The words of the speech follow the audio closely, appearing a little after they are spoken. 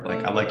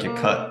Like, I like your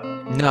cut.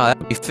 No,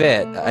 that'd be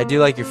fit. I do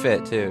like your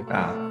fit too.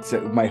 Ah. So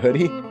my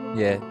hoodie?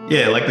 Yeah.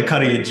 Yeah, like the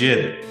cut of your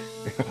jib.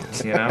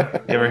 You know?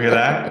 You ever hear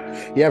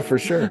that? Yeah, for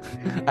sure.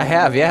 I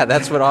have, yeah.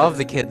 That's what all of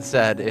the kids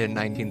said in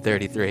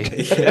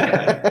 1933.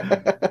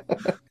 Yeah.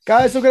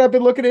 Guys, look what I've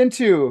been looking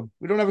into.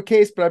 We don't have a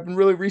case, but I've been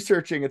really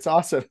researching. It's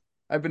awesome.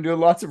 I've been doing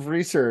lots of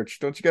research.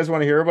 Don't you guys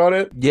want to hear about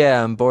it?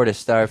 Yeah, I'm bored of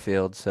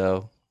Starfield,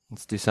 so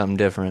let's do something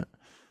different.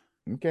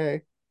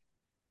 Okay.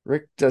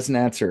 Rick doesn't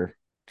answer.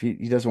 He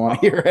doesn't want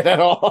to Oh, hear it at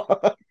all.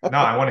 no,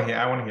 I want to hear.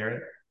 I want to hear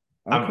it.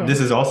 Okay. This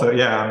is also,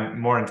 yeah, I'm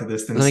more into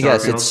this than Let me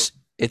guess, Starfield.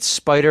 it's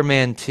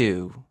Spider-Man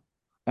 2.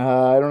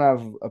 I don't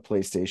have a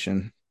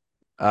PlayStation,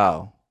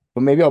 Oh,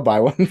 but maybe I'll buy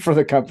one for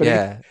the company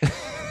yeah.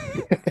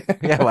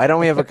 Yeah, why don't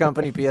we have a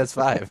company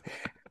PS5?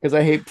 because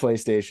I hate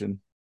PlayStation.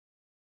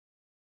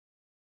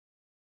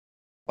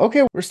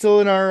 Okay, we're still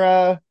in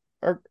our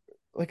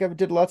like I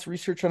did lots of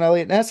research on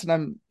Elliot Ness,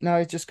 and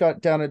I just got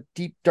down a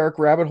deep dark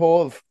rabbit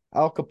hole of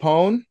Al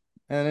Capone,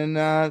 and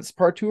then it's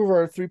part two of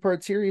our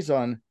three-part series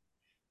on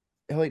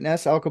Elliot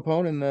Ness, Al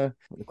Capone, and the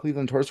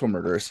Cleveland Torso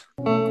murders.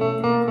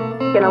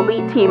 An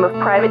elite team of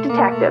private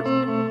detectives.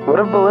 What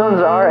if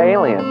balloons are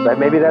aliens?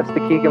 Maybe that's the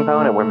key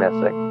component we're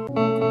missing.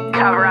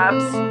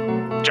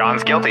 Cover-ups.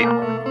 John's guilty.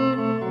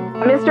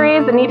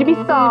 Mysteries that need to be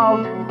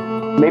solved.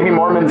 Maybe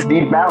Mormons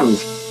need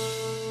mountains.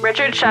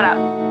 Richard, shut up.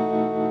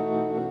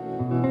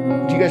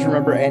 Do you guys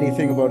remember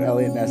anything about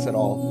Elliot Ness at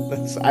all?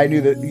 I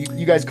knew that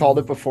you guys called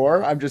it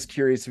before. I'm just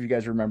curious if you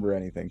guys remember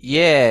anything.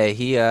 Yeah,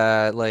 he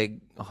like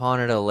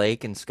haunted a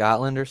lake in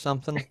Scotland or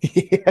something.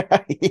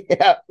 Yeah,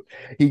 yeah.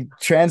 He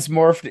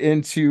transmorphed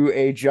into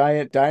a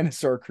giant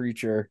dinosaur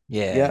creature.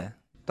 Yeah. Yeah,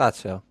 thought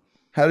so.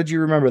 How did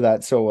you remember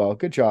that so well?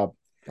 Good job.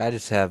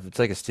 It's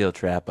like a steel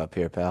trap up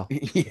here, pal.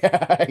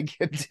 Yeah, I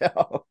can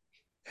tell.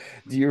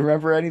 Do you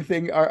remember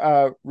anything,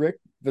 Rick,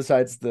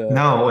 besides the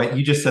No,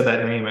 you just said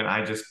that name and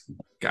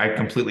I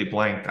completely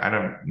blanked. I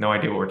don't no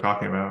idea what we're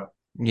talking about.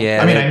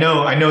 Yeah, I mean, I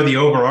know the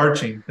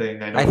overarching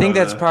thing. I I don't think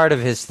know that's the part of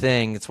his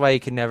thing. It's why you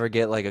can never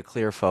get like a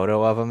clear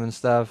photo of him and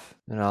stuff.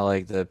 And all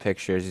like the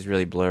pictures, he's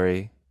really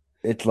blurry.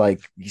 it's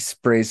like he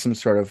sprays some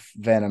sort of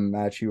venom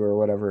at you or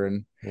whatever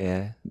and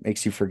Yeah.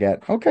 makes you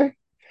forget. Okay.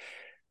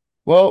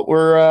 Well,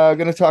 we're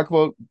going to talk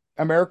about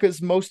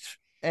America's most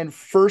and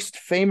first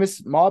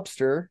famous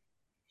mobster,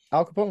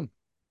 Al Capone.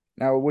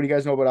 Now, what do you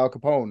guys know about Al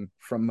Capone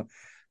from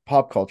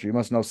pop culture? You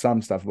must know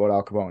some stuff about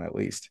Al Capone at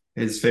least.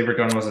 his favorite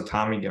gun was a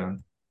Tommy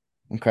gun.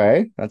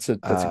 Okay, that's a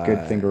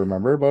good thing Uh, to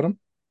remember about him.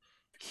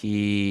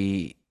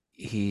 he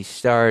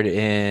starred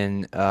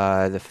in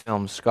the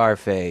film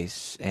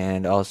Scarface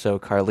and also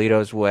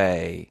Carlito's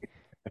Way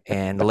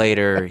and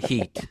later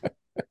Heat.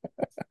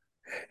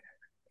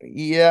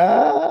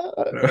 Yeah,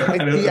 I don't the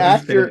understand.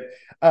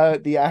 actor,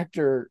 the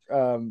actor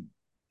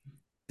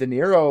De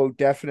Niro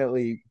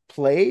definitely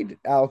played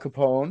Al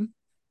Capone.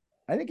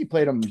 I think he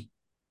played him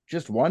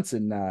just once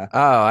in Oh,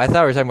 I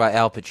thought we were talking about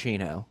Al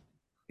Pacino.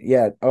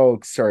 yeah. Oh,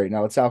 sorry,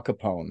 no, it's Al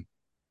Capone.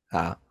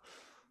 Ah,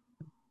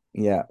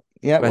 Yeah,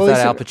 yeah. but I Well, they thought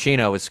said Al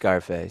Pacino was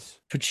Scarface.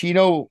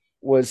 Pacino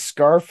was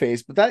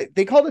Scarface, but that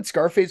they called it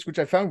Scarface, which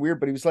I found weird.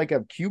 But he was like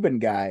a Cuban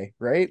guy,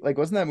 right? Like,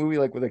 wasn't that movie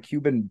like with a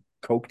Cuban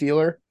coke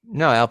dealer?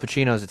 No, Al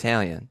Pacino's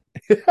Italian.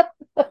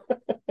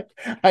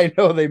 I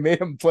know they made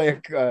him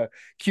play a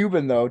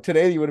Cuban though.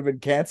 Today he would have been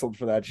canceled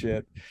for that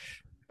shit.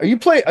 Are you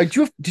play?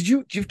 Do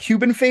you have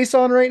Cuban face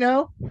on right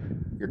now?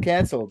 You're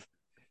canceled.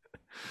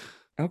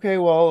 Okay,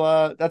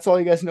 well, that's all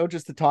you guys know.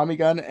 Just the Tommy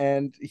gun,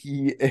 and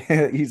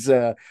he's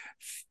a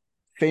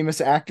famous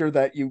actor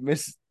that you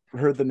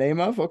misheard the name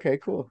of. Okay,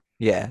 cool.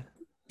 Yeah,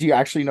 Do you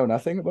actually know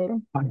nothing about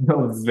him? I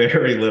know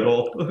very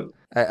little.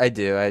 I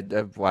do.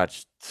 I've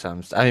watched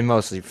some. I mean,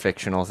 mostly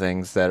fictional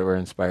things that were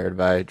inspired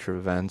by true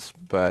events,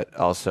 but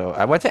also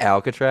I went to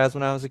Alcatraz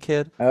when I was a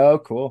kid. Oh,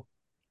 cool.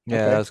 Yeah,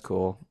 that Okay, was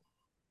cool.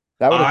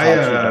 that would have I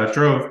taught you a bunch.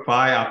 drove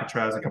by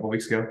Alcatraz a couple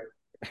weeks ago.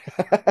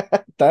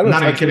 That I'm would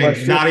have not even taught you a bunch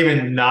kidding.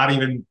 too. Not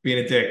even being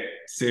a dick.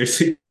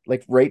 Seriously.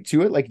 Like right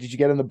to it. Like, did you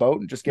get in the boat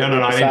and just get No, no,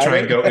 right no. I didn't beside try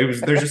and it?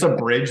 go. There's just a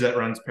bridge that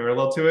runs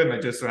parallel to it, and I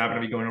just so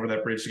happened to be going over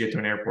that bridge to get to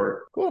an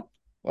airport. Cool.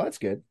 Well, that's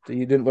good. So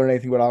you didn't learn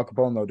anything about Al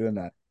Capone though doing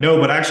that. No,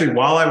 but actually,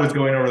 while I was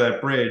going over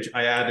that bridge,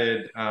 I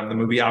added the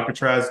movie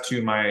Alcatraz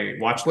to my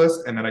watch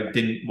list, and then I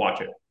didn't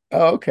watch it.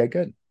 Oh, okay, good.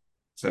 Good.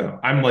 So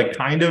I'm like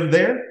kind of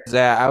there.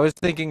 Yeah, I was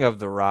thinking of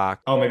The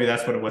Rock. Oh, maybe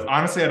that's what it was.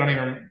 Honestly,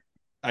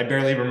 I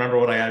barely remember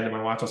what I added to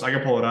my watch list. I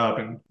can pull it up,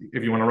 and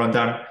if you want to run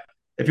down,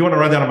 if you want to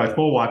run down on my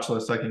full watch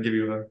list, I can give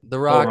you a The full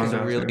Rock is a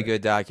rundown really too.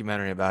 good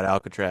documentary about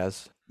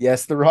Alcatraz.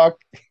 Yes, The Rock.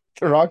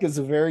 The Rock is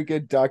a very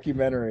good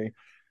documentary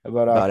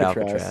about About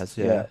Alcatraz. Alcatraz,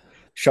 Yeah. yeah.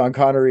 Sean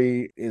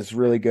Connery is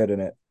really good in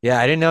it. Yeah,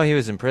 I didn't know he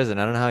was in prison.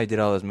 I don't know how he did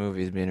all those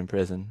movies being in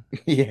prison.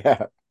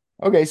 Yeah.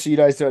 Okay, so you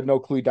guys had no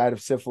clue he died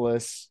of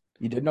syphilis.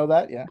 You did know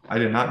that? Yeah. I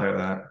did not know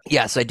that.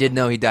 Yes, I did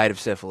know he died of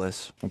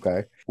syphilis.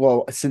 Okay.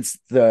 Well, since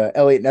the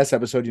Elliot Ness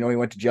episode, he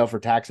went to jail for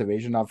tax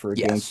evasion, not for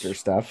Yes. gangster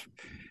stuff.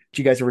 Did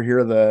you guys ever hear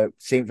of the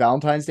St.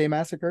 Valentine's Day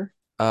massacre?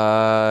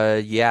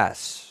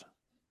 Yes.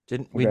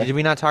 Did we Okay.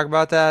 not talk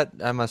about that?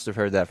 I must have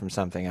heard that from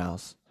something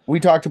else. We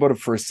talked about it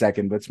for a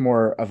second, but it's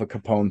more of a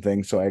Capone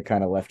thing, so I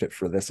kind of left it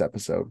for this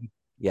episode.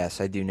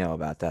 Yes, I do know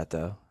about that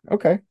though.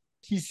 Okay.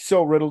 He's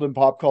so riddled in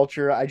pop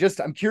culture.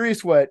 I'm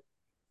curious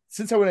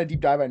since I went a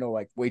deep dive, I know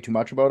like way too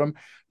much about him,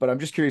 but I'm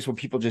just curious what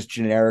people just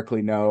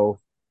generically know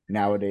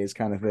nowadays,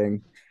 kind of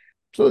thing.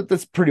 So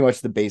that's pretty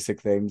much the basic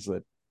things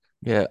that,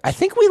 Yeah, I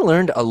think we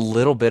learned a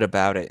little bit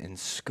about it in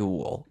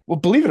school. well,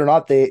 believe it or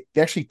not, they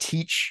actually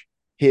teach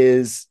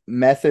his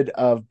method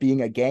of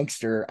being a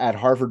gangster at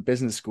Harvard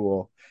Business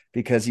School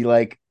because he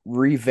like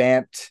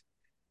revamped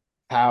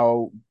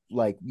how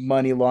like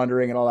money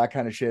laundering and all that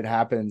kind of shit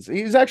happens.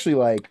 He's actually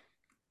like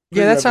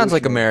Yeah, pretty that sounds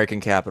like revolutionary.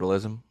 American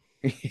capitalism.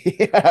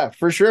 Yeah,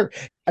 for sure.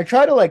 I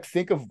try to like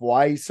think of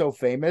why he's so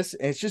famous,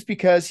 and it's just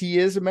because he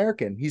is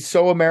American. He's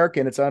so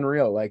American, it's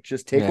unreal. Like,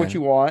 just take what Yeah,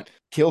 you want,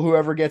 kill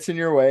whoever gets in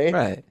your way,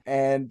 right.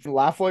 and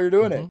laugh while you're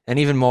doing it. And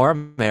even more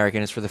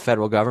American is for the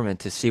federal government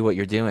to see what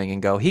you're doing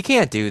and go, he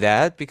can't do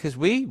that because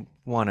we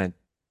want to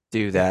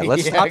do that.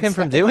 Let's Yeah, stop him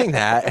from exactly. doing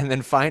that and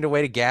then find a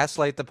way to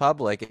gaslight the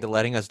public into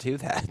letting us do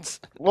that.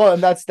 Well,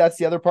 and that's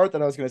the other part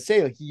that I was going to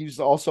say. Like, he was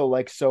also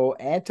like so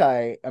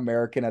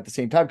anti-American at the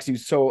same time because he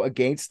was so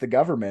against the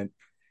government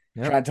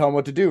Yep. trying to tell him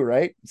what to do,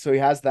 right? So he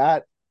has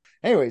that.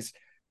 Anyways,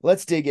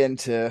 let's dig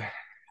into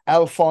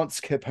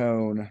Alphonse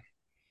Capone.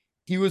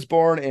 He was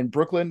born in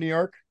Brooklyn, New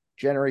York,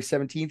 January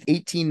 17th,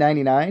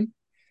 1899.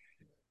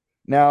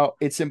 Now,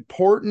 it's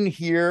important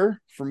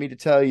here for me to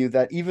tell you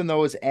that even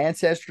though his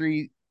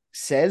ancestry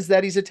says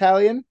that he's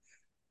Italian,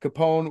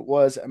 Capone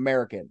was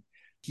American.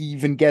 He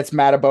even gets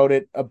mad about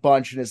it a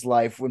bunch in his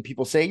life when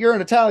people say, "You're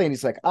an Italian."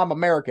 He's like, "I'm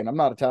American. I'm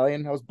not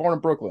Italian. I was born in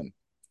Brooklyn."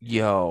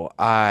 Yo,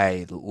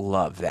 I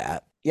love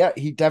that. Yeah,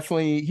 he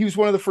was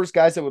one of the first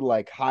guys that would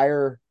like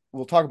hire,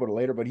 we'll talk about it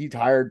later, but he'd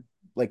hired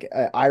like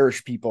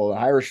Irish people,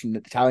 Irish and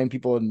Italian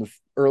people in the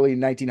early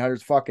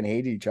 1900s fucking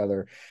hated each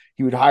other.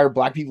 He would hire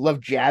black people,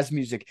 loved jazz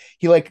music.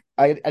 He like,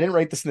 I didn't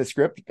write this in the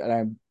script,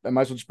 and I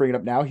might as well just bring it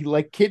up now. He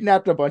like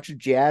kidnapped a bunch of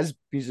jazz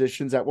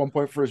musicians at one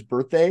point for his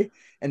birthday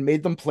and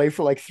made them play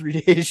for like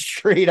 3 days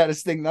straight at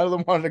his thing. None of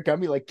them wanted to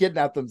come. He like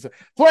kidnapped them to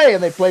play,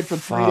 and they played for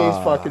 3 days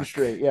fucking Fuck.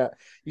 straight. Yeah,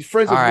 he's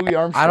friends All with right. Louis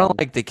I don't Armstrong.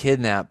 like the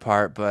kidnap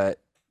part, but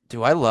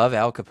do I love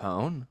Al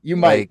Capone? You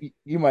might, Like,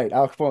 you might.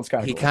 Al Capone's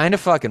kind of he cool. kind of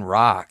fucking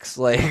rocks.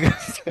 Like,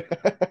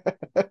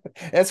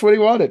 That's what he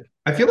wanted.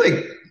 I feel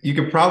like you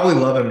could probably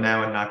love him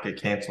now and not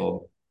get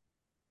canceled.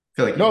 I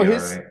feel like you'd No, be all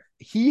his right.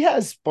 he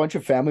has a bunch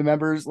of family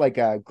members, like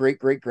great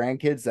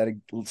grandkids that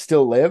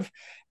still live,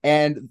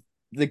 and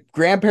the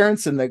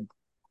grandparents and the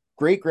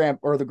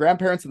the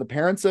grandparents and the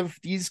parents of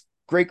these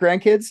great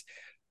grandkids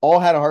all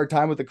had a hard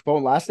time with the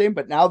Capone last name,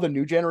 but now the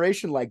new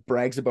generation like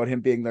brags about him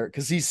being there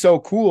because he's so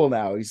cool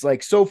now. He's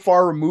like so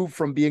far removed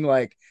from being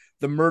like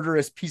the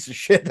murderous piece of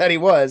shit that he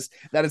was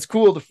that it's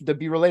cool to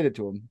be related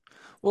to him.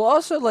 well,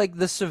 also like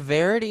the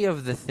severity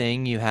of the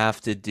thing you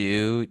have to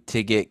do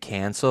to get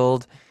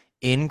canceled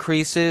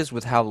increases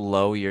with how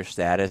low your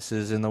status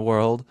is in the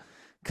world.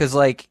 'Cause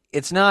like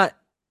it's not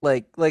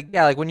like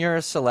yeah, like when you're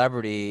a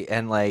celebrity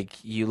and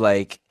like you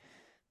like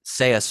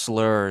say a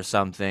slur or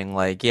something,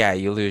 like yeah,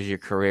 you lose your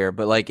career.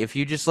 But like if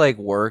you just like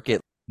work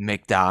at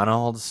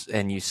McDonald's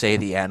and you say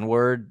the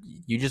N-word,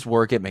 you just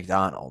work at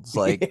McDonald's.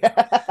 Like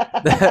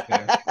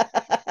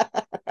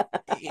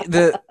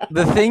Yeah.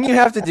 the thing you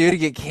have to do to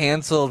get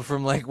canceled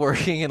from like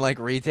working in like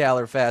retail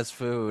or fast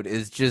food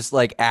is just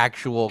like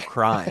actual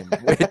crime,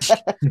 which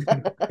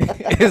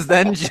is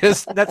then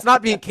just that's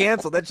not being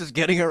canceled, that's just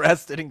getting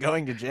arrested and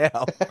going to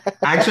jail.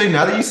 Actually,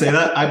 now that you say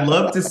that, I'd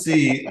love to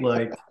see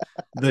like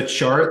the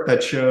chart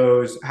that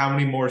shows how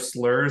many more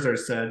slurs are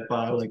said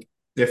by like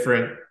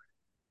different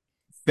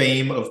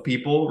fame of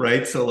people,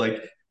 right? So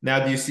like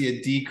now do you see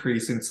a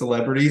decrease in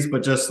celebrities,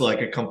 but just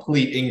like a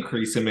complete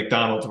increase in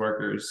McDonald's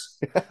workers?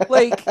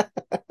 Like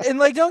and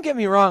like don't get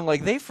me wrong,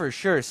 like they for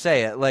sure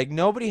say it. Like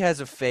nobody has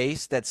a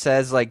face that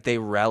says like they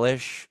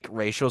relish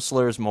racial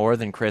slurs more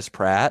than Chris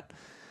Pratt.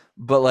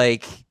 But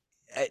like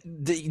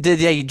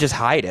they just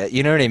hide it.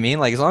 You know what I mean?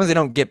 Like as long as they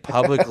don't get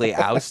publicly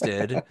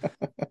ousted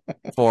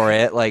for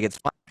it, like it's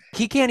fine.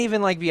 He can't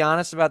even like be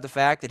honest about the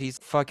fact that he's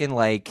fucking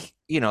like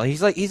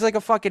he's like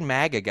a fucking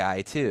MAGA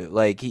guy too.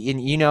 Like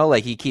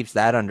like he keeps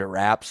that under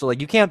wraps. So like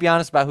you can't be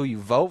honest about who you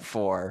vote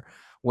for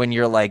when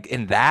you're like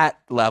in that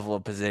level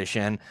of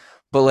position.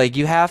 But like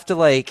you have to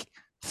like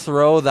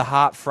throw the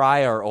hot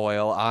fryer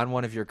oil on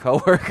one of your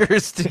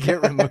coworkers to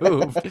get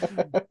removed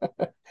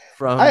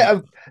from.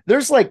 I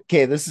there's like,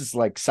 okay, this is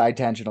like side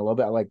tangent a little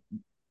bit. I like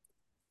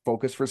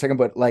focus for a second,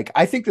 but like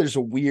I think there's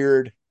a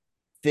weird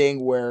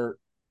thing where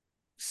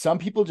some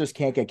people just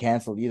can't get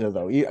canceled either,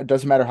 though. It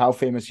doesn't matter how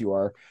famous you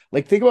are.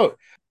 Like, think about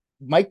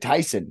Mike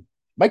Tyson.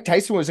 Mike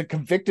Tyson was a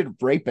convicted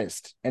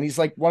rapist, and he's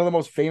like one of the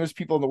most famous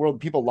people in the world.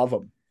 People love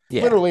him.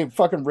 Yeah. Literally a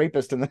fucking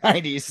rapist in the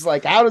 90s.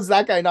 Like, how does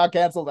that guy not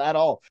canceled at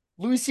all?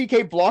 Louis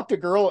C.K. blocked a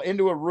girl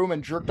into a room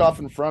and jerked off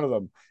in front of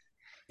them.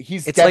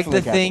 He's It's like definitely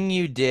the canceled. thing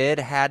you did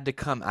had to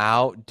come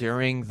out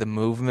during the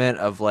movement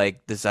of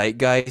like the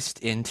zeitgeist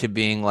into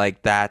being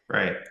like that,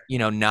 Right.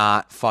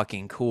 not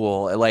fucking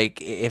cool.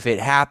 Like if it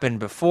happened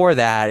before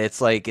that,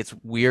 it's like it's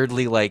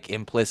weirdly like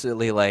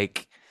implicitly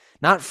like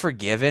not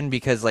forgiven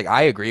because like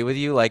I agree with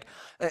you. Like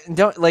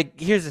don't like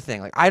here's the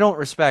thing. Like I don't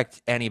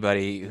respect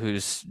anybody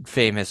who's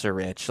famous or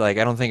rich. Like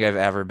I don't think I've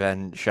ever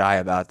been shy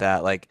about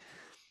that. Like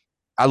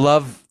I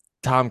love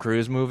Tom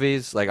Cruise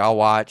movies. Like I'll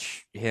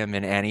watch him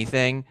in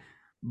anything,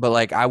 but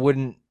like I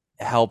wouldn't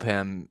help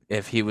him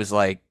if he was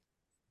like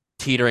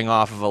teetering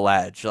off of a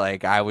ledge.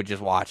 Like I would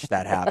just watch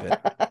that happen.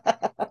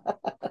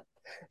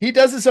 He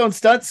does his own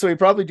stunts, so he'd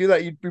probably do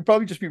that. You'd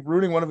probably just be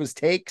ruining one of his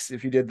takes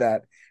if you did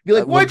that. Be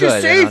like, Well, "Why'd you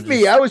good, and I'll save me?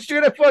 just I was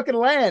trying to fucking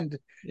land."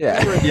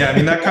 yeah. Yeah, I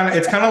mean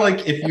it's kind of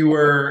like if you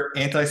were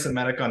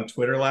anti-Semitic on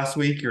Twitter last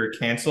week, you're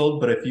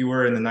canceled. But if you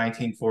were in the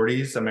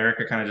 1940s,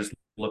 America kind of just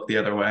looked the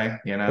other way,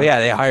 you Well, know? yeah,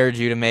 they hired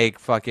you to make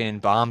fucking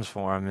bombs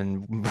for him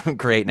and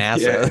create Yeah,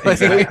 NASA.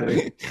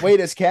 exactly. Wait,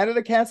 is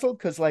Canada canceled?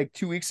 Because like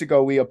 2 weeks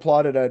ago, we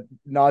applauded a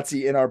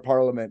Nazi in our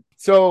parliament.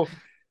 So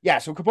yeah,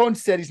 so Capone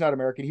said he's not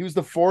American. He was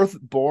the fourth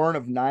born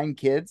of 9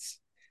 kids,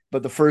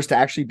 but the first to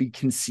actually be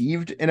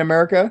conceived in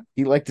America.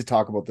 He liked to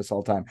talk about this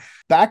all the time.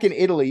 Back in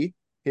Italy,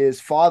 his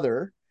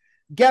father,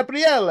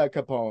 Gabriella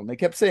Capone. They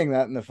kept saying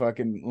that in the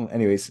fucking.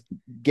 Anyways,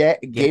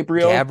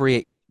 Gabriel.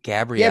 Gabriella.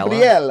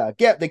 Gabriella.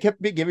 They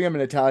kept giving him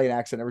an Italian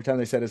accent every time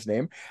they said his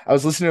name. I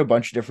was listening to a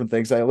bunch of different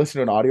things. I listened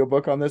to an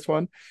audiobook on this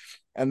one,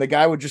 and the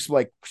guy would just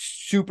like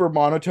super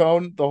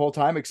monotone the whole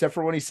time, except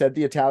for when he said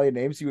the Italian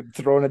names, he would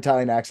throw an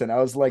Italian accent.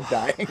 I was like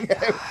dying.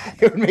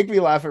 It would make me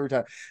laugh every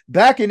time.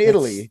 Back in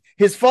Italy,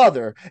 his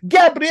father,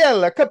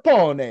 Gabriella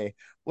Capone,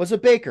 was a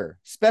baker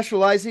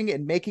specializing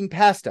in making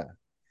pasta.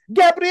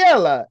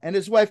 Gabriella and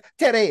his wife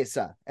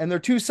Teresa and their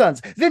 2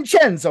 sons,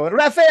 Vincenzo and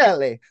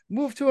Raffaele,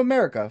 moved to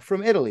America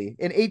from Italy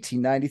in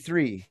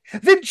 1893.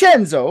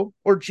 Vincenzo,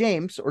 or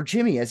James, or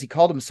Jimmy as he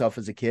called himself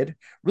as a kid,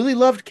 really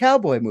loved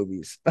cowboy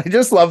movies. I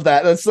just love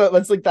that. That's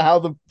like the how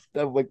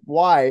the like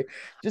why.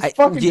 Just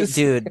fucking just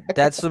Dude,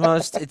 that's the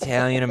most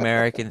Italian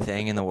American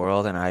thing in the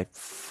world, and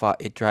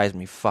it drives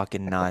me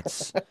fucking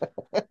nuts.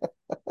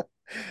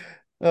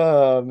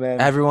 Oh man.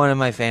 Everyone in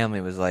my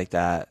family was like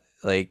that.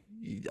 Like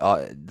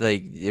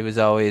it was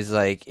always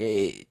like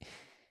it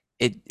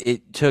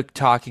took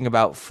talking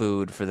about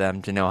food for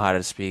them to know how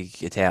to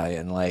speak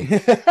Italian. Like,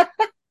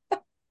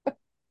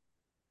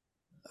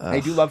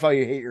 I do love how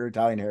you hate your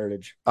Italian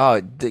heritage. oh,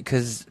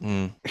 because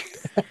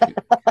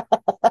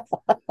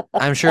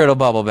I'm sure it'll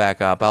bubble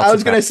back up. I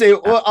was gonna say,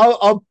 well,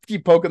 I'll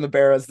keep poking the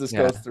bear as this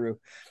Yeah. goes through.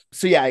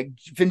 So yeah,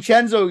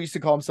 Vincenzo used to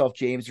call himself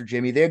James or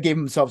Jimmy. They gave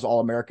themselves all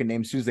American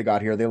names as soon as they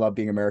got here. They love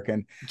being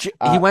American.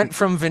 He went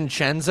from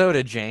Vincenzo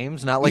to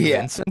James, not like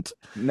Vincent.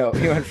 No,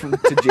 he went from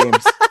to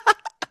James.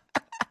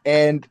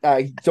 And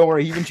don't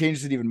worry, he even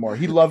changed it even more.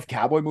 He loved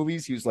cowboy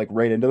movies. He was like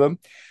right into them.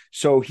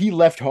 So he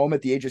left home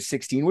at the age of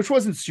 16, which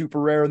wasn't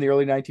super rare in the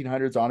early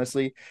 1900s,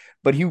 honestly.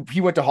 But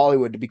he went to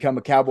Hollywood to become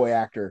a cowboy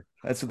actor.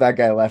 That's what that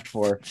guy left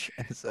for.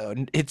 So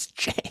it's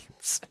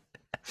James.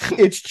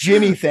 It's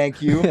Jimmy,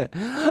 thank you.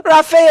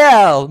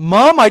 Raphael,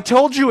 Mom, I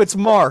told you it's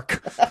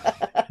Mark.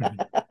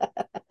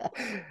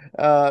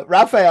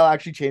 Raphael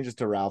actually changes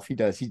to Ralph. He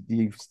does.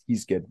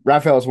 He's good.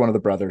 Raphael is one of the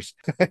brothers.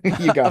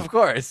 You go. Of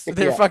course.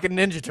 They're Yeah. fucking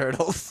Ninja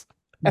Turtles.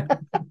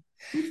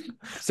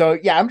 So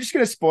yeah, I'm just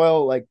gonna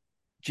spoil like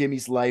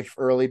Jimmy's life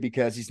early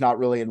because he's not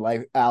really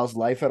in Al's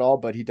life at all,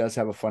 but he does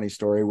have a funny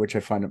story, which I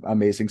find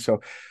amazing.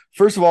 So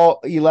first of all,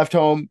 he left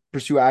home,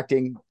 pursue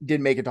acting,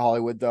 didn't make it to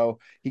Hollywood though.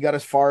 He got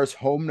as far as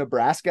Home,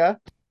 Nebraska.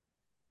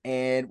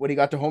 And when he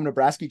got to Home,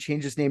 Nebraska, he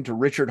changed his name to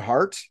Richard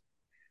Hart.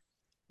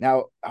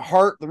 Now,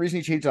 Hart, the reason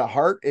he changed to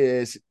Hart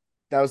is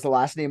that was the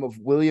last name of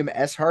William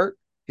S. Hart,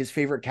 his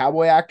favorite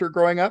cowboy actor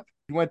growing up.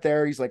 He went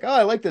there. He's like, oh,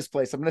 I like this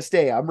place. I'm going to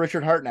stay. I'm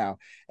Richard Hart now.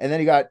 And then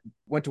he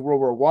went to World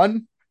War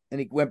One, and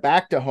he went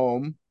back to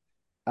home.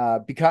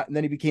 And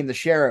then he became the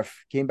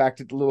sheriff. Came back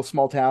to the little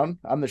small town.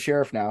 I'm the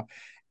sheriff now.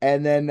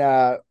 And then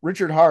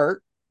Richard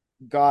Hart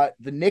got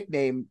the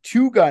nickname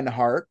Two Gun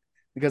Hart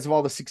because of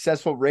all the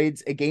successful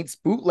raids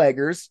against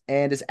bootleggers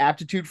and his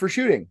aptitude for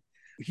shooting.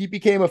 He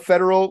became a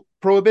federal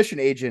prohibition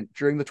agent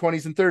during the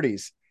 20s and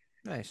 30s.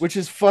 Nice. Which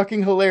is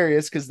fucking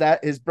hilarious because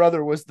his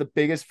brother was the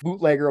biggest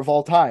bootlegger of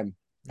all time.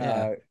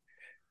 Yeah.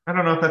 I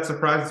don't know if that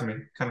surprises me.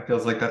 Kind of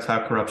feels like that's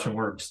how corruption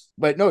works.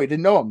 But no, he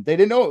didn't know him. They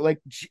didn't know. Like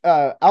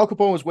Al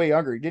Capone was way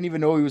younger. He didn't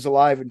even know he was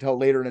alive until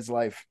later in his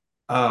life.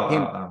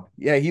 Oh.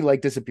 Yeah, he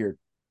like disappeared.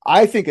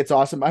 I think it's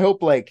awesome. I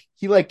hope like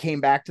he like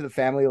came back to the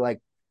family like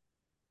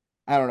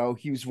I don't know.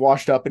 He was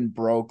washed up and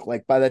broke.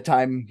 Like by the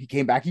time he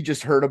came back, he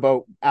just heard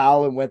about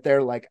Al and went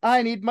there like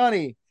I need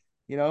money,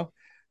 you know.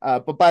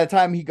 But by the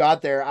time he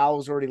got there, Al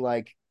was already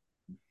like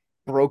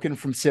broken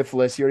from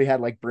syphilis. He already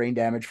had like brain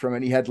damage from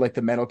it. He had like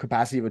the mental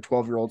capacity of a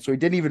 12-year-old. So he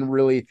didn't even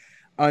really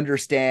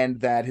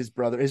understand that his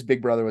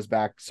big brother was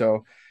back.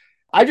 So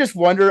I just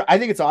wonder, I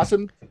think it's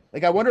awesome.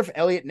 Like, I wonder if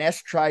Elliot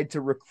Ness tried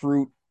to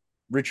recruit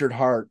Richard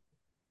Hart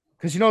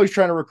because, he's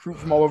trying to recruit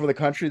from all over the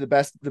country, the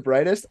best, the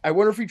brightest. I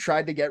wonder if he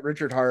tried to get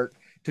Richard Hart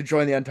to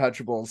join the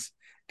Untouchables.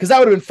 Because that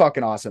would have been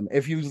fucking awesome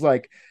if he was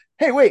like,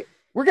 hey, wait,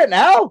 we're getting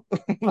Al?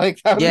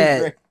 Like, that would be Yeah,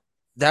 great.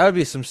 that would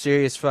be some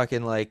serious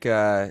fucking like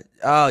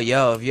oh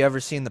yo, have you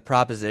ever seen The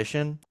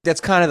Proposition?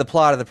 That's kind of the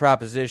plot of The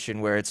Proposition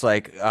where it's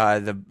like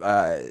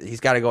he's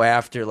got to go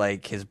after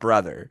like his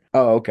brother.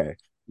 Oh, okay.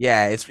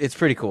 Yeah, it's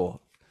pretty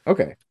cool.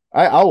 Okay.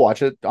 I'll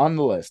watch it on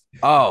the list.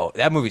 Oh,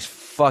 that movie's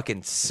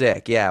fucking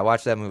sick. Yeah,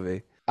 watch that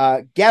movie.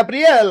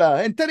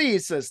 Gabriella and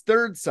Teresa's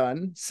third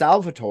son,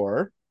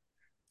 Salvatore,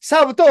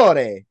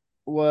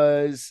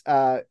 was,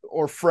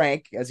 or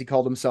Frank, as he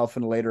called himself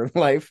in later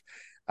life,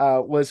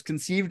 was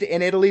conceived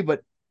in Italy,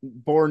 but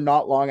born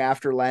not long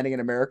after landing in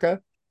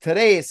America.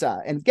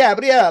 Teresa and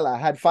Gabriella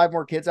had 5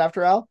 more kids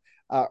after Al.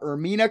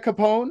 Ermina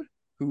Capone,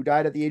 who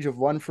died at the age of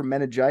 1 from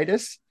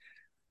meningitis,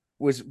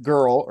 was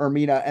girl,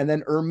 Ermina, and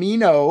then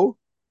Ermino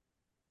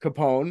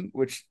Capone,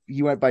 which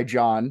he went by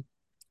John.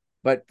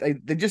 But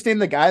they just named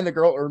the guy and the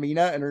girl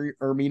Ermina and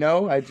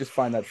Ermino. I just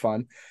find that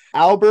fun.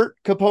 Albert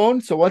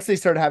Capone. So once they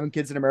started having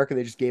kids in America,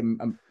 they just gave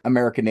them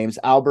American names.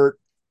 Albert,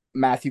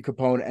 Matthew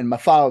Capone, and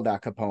Mafalda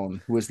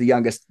Capone, who was the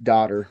youngest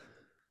daughter.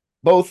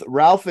 Both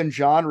Ralph and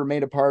John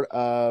remained a part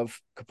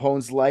of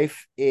Capone's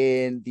life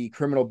in the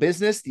criminal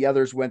business. The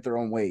others went their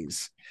own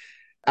ways.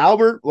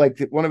 Albert,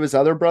 like one of his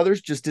other brothers,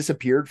 just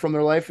disappeared from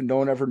their life and no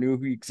one ever knew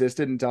he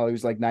existed until he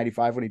was like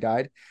 95 when he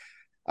died.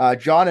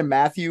 John and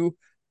Matthew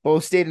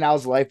both stayed in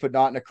Al's life, but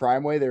not in a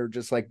crime way. They were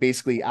just like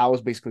basically, Al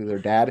was basically their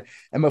dad.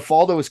 And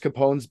Mafalda was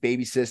Capone's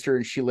baby sister,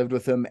 and she lived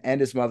with him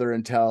and his mother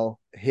until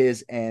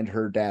his and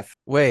her death.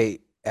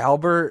 Wait,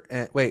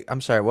 wait,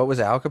 I'm sorry. What was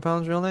Al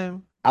Capone's real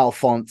name?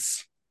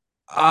 Alphonse.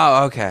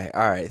 Oh, okay.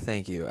 All right.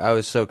 Thank you. I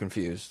was so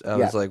confused. I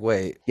was like,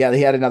 wait. Yeah,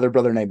 he had another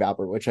brother named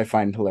Albert, which I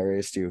find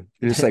hilarious too.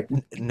 They're just like,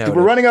 no,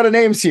 we're running out of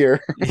names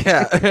here.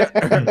 Yeah.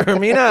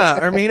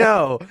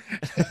 Ermino,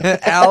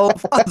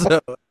 Alfonso,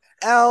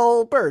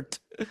 Albert,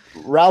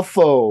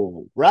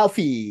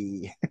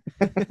 Ralphie,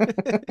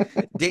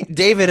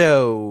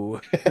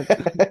 Davido.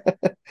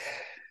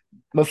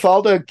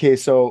 Mafalda. Okay,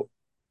 so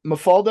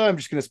Mafalda, I'm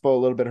just going to spoil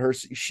a little bit of her.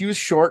 She was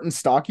short and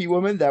stocky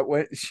woman that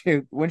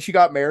when she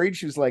got married,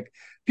 she was like,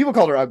 people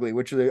called her ugly,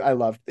 which I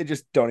loved. They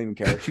just don't even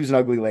care. She was an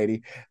ugly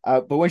lady.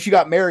 But when she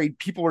got married,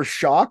 people were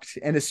shocked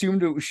and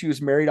assumed she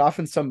was married off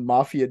in some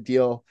mafia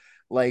deal,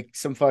 like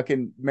some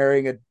fucking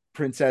marrying a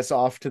princess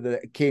off to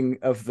the king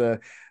of the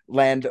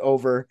land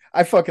over.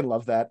 I fucking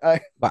love that.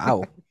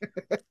 Wow.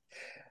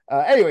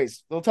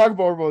 Anyways, we'll talk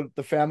more about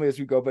the family as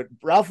we go, but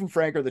Ralph and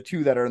Frank are the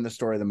two that are in the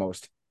story the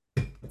most.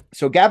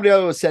 So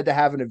Gabriel was said to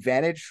have an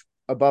advantage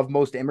above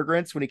most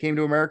immigrants when he came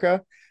to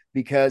America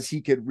because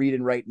he could read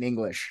and write in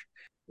English.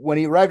 When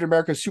he arrived in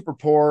America, super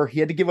poor, he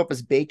had to give up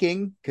his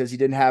baking because he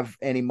didn't have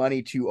any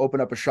money to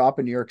open up a shop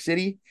in New York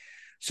City.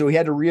 So he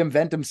had to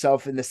reinvent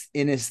himself in his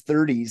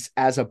 30s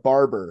as a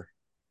barber.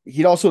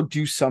 He'd also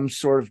do some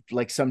sort of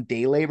like some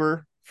day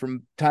labor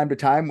from time to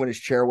time when his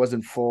chair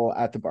wasn't full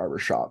at the barber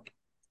shop.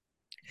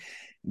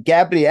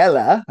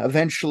 Gabriella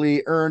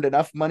eventually earned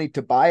enough money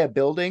to buy a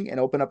building and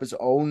open up his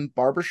own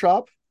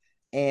barbershop,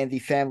 and the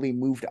family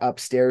moved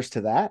upstairs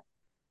to that.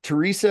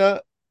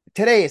 Teresa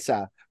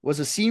was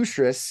a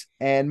seamstress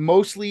and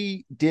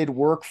mostly did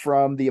work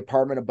from the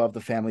apartment above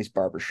the family's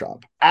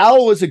barbershop.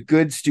 Al was a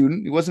good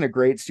student. He wasn't a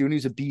great student. He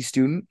was a B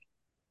student,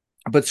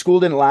 but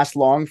school didn't last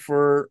long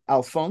for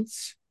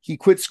Alphonse. He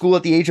quit school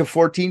at the age of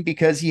 14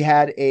 because he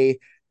had a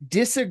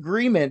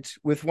disagreement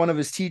with one of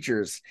his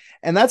teachers.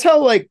 And that's how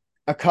like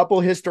a couple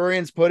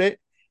historians put it.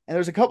 And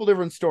there's a couple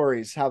different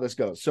stories how this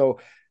goes. So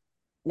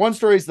one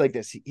story is like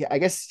this. I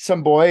guess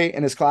some boy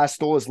in his class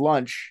stole his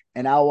lunch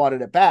and Al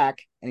wanted it back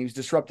and he was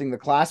disrupting the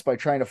class by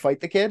trying to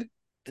fight the kid.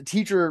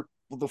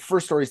 The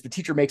first story is the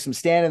teacher makes him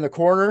stand in the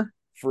corner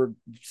for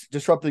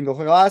disrupting the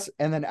class.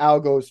 And then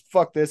Al goes,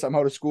 fuck this. I'm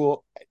out of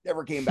school. I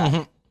never came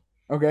back.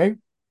 Okay.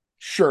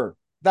 Sure.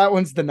 That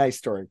one's the nice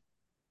story.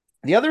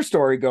 The other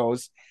story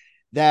goes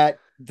that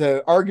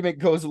the argument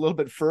goes a little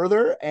bit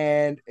further,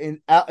 and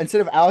instead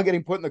of Al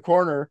getting put in the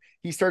corner,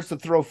 he starts to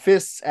throw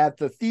fists at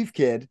the thief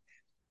kid.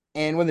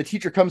 And when the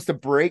teacher comes to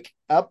break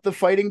up the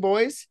fighting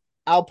boys,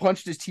 Al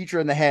punched his teacher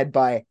in the head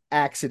by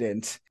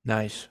accident.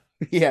 Nice.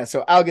 Yeah,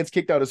 so Al gets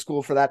kicked out of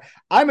school for that.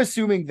 I'm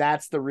assuming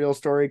that's the real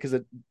story because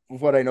of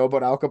what I know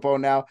about Al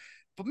Capone now,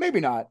 but maybe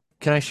not.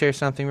 Can I share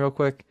something real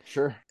quick?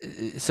 Sure.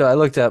 So I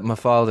looked up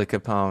Mafalda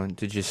Capone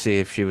to just see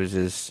if she was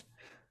as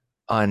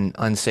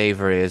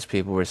unsavory as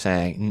people were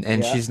saying,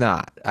 and Yeah. she's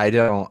not. I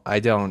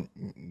don't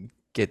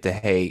get the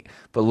hate,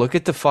 but look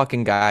at the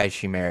fucking guy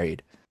she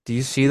married. Do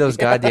you see those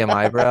goddamn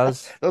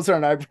eyebrows? Those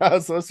aren't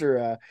eyebrows. Those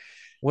are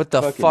What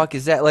the fucking- fuck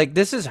is that? Like,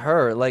 this is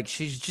her. Like,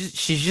 she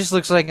just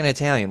looks like an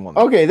Italian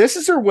woman. okay. This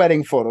is her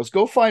wedding photos.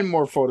 Go find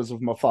more photos of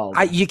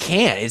Mafalda. You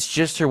can't. It's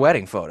just her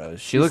wedding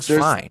photos. She looks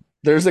There's- fine.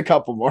 There's a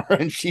couple more,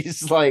 and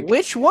she's like,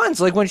 Which ones?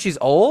 Like when she's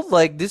old?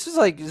 Like this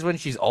is when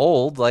she's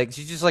old. Like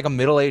she's just like a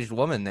middle-aged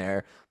woman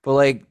there. But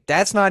like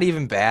that's not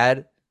even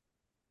bad.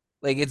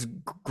 Like it's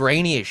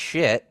grainy as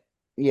shit.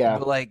 yeah.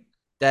 But like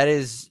That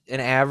is an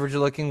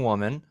average-looking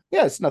woman.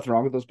 Yeah, there's nothing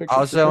wrong with those pictures.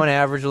 Also, an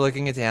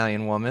average-looking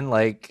Italian woman.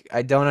 Like,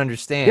 I don't Yeah, but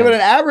understand. an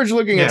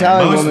average-looking Yeah,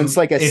 Italian most woman's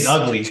like a is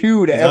ugly.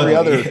 2 to Is every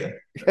ugly.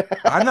 other.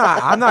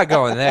 I'm not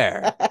going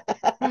there.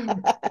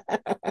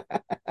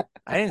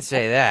 I didn't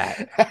say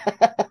that.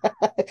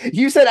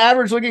 You said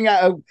average-looking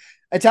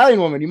Italian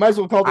woman. You might as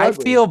well call her I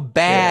ugly. feel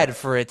bad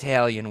for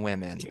Italian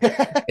women.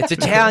 It's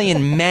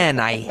Italian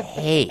men I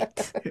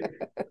hate.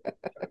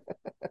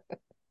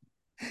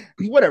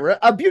 Whatever.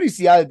 A beauty's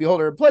the eye of the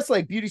beholder. Plus,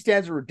 like, beauty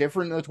standards were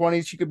different in the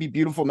 20s. She could be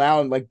beautiful now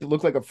and like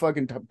look like a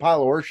fucking pile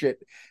of horse shit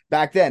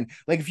back then.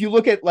 Like, if you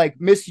look at like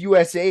Miss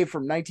USA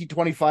from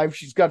 1925,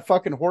 she's got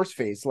fucking horse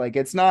face. Like,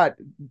 it's not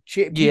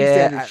beauty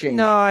standards change.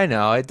 No, I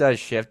know it does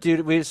shift,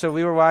 dude. We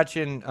were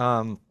watching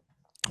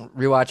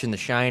rewatching The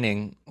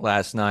Shining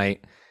last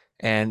night,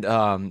 and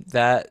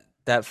that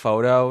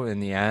photo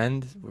in the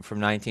end from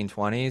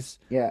 1920s.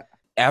 Yeah.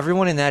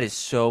 Everyone in that is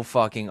so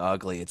fucking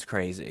ugly. It's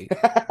crazy.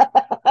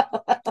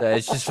 So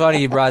it's just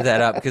funny you brought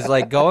that up because,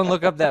 like, go and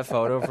look up that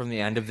photo from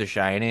the end of The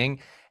Shining,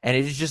 and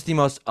it is just the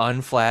most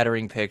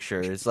unflattering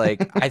picture. It's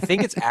like, I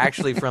think it's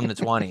actually from the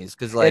 20s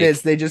because, like, it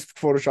is. They just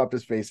photoshopped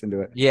his face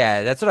into it.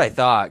 Yeah, that's what I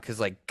thought because,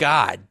 like,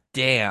 god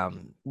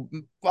damn.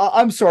 Well,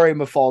 I'm sorry,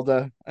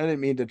 Mafalda. I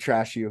didn't mean to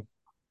trash you.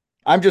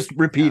 I'm just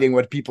repeating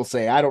what people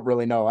say. I don't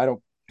really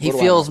know. He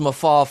feels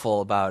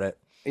mafawful about it.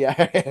 Yeah,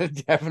 I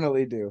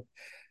definitely do.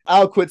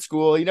 Al quit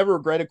school. He never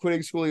regretted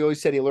quitting school. He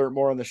always said he learned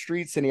more on the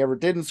streets than he ever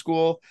did in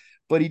school.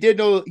 But he did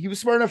know he was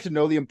smart enough to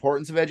know the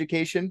importance of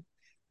education.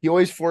 He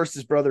always forced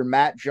his brother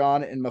Matt,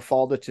 John, and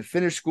Mafalda to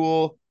finish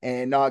school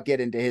and not get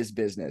into his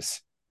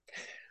business.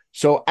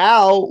 So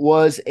Al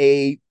was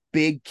a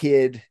big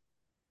kid,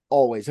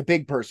 always a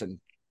big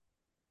person,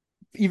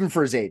 even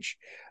for his age.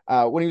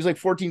 When he was like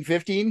 14,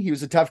 15, he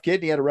was a tough kid.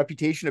 And he had a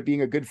reputation of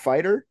being a good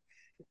fighter.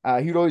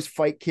 He would always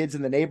fight kids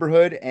in the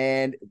neighborhood,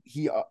 and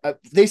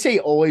they say he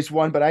always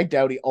won, but I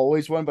doubt he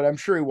always won, but I'm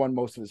sure he won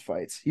most of his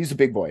fights. He's a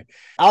big boy.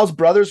 Al's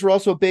brothers were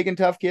also big and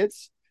tough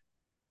kids.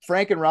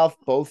 Frank and Ralph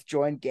both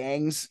joined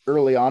gangs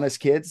early on as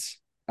kids.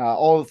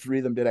 All three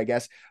of them did, I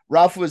guess.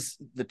 Ralph was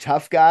the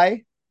tough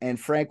guy, and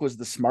Frank was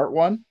the smart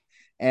one.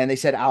 And they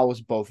said Al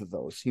was both of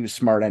those. He was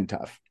smart and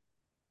tough.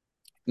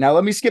 Now,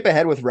 let me skip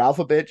ahead with Ralph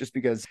a bit, just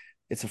because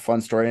it's a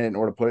fun story and I didn't know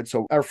where to put it.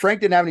 So Frank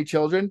didn't have any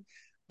children,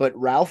 but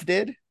Ralph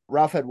did.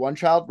 Ralph had one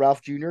child,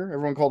 Ralph Jr.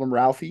 Everyone called him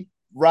Ralphie.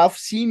 Ralph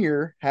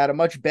Sr. had a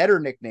much better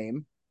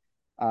nickname.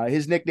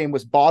 His nickname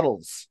was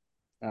Bottles.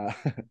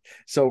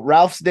 So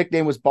Ralph's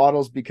nickname was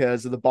Bottles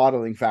because of the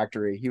bottling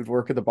factory. He would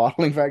work at the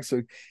bottling factory.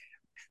 So,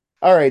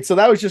 all right. So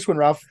that was just when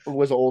Ralph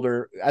was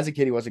older. As a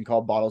kid, he wasn't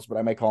called Bottles, but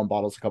I might call him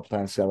Bottles a couple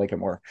times because I like it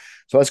more.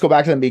 So let's go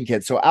back to them being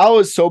kids. So Al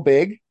was so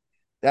big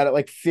that at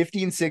like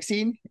 15,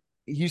 16,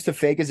 he used to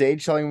fake his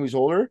age, telling him he was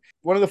older.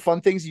 One of the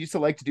fun things he used to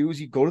like to do was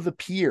he'd go to the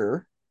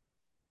pier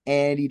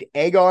and he'd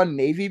egg on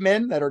Navy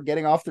men that are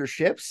getting off their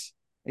ships.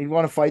 And he'd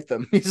want to fight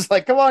them. He's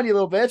like, come on, you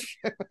little bitch.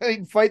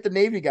 He'd fight the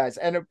Navy guys.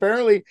 And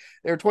apparently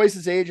they were twice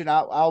his age, and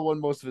Al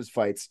won most of his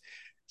fights.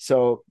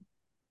 So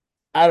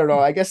I don't know.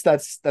 I guess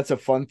that's a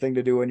fun thing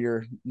to do when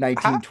you're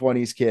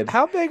 1920s kid.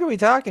 How big are we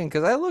talking?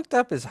 Because I looked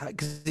up his height,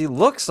 because he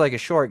looks like a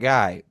short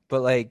guy,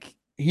 but like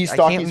he's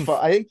talking.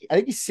 I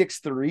think he's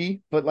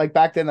 6'3", but like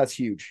back then that's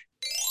huge.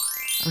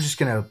 I'm just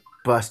gonna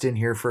bust in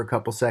here for a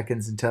couple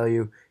seconds and tell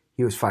you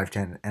he was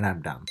 5'10", and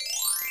I'm dumb.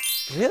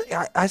 Really?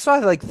 I saw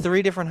like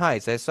 3 different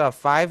heights. I saw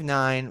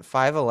 5'9",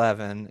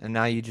 5'11", and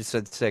now you just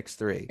said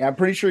 6'3". Yeah, I'm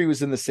pretty sure he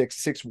was in the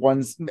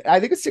 6'1". I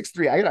think it's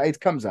 6'3". It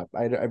comes up.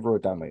 I wrote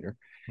it down later.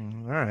 All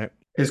right.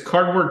 His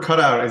cardboard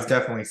cutout is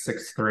definitely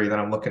 6'3" that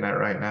I'm looking at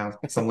right now.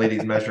 Some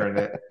lady's measuring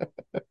it.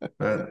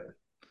 But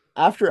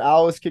after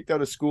Al was kicked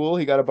out of school,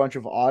 he got a bunch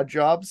of odd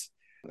jobs,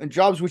 and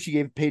jobs which he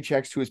gave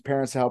paychecks to his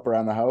parents to help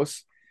around the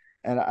house.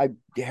 And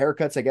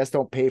haircuts, I guess,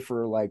 don't pay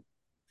for like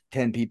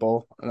 10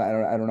 people. I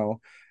don't know.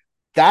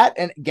 That,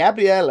 and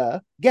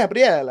Gabriella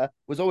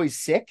was always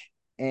sick,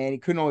 and he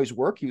couldn't always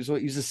work. He was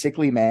a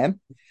sickly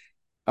man.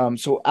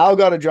 So Al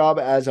got a job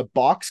as a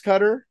box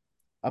cutter,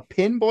 a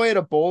pin boy at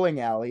a bowling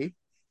alley.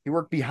 He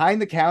worked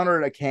behind the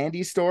counter at a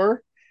candy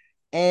store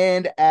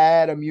and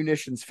at a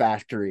munitions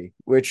factory,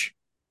 which,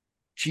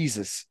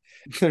 Jesus,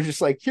 they're just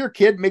like, here,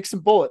 kid, make some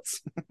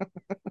bullets.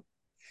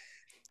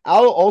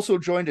 Al also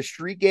joined a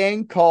street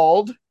gang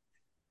called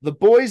the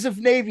Boys of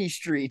Navy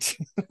Street.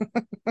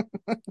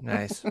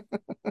 Nice.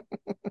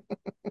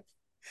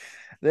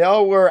 They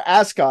all wore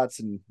ascots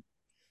and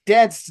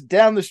danced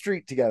down the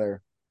street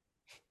together.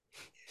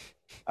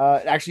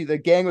 Actually, the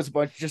gang was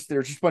just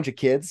a bunch of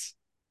kids,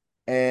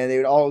 and they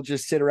would all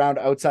just sit around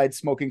outside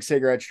smoking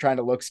cigarettes, trying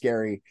to look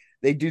scary.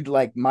 They did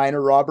like minor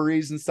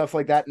robberies and stuff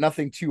like that.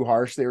 Nothing too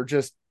harsh. They were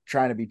just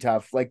trying to be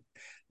tough. Like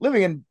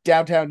living in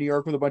downtown New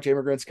York with a bunch of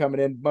immigrants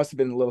coming in must have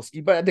been a little ski,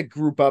 but I had to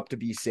group up to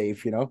be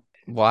safe, you know?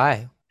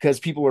 Why? Because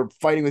people were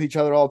fighting with each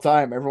other all the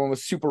time. Everyone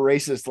was super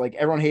racist. Like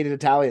everyone hated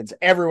Italians.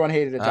 Everyone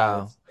hated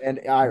Italians and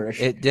Irish.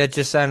 It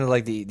just sounded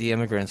like the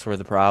immigrants were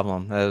the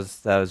problem. That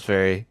was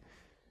very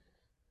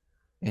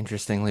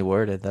interestingly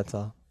worded. That's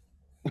all.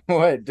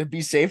 What, to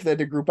be safe, they had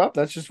to group up.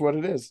 That's just what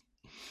it is.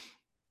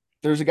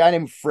 There's a guy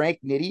named Frank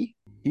Nitti.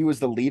 He was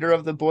the leader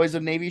of the Boys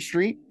of Navy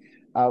Street.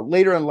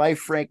 Later in life,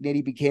 Frank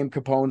Nitti became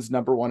Capone's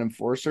number one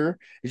enforcer.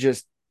 It's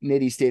just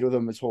Nitti stayed with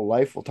him his whole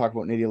life. We'll talk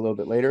about Nitti a little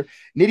bit later.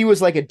 Nitti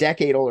was like a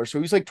decade older, so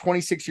he was like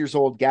 26 years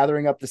old,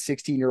 gathering up the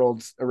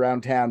 16-year-olds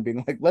around town,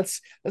 being like,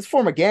 "Let's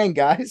form a gang,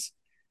 guys."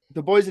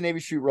 The boys in Navy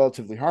Street were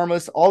relatively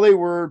harmless. All they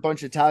were a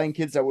bunch of Italian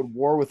kids that would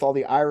war with all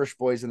the Irish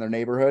boys in their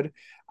neighborhood.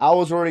 Al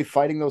was already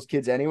fighting those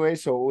kids anyway,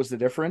 so what was the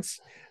difference?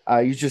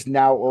 He's just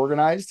now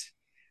organized.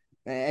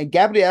 And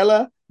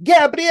Gabriella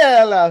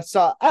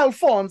saw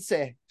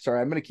Alphonse.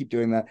 Sorry, I'm going to keep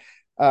doing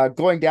that.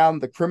 Going down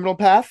the criminal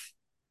path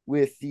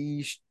with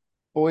the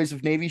boys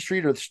of Navy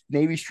Street, or the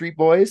Navy Street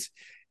boys.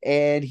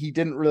 And he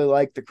didn't really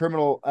like the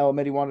criminal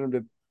element. He wanted him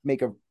to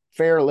make a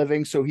fair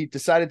living. So he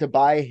decided to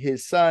buy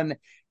his son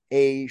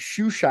a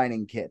shoe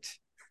shining kit.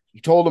 He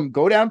told him,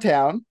 go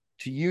downtown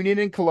to Union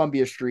and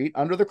Columbia Street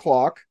under the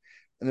clock.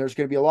 And there's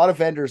going to be a lot of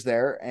vendors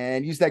there,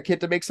 and use that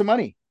kit to make some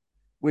money,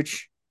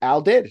 which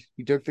Al did.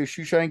 He took the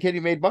shoe shining kit. He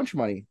made a bunch of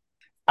money.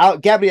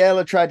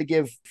 Gabriella tried to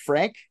give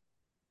Frank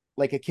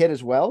like a kid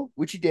as well,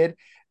 which he did.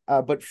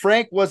 But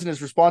Frank wasn't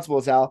as responsible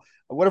as Al.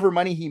 Whatever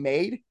money he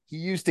made, he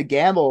used to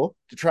gamble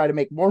to try to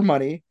make more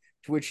money,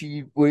 to which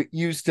he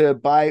used to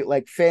buy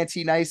like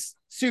fancy, nice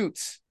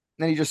suits.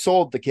 And then he just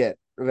sold the kit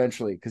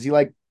eventually because he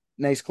liked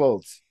nice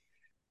clothes.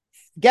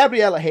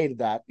 Gabriella hated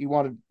that. He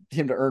wanted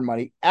him to earn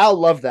money. Al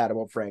loved that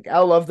about Frank.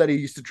 Al loved that he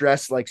used to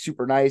dress like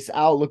super nice.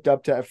 Al looked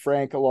up to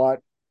Frank a lot.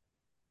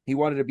 He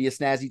wanted to be a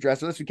snazzy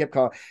dresser. That's what we kept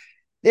calling.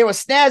 They were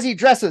snazzy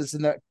dresses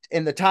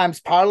in the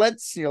Times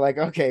parlance. You're like,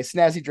 okay,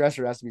 snazzy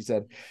dresser has to be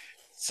said.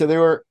 So they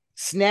were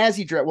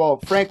snazzy dress. Well,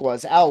 Frank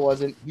was. Al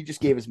wasn't. He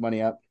just gave his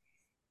money up.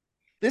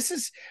 This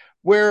is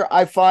where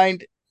I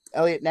find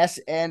Elliot Ness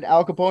and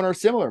Al Capone are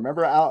similar.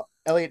 Remember,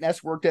 Elliot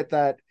Ness worked at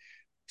that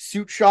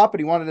suit shop, and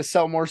he wanted to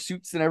sell more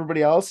suits than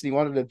everybody else, and he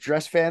wanted to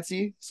dress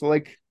fancy. So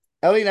like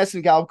Elliot Ness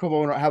and Al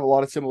Capone have a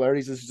lot of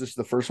similarities. This is just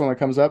the first one that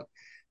comes up.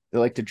 They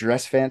like to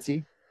dress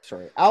fancy.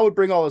 Sorry, Al would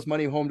bring all his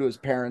money home to his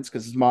parents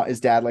because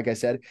his dad, like I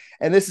said.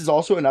 And this is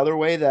also another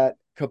way that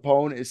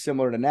Capone is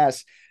similar to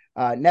Ness.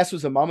 Ness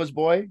was a mama's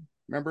boy.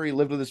 Remember, he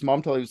lived with his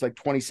mom till he was like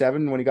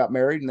 27 when he got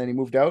married, and then he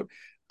moved out.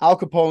 Al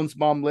Capone's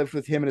mom lived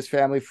with him and his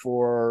family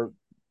for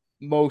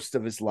most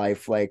of his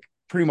life, like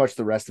pretty much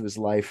the rest of his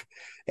life.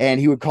 And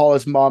he would call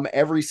his mom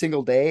every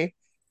single day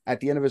at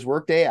the end of his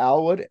workday,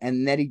 Al would,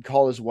 and then he'd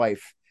call his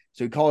wife.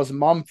 So he'd call his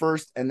mom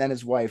first and then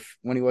his wife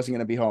when he wasn't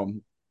going to be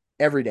home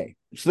every day.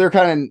 So they're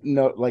kind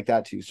of like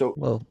that too. So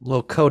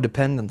little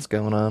codependence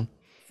going on.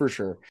 For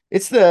sure.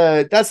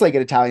 That's like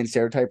an Italian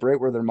stereotype, right?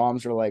 Where their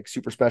moms are like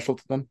super special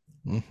to them.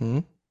 Mm-hmm.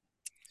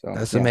 So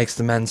that's what makes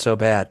the men so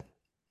bad.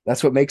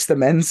 That's what makes the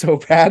men so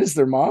bad is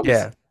their moms.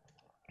 Yeah.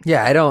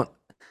 I don't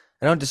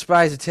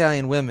despise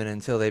Italian women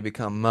until they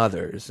become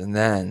mothers, and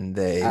then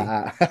they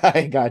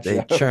I got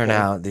you. They churn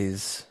out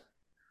these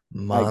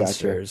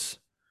monsters.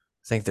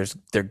 I think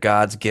they're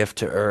God's gift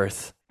to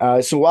Earth.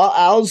 So while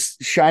Al's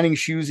shining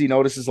shoes, he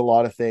notices a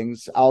lot of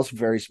things. Al's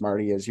very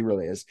smart. He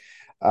really is.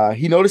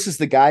 He notices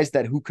the guys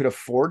who could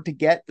afford to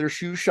get their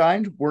shoes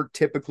shined weren't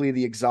typically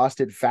the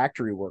exhausted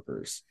factory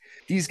workers.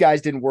 These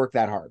guys didn't work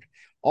that hard.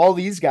 All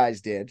these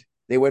guys did,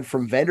 they went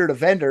from vendor to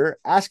vendor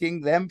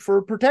asking them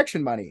for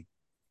protection money.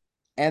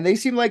 And they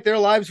seemed like their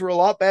lives were a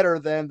lot better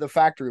than the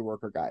factory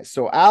worker guys.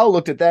 So Al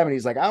looked at them and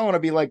he's like, I want to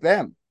be like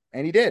them.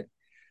 And he did.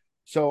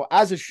 So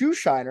as a shoe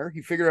shiner,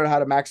 he figured out how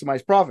to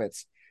maximize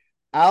profits.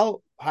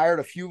 Al hired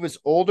a few of his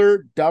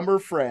older, dumber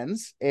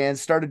friends and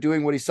started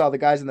doing what he saw the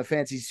guys in the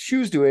fancy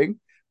shoes doing,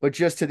 but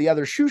just to the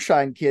other shoe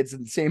shine kids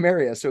in the same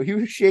area. So he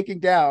was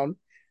shaking down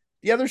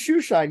the other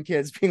shoe shine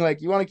kids, being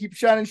like, you want to keep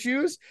shining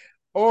shoes?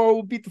 Or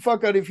we'll beat the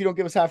fuck out of you if you don't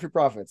give us half your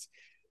profits.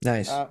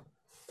 Nice.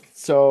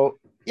 So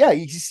yeah,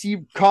 he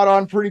caught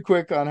on pretty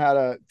quick on how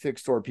to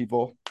extort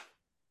people.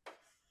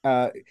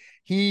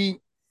 They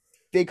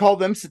called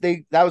them,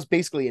 that was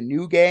basically a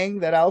new gang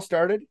that Al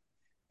started,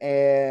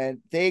 and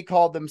they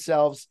called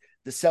themselves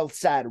the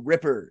Southside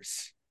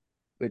Rippers,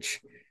 which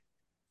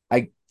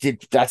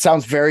that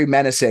sounds very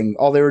menacing.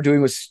 All they were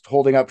doing was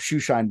holding up shoe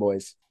shine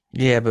boys.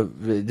 Yeah, but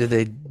did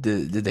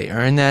they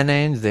earn that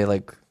name? Did they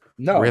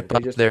rip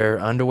up their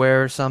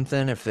underwear or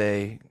something if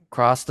they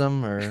crossed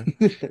them, or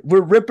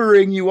we're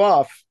rippering you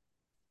off?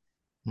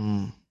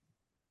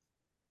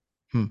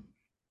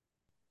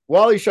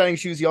 While he's shining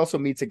shoes, he also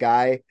meets a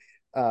guy,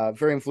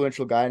 very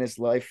influential guy in his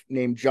life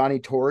named Johnny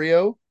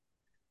Torrio.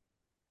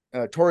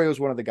 Torrio is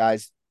one of the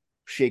guys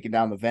shaking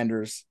down the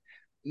vendors.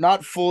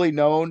 Not fully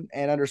known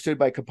and understood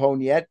by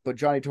Capone yet, but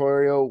Johnny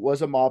Torrio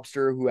was a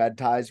mobster who had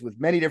ties with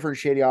many different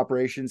shady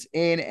operations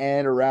in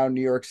and around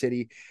New York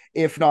City,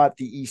 if not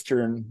the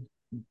Eastern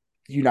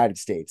United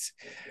States.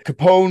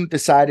 Capone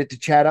decided to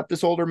chat up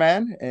this older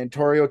man, and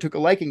Torrio took a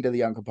liking to the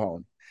young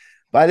Capone.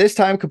 By this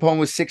time, Capone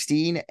was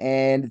 16,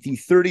 and the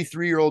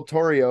 33-year-old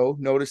Torrio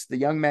noticed the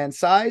young man's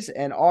size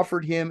and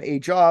offered him a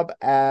job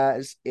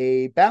as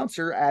a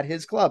bouncer at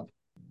his club.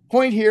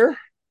 Point here,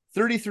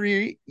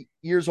 33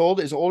 years old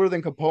is older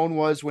than Capone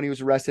was when he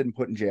was arrested and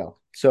put in jail.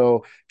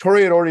 So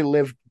Torrio had already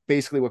lived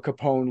basically what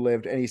Capone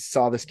lived, and he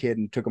saw this kid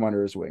and took him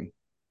under his wing.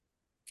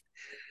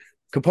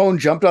 Capone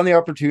jumped on the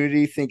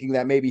opportunity thinking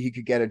that maybe he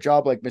could get a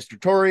job like Mr.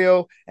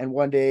 Torrio and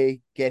one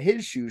day get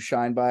his shoes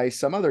shined by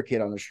some other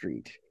kid on the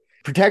street.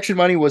 Protection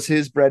money was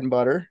his bread and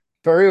butter.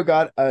 Torrio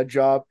got a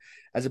job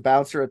as a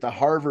bouncer at the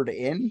Harvard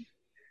Inn,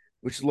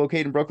 which is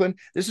located in Brooklyn.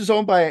 This was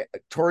owned by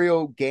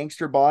Torrio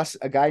gangster boss,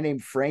 a guy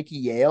named Frankie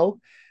Yale.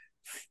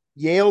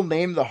 Yale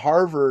named the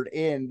Harvard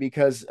Inn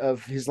because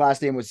of his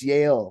last name was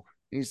Yale.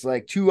 He's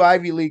like, 2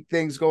 Ivy League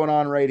things going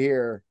on right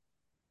here.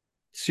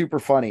 Super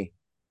funny.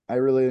 I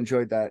really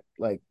enjoyed that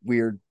like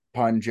weird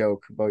pun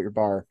joke about your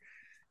bar.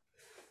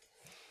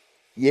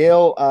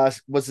 Yale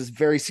was this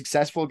very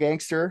successful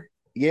gangster.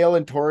 Yale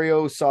and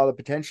Torrio saw the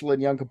potential in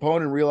young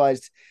Capone and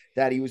realized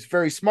that he was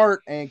very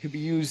smart and could be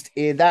used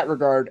in that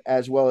regard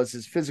as well as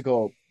his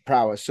physical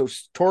prowess. So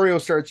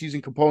Torrio starts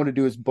using Capone to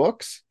do his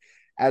books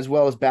as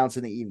well as bounce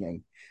in the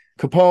evening.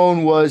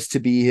 Capone was to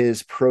be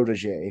his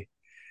protege.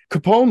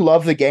 Capone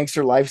loved the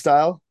gangster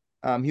lifestyle.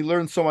 He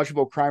learned so much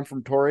about crime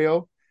from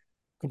Torrio.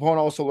 Capone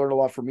also learned a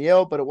lot from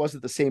Yale, but it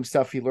wasn't the same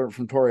stuff he learned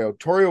from Torrio.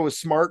 Torrio was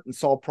smart and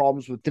solved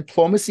problems with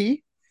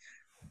diplomacy,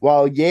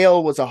 while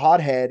Yale was a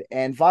hothead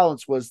and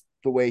violence was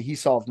the way he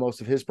solved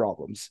most of his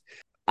problems.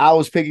 Al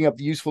was picking up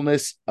the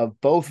usefulness of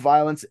both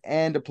violence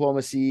and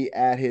diplomacy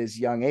at his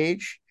young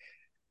age.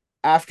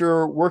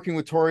 After working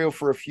with Torrio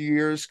for a few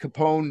years,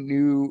 Capone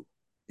knew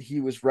he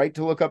was right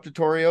to look up to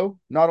Torrio.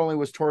 Not only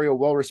was Torrio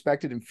well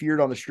respected and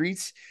feared on the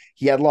streets,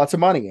 he had lots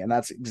of money, and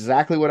that's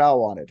exactly what Al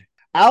wanted.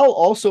 Al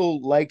also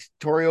liked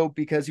Torrio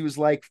because he was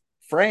like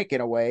Frank in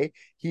a way.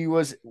 He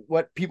was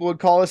what people would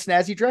call a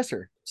snazzy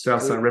dresser.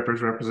 Southside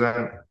Rippers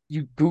represent.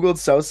 You Googled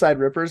Southside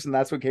Rippers and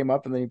that's what came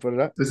up, and then you put it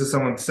up. This is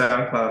someone's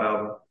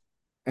SoundCloud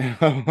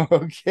album.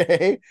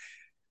 Okay.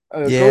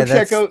 Yeah, go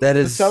check out that the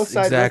is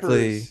Southside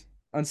exactly. Rippers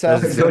on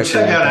Southside. Go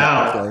check out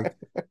Al.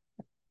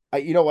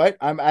 Like. You know what?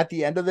 I'm at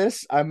the end of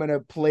this. I'm going to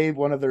play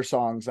one of their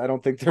songs. I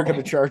don't think they're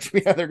going to charge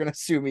me. They're going to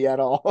sue me at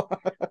all.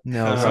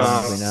 No,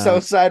 probably not.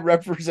 Southside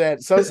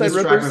represent. Southside This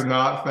Rippers. track was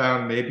not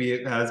found. Maybe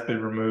it has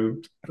been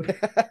removed.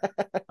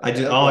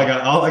 All I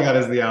got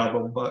is the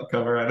album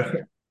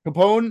cover.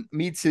 Capone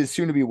meets his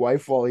soon-to-be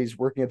wife while he's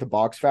working at the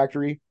box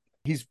factory.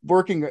 He's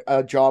working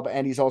a job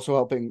and he's also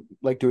helping,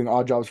 like doing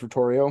odd jobs for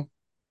Torrio.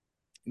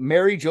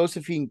 Mary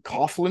Josephine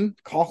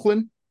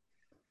Coughlin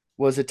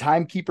was a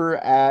timekeeper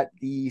at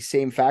the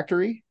same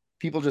factory.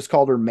 People just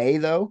called her May,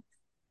 though.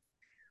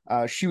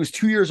 She was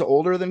 2 years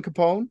older than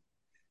Capone.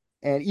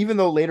 And even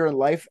though later in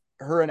life,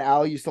 her and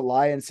Al used to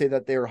lie and say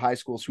that they were high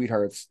school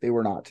sweethearts, they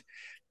were not.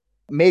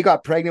 May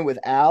got pregnant with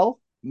Al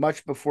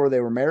much before they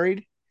were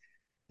married.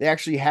 They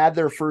actually had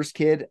their first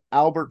kid,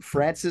 Albert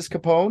Francis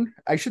Capone.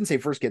 I shouldn't say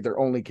first kid, their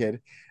only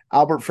kid,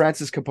 Albert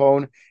Francis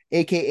Capone,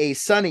 a.k.a.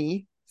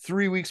 Sonny,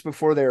 3 weeks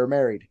before they were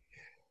married.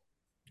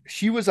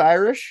 She was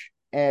Irish,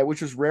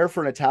 which was rare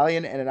for an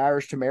Italian and an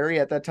Irish to marry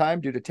at that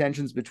time due to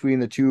tensions between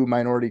the two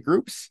minority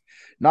groups.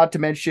 Not to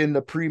mention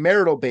the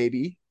premarital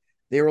baby.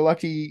 They were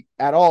lucky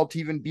at all to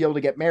even be able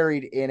to get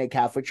married in a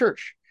Catholic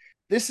church.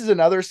 This is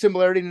another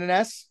similarity to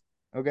Ness.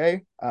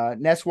 Okay.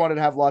 Ness wanted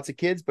to have lots of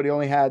kids, but he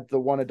only had the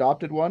one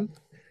adopted one.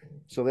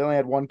 So they only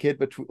had one kid,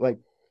 but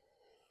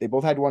they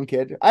both had one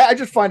kid. I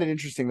just find it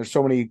interesting. There's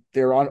so many,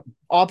 they're on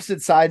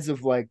opposite sides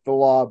of like the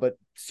law, but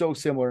so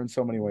similar in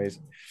so many ways.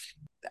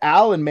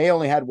 Al and May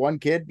only had one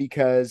kid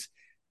because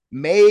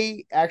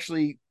May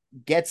actually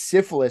gets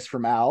syphilis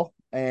from Al,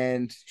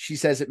 and she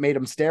says it made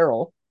him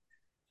sterile.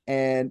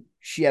 And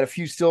she had a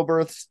few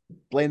stillbirths,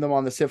 blame them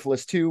on the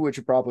syphilis too, which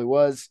it probably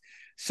was.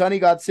 Sonny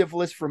got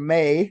syphilis from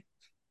May,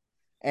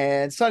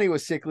 and Sonny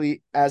was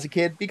sickly as a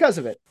kid because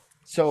of it.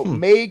 So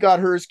May got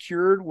hers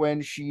cured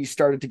when she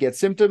started to get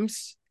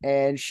symptoms,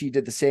 and she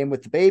did the same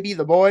with the baby,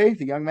 the boy,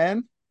 the young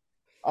man.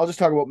 I'll just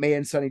talk about May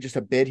and Sonny just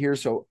a bit here.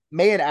 So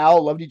May and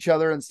Al loved each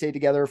other and stayed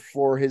together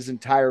for his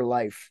entire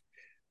life,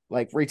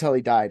 like right till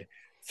he died.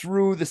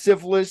 Through the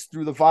syphilis,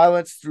 through the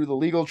violence, through the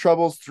legal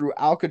troubles, through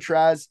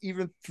Alcatraz,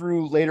 even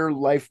through later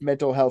life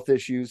mental health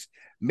issues,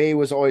 May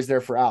was always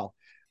there for Al.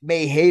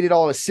 May hated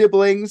all his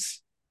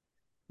siblings.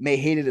 May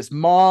hated his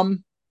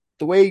mom.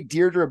 The way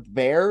Deirdre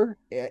Bear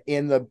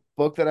in the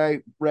book that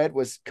I read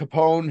was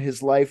Capone,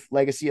 his life,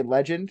 legacy, and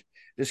legend,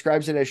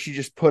 describes it as she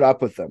just put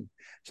up with them.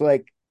 So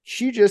like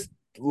she just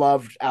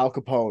loved Al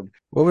Capone.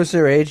 What was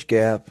their age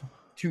gap?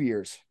 2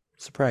 years.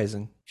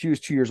 Surprising. She was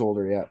 2 years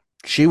older, yeah.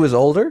 She was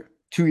older?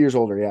 2 years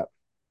older, yeah.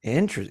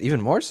 Interesting.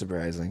 Even more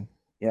surprising.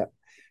 Yeah.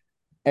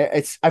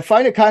 I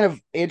find it kind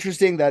of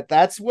interesting that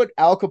that's what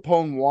Al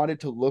Capone wanted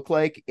to look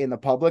like in the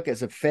public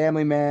as a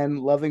family man,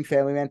 loving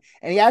family man.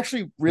 And he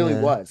actually really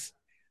was.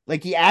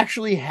 Like he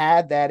actually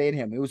had that in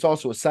him. He was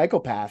also a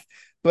psychopath,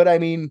 but I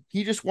mean,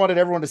 he just wanted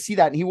everyone to see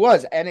that, and he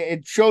was, and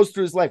it shows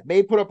through his life.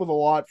 May put up with a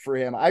lot for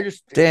him.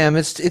 Damn,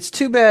 it's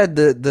too bad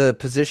the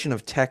position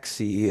of tech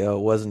CEO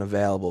wasn't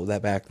available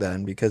back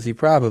then, because he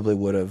probably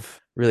would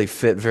have really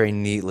fit very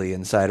neatly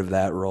inside of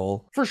that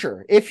role. For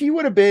sure. If he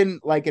would have been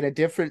like in a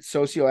different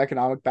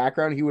socioeconomic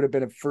background, he would have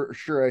been for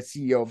sure a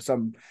CEO of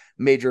some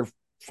major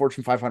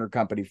Fortune 500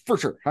 company, for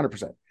sure,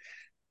 100%.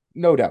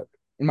 no doubt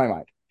in my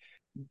mind.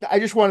 I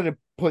just wanted to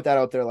put that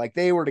out there. Like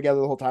they were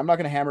together the whole time. I'm not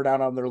going to hammer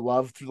down on their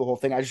love through the whole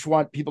thing. I just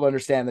want people to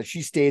understand that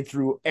she stayed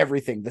through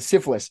everything. The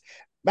syphilis.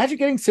 Imagine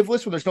getting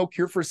syphilis when there's no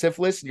cure for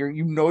syphilis.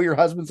 Your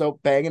husband's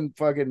out banging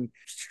fucking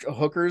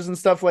hookers and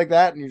stuff like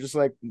that, and you're just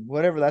like,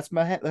 whatever. That's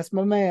my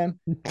man.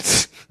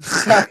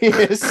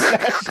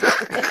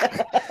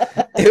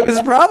 It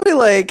was probably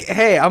like,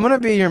 hey, I'm gonna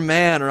be your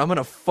man, or I'm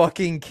gonna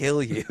fucking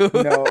kill you.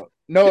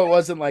 No, it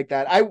wasn't like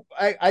that.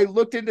 I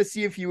looked in to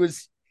see if he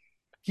was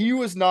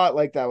not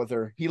like that with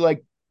her. He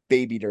like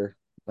babied her.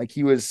 Like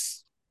he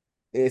was.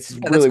 It's Yeah,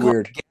 really that's called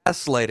weird.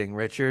 gaslighting,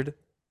 Richard.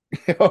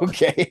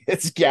 Okay,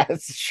 it's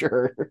gas,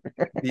 sure.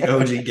 The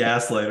OG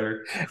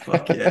gaslighter.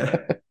 Fuck yeah.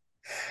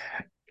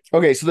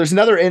 Okay, so there's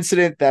another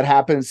incident that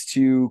happens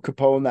to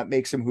Capone that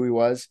makes him who he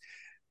was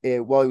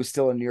while he was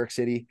still in New York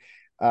City.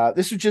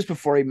 This was just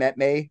before he met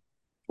May.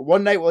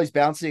 One night while he's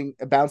bouncing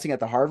at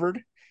the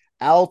Harvard,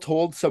 Al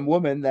told some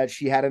woman that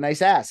she had a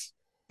nice ass,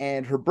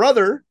 and her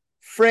brother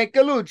Frank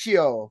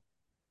Galluccio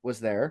was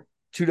there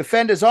to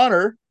defend his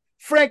honor.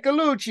 Frank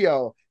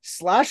Galluccio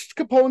slashed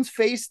Capone's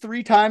face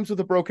 3 times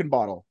with a broken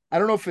bottle. I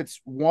don't know if it's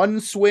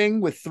one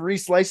swing with 3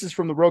 slices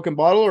from the broken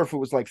bottle or if it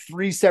was like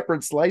 3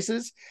 separate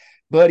slices,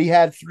 but he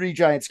had 3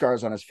 giant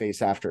scars on his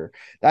face after.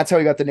 That's how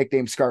he got the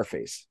nickname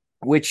Scarface,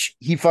 which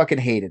he fucking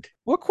hated.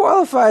 What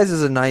qualifies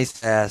as a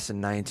nice ass in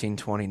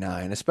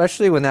 1929,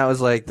 especially when that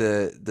was like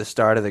the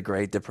start of the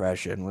Great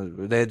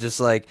Depression? They're just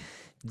like,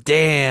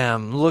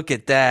 damn, look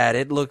at that.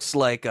 It looks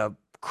like a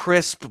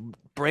crisp,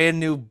 brand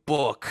new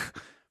book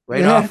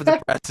right off of the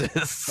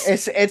presses.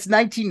 It's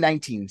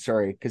 1919,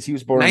 sorry, because he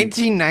was born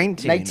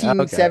 1919.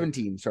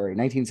 1917, sorry,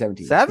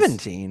 1917.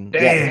 17?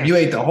 Damn, you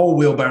ate the whole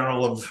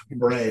wheelbarrow of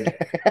bread.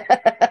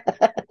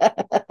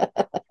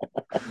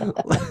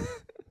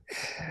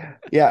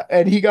 Yeah,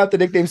 and he got the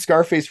nickname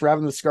Scarface for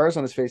having the scars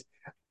on his face,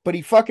 but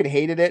he fucking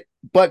hated it.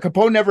 But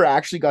Capone never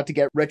actually got to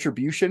get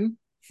retribution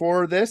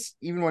for this,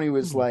 even when he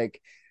was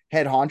like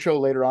head honcho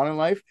later on in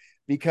life,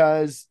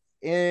 because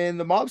in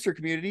the mobster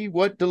community,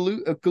 what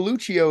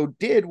Galluccio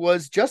did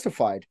was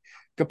justified.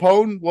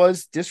 Capone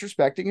was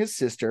disrespecting his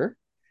sister,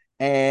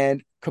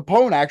 and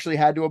Capone actually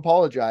had to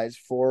apologize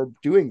for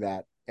doing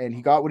that, and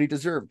he got what he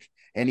deserved.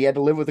 And he had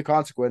to live with the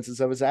consequences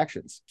of his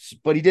actions.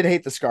 But he did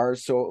hate the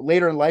scars. So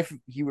later in life,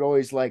 he would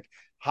always like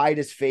hide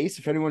his face.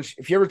 If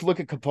you ever look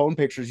at Capone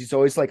pictures, he's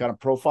always like on a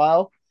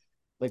profile.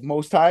 Like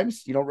most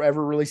times, you don't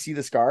ever really see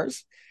the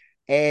scars.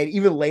 And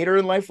even later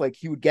in life, like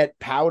he would get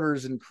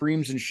powders and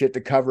creams and shit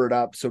to cover it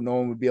up so no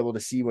one would be able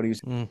to see what he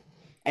was. And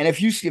if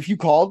you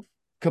called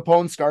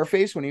Capone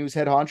Scarface when he was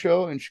head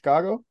honcho in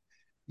Chicago,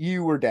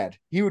 you were dead.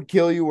 He would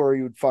kill you or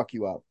he would fuck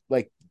you up.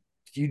 Like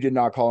you did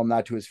not call him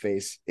that to his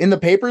face. In the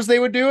papers, they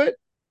would do it.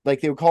 Like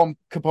they would call him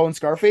Capone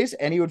Scarface,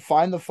 and he would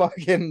find the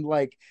fucking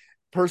like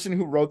person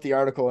who wrote the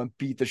article and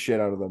beat the shit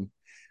out of them.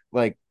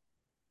 Like,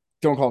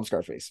 don't call him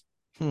Scarface.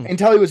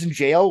 Until he was in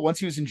jail. Once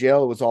he was in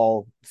jail, it was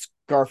all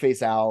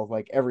Scarface Al,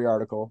 like every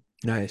article.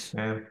 Nice.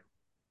 Yeah.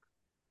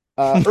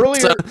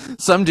 Earlier,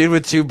 some dude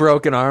with 2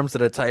 broken arms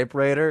at a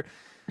typewriter.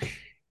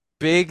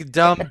 Big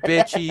dumb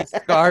bitchy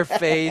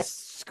Scarface,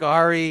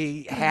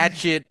 Scary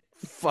hatchet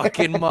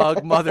fucking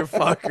mug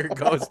motherfucker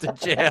goes to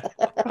jail.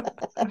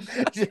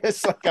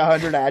 Just like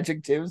 100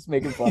 adjectives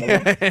making fun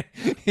of him.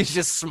 He's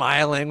just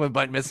smiling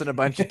but missing a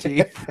bunch of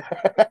teeth.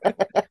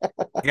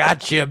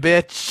 Gotcha,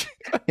 bitch.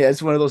 Yeah,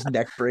 it's one of those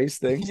neck brace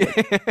things.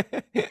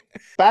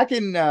 Back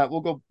in, we'll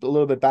go a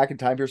little bit back in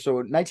time here. So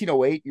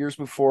 1908, years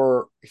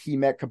before he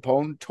met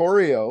Capone,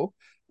 Torrio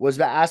was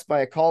asked by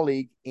a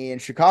colleague in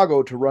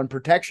Chicago to run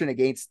protection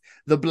against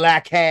the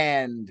Black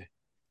Hand.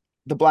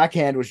 The Black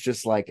Hand was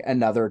just like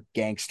another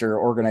gangster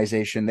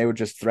organization. They would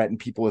just threaten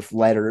people with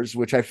letters,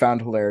 which I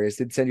found hilarious.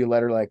 They'd send you a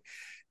letter like,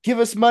 give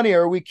us money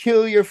or we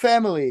kill your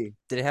family.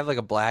 Did it have like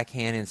a Black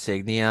Hand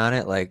insignia on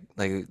it? Like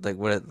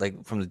what,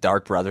 like from the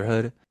Dark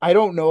Brotherhood? I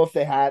don't know if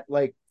they had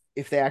like,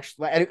 if they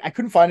actually, I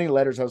couldn't find any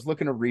letters. I was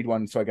looking to read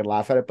one so I could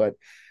laugh at it, but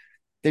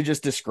they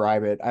just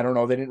describe it. I don't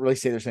know. They didn't really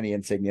say there's any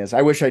insignias.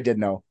 I wish I did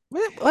know.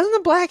 Wasn't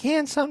the Black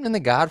Hand something in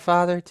The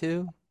Godfather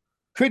too?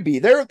 Could be.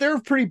 They're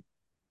pretty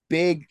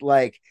big,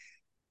 like,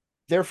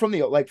 they're from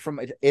from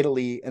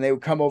Italy, and they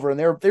would come over, and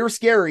they were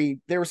scary.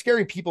 They were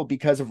scary people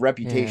because of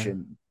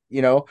reputation. Yeah.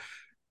 You know,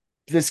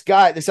 this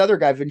other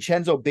guy,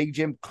 Vincenzo Big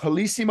Jim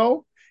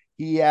Colissimo,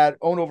 he had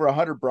owned over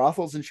 100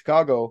 brothels in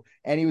Chicago,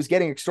 and he was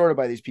getting extorted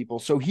by these people.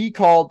 So he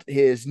called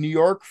his New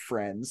York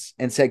friends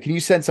and said, "Can you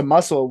send some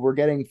muscle? We're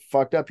getting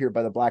fucked up here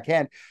by the Black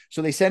Hand."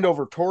 So they send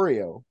over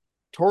Torrio.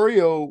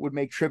 Torrio would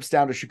make trips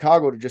down to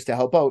Chicago to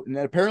help out. And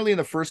then apparently in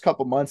the first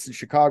couple months in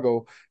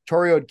Chicago,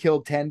 Torrio had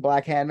killed 10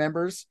 Black Hand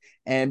members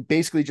and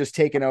basically just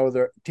taken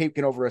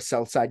over a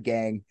South Side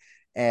gang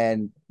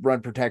and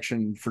run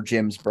protection for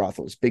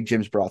Big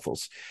Jim's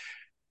brothels.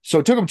 So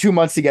it took him 2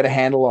 months to get a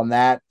handle on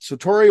that. So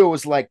Torrio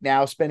was like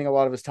now spending a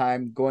lot of his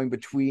time going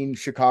between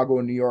Chicago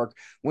and New York.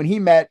 When he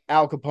met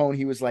Al Capone,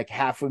 he was like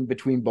half in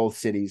between both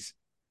cities.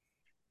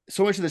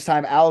 So much of this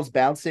time, Al's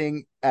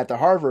bouncing at the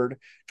Harvard,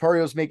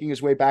 Torio's making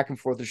his way back and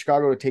forth to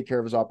Chicago to take care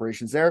of his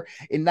operations there.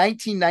 In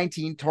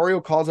 1919,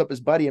 Torio calls up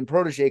his buddy and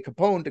protege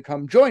Capone to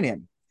come join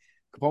him.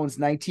 Capone's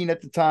 19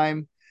 at the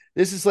time.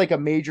 This is like a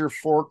major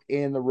fork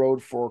in the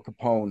road for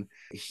Capone.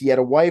 He had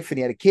a wife and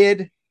he had a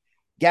kid.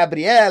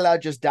 Gabriella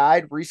just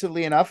died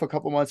recently enough, a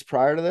couple months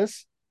prior to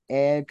this,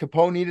 and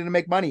Capone needed to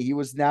make money. He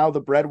was now the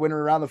breadwinner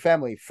around the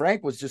family.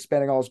 Frank was just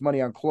spending all his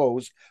money on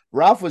clothes.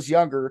 Ralph was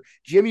younger.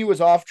 Jimmy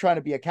was off trying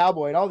to be a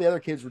cowboy, and all the other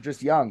kids were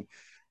just young.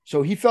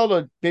 So he felt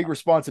a big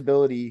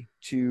responsibility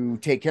to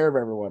take care of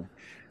everyone.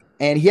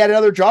 And he had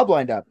another job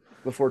lined up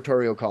before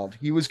Torrio called.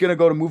 He was going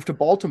to move to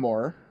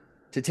Baltimore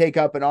to take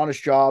up an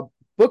honest job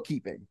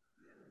bookkeeping.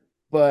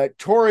 But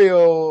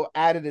Torrio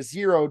added a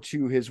zero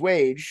to his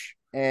wage,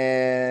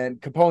 and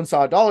Capone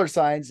saw dollar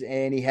signs,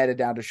 and he headed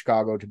down to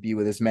Chicago to be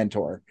with his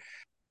mentor.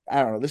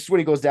 I don't know. This is when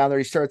he goes down there.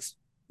 He starts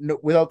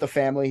without the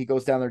family. He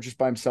goes down there just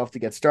by himself to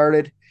get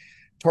started.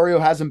 Torrio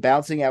has him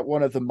bouncing at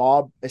one of the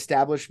mob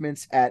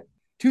establishments at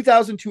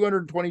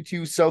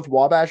 2222 South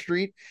Wabash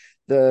Street.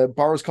 The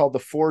bar was called the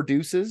Four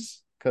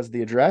Deuces because of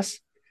the address.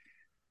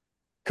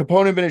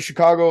 Capone had been in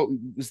Chicago,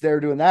 was there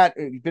doing that.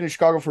 He'd been in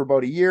Chicago for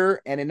about a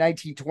year, and in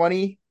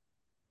 1920,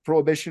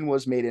 Prohibition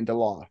was made into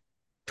law.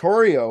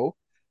 Torrio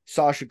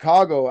saw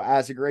Chicago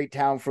as a great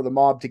town for the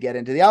mob to get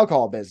into the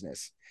alcohol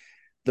business.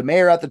 The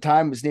mayor at the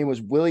time, his name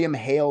was William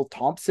Hale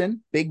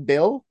Thompson, Big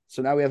Bill.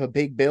 So now we have a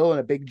Big Bill and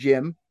a Big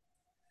Jim.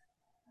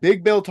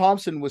 Big Bill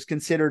Thompson was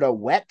considered a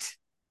wet,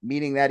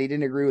 meaning that he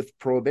didn't agree with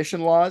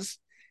prohibition laws.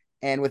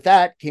 And with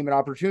that came an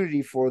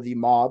opportunity for the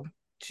mob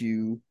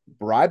to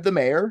bribe the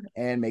mayor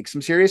and make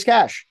some serious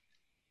cash.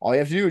 All you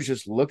have to do is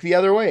just look the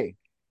other way.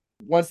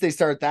 Once they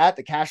start that,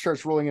 the cash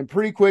starts rolling in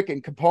pretty quick,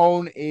 and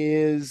Capone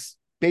is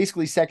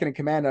basically second in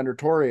command under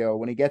Torrio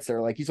when he gets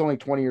there. Like, he's only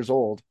 20 years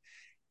old,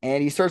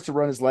 and he starts to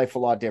run his life a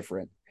lot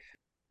different.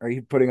 Are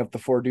you putting up the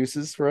four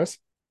deuces for us?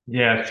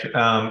 Yeah.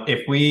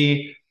 If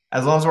we,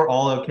 as long as we're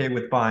all okay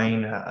with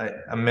buying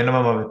a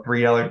minimum of a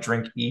 $3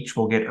 drink each,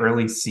 we'll get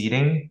early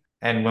seating.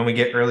 And when we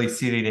get early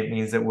seating, it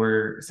means that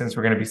since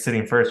we're going to be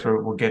sitting first,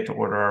 we'll get to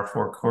order our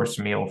four-course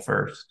meal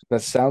first.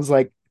 That sounds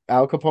like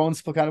Al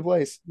Capone's kind of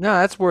place. No,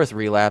 that's worth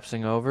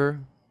relapsing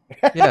over.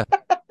 Yeah,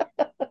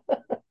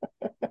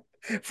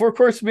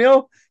 4-course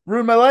meal?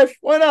 Ruin my life?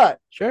 Why not?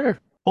 sure.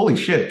 Holy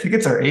shit,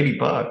 tickets are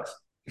 $80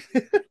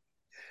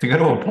 to go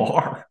to a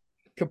bar.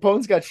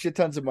 Capone's got shit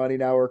tons of money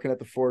now working at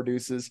the Four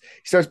Deuces.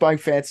 He starts buying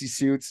fancy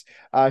suits.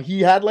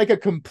 He had like a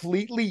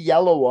completely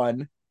yellow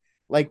one,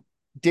 like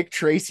Dick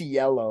Tracy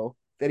yellow,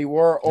 that he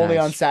wore only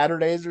on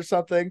Saturdays or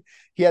something.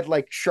 He had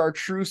like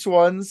chartreuse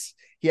ones.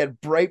 He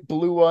had bright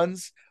blue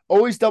ones,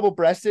 always double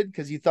breasted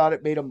because he thought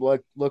it made him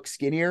look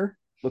skinnier,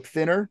 look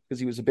thinner because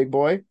he was a big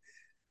boy.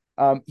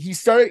 He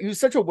was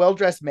such a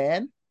well-dressed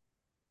man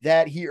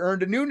that he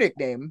earned a new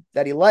nickname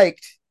that he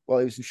liked while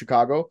he was in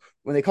Chicago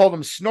when they called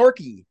him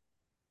Snorky,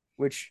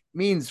 which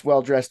means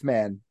well-dressed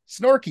man.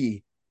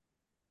 Snorky.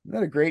 Isn't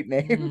that a great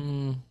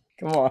name?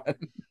 Come on.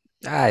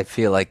 I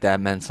feel like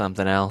that meant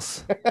something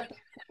else.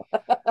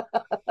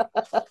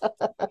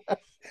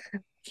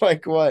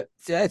 Like what?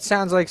 It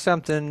sounds like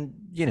something,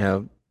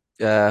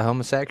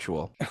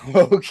 homosexual.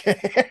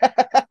 Okay.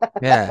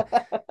 Yeah.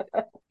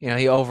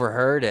 He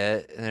overheard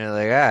it, and they're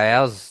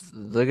like,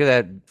 look at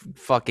that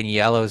fucking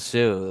yellow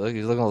suit. Look,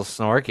 he's looking a little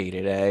snorky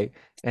today.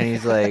 And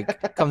he's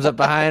like, comes up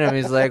behind him.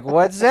 He's like,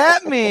 what's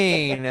that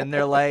mean? And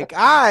they're like,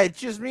 it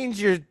just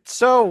means you're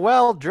so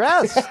well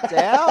dressed,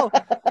 Al.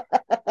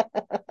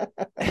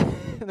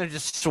 And they're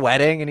just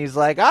sweating. And he's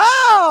like,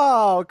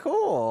 oh,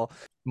 cool.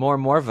 More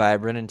and more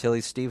vibrant until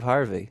he's Steve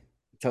Harvey.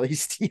 Until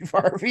he's Steve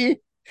Harvey?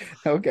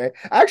 Okay.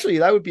 Actually,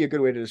 that would be a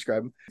good way to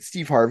describe him.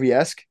 Steve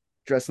Harvey-esque,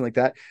 dressing like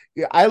that.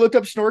 Yeah, I looked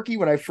up Snorky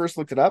when I first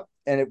looked it up,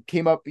 and it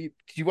came up. Did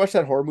you watch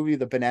that horror movie,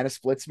 the Banana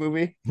Splits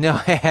movie? No,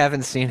 I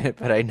haven't seen it,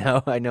 but I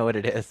know what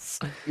it is.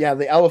 Yeah,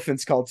 the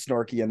elephant's called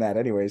Snorky in that.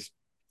 Anyways,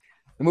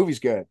 the movie's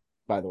good,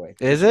 by the way.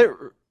 Is it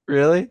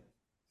really?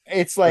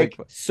 It's like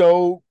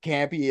so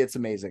campy. It's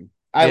amazing.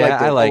 I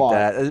like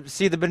that.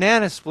 See, the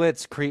Banana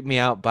Splits creep me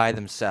out by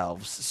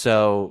themselves.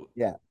 So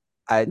yeah.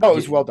 It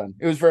was well done.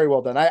 It was very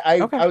well done.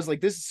 I was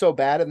like, this is so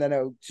bad, and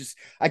then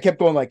I kept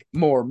going like,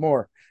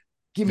 more.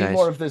 Give me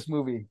more of this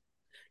movie.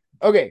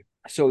 Okay,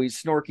 so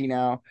he's Snorky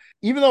now.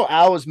 Even though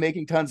Al was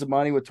making tons of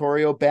money with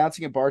Torrio,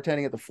 bouncing and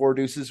bartending at the Four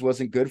Deuces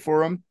wasn't good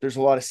for him. There's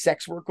a lot of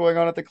sex work going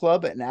on at the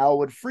club, and Al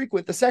would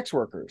frequent the sex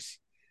workers.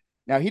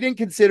 Now, he didn't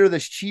consider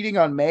this cheating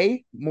on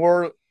May,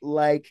 more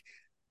like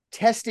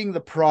testing the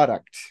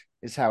product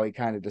is how he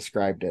kind of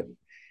described it.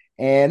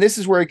 And this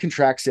is where he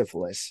contracts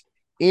syphilis.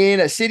 In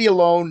a city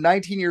alone,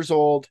 19 years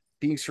old,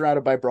 being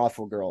surrounded by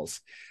brothel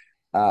girls.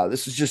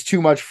 This was just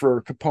too much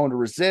for Capone to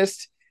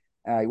resist.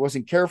 He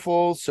wasn't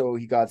careful, so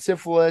he got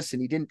syphilis,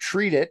 and he didn't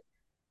treat it.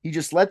 He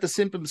just let the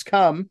symptoms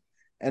come,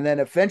 and then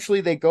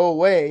eventually they go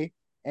away,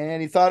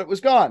 and he thought it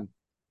was gone.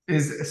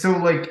 So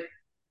like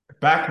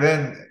back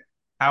then,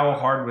 how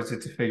hard was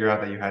it to figure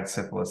out that you had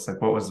syphilis? Like,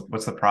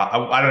 what's the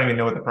process? I don't even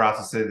know what the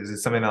process is. Is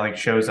it something that like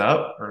shows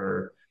up,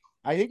 or?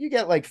 I think you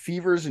get like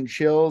fevers and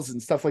chills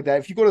and stuff like that.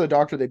 If you go to the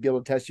doctor, they'd be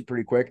able to test you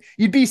pretty quick.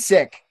 You'd be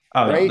sick,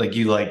 Oh, right?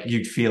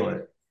 you'd feel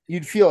it.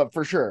 You'd feel it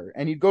for sure.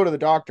 And you'd go to the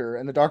doctor,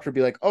 and the doctor would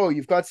be like, "Oh,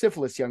 you've got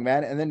syphilis, young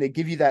man." And then they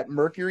give you that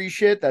mercury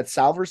shit, that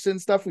Salverson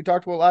stuff we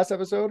talked about last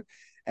episode.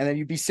 And then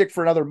you'd be sick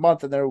for another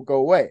month, and then it would go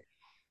away.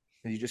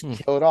 And you just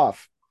kill it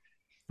off.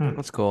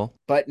 That's cool.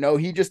 But no,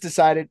 he just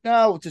decided,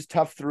 no, we'll just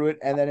tough through it.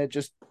 And then it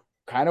just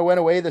kind of went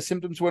away. The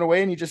symptoms went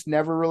away, and he just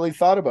never really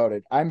thought about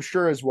it. I'm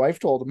sure his wife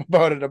told him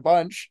about it a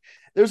bunch.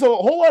 There's a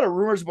whole lot of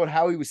rumors about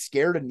how he was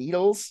scared of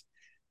needles.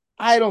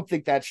 I don't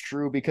think that's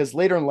true, because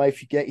later in life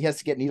he has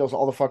to get needles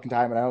all the fucking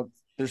time. And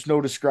there's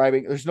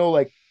no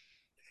like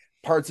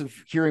parts of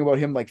hearing about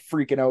him like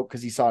freaking out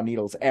because he saw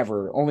needles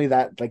ever. Only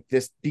that, like,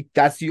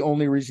 that's the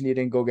only reason he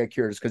didn't go get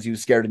cured, is because he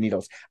was scared of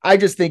needles. I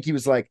just think he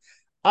was like,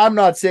 I'm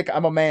not sick,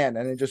 I'm a man,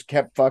 and it just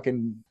kept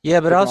fucking. Yeah,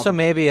 but also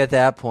maybe at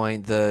that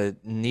point the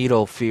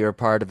needle fear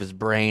part of his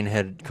brain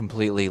had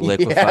completely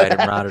liquefied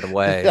and rotted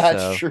away.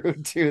 That's true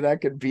too.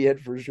 That could be it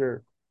for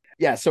sure.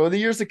 Yeah, so in the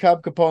years to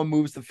come, Capone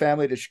moves the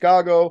family to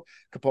Chicago.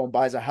 Capone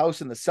buys a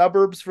house in the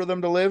suburbs for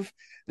them to live.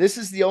 This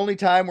is the only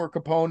time where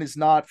Capone is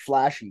not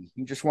flashy.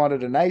 He just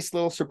wanted a nice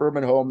little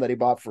suburban home that he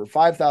bought for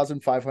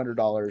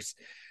 $5,500,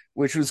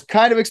 which was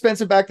kind of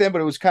expensive back then, but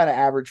it was kind of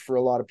average for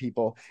a lot of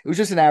people. It was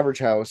just an average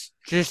house.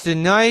 Just a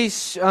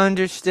nice,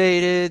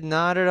 understated,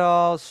 not at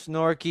all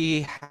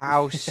snorky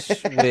house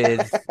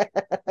with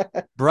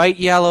bright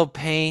yellow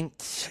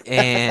paint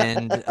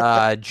and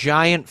a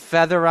giant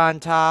feather on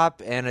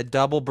top and a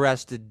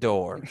double-breasted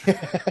door.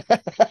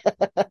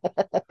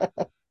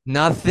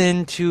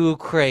 Nothing too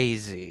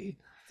crazy.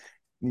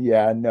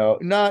 Yeah, no,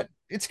 not.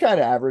 It's kind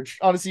of average.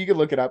 Honestly, you could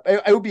look it up.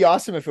 It would be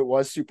awesome if it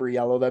was super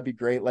yellow. That'd be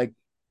great. Like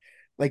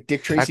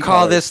Dick Tracy. I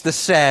call this the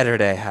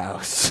Saturday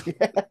house.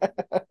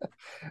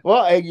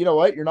 Well, hey, you know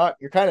what? You're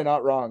kind of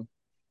not wrong.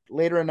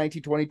 Later in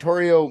 1920,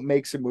 Torrio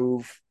makes a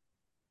move,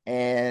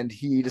 and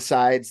he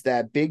decides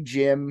that Big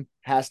Jim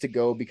has to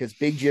go because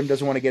Big Jim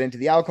doesn't want to get into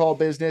the alcohol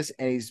business,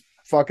 and he's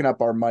fucking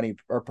up our money,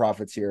 our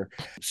profits here.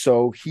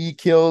 So he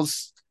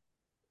kills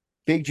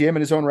Big Jim in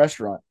his own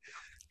restaurant.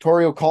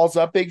 Torrio calls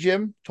up Big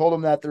Jim, told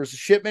him that there's a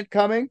shipment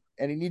coming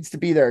and he needs to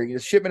be there. A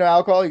shipment of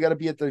alcohol, you got to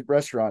be at the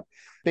restaurant.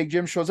 Big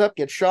Jim shows up,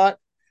 gets shot.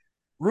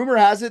 Rumor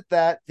has it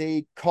that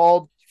they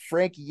called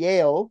Frank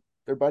Yale,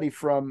 their buddy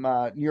from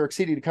New York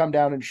City, to come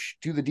down and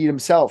do the deed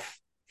himself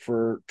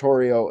for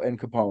Torrio and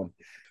Capone.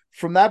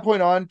 From that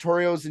point on,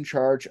 Torrio's in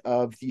charge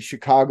of the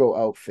Chicago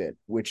outfit,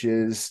 which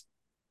is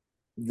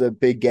the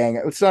big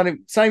gang. It's not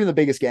even the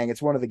biggest gang.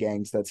 It's one of the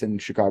gangs that's in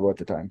Chicago at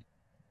the time.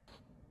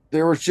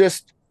 There was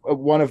just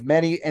one of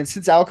many, and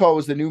since alcohol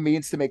was the new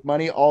means to make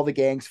money, all the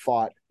gangs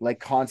fought like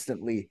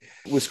constantly.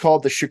 It was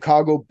called the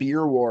Chicago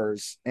Beer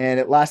Wars, and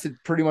it lasted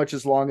pretty much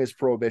as long as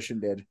Prohibition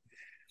did.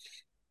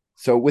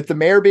 So with the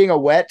mayor being a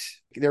wet,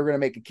 they were going to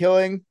make a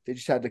killing. They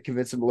just had to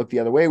convince him to look the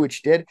other way, which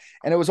he did.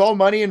 And it was all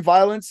money and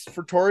violence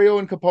for Torrio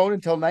and Capone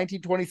until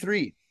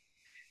 1923.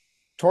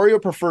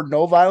 Torrio preferred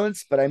no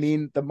violence, but I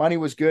mean, the money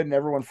was good and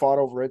everyone fought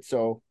over it,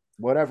 so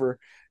whatever.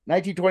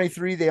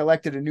 1923, they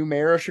elected a new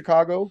mayor of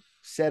Chicago,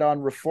 set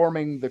on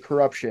reforming the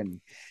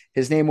corruption.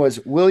 His name was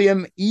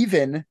William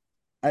Even.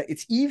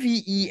 It's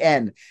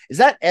Even. Is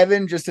that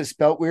Evan just a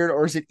spelt weird,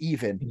 or is it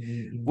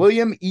Even?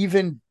 William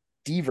Even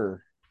Deaver.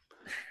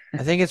 I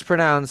think it's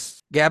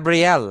pronounced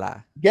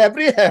Gabriella.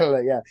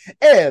 Gabriella, yeah.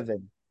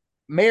 Evan.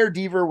 Mayor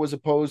Deaver was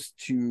opposed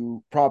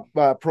to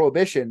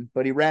prohibition,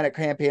 but he ran a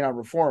campaign on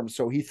reform.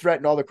 So he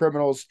threatened all the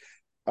criminals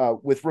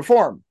with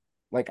reform.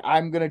 Like,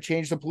 I'm going to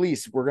change the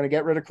police. We're going to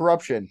get rid of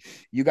corruption.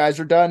 You guys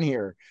are done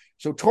here.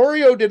 So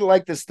Torrio didn't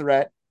like this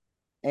threat.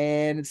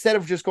 And instead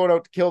of just going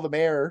out to kill the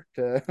mayor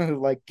to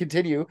like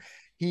continue,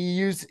 he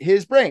used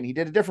his brain. He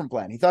did a different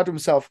plan. He thought to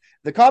himself,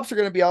 the cops are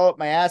going to be all up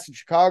my ass in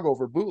Chicago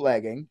for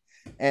bootlegging,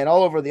 and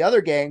all over the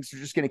other gangs are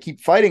just going to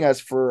keep fighting us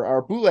for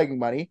our bootlegging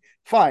money.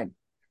 Fine.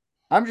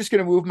 I'm just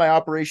going to move my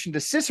operation to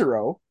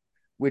Cicero,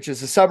 which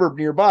is a suburb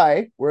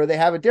nearby where they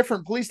have a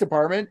different police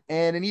department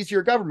and an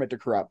easier government to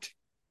corrupt.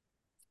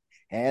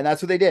 And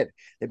that's what they did.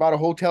 They bought a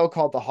hotel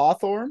called the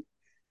Hawthorne,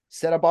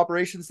 set up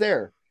operations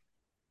there.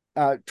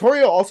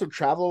 Torrio also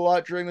traveled a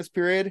lot during this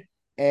period,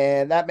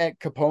 and that meant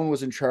Capone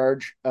was in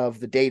charge of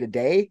the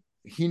day-to-day.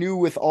 He knew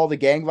with all the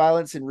gang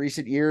violence in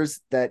recent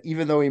years that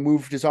even though he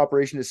moved his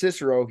operation to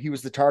Cicero, he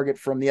was the target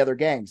from the other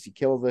gangs. You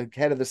kill the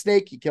head of the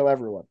snake, you kill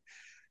everyone.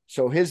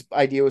 So his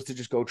idea was to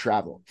just go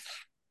travel.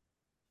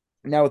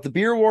 Now, with the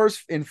beer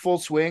wars in full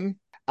swing,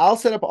 Al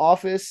set up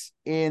office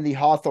in the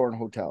Hawthorne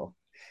Hotel.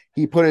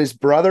 Al put his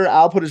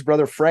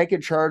brother Frank in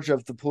charge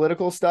of the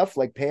political stuff,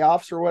 like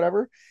payoffs or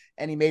whatever,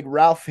 and he made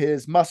Ralph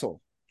his muscle.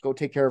 Go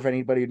take care of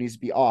anybody who needs to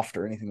be offed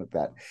or anything like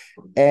that.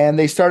 And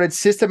they started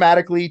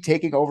systematically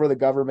taking over the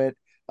government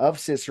of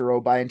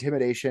Cicero by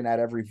intimidation at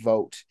every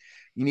vote.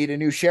 You need a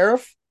new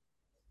sheriff?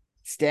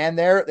 Stand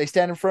there. They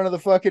stand in front of the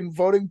fucking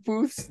voting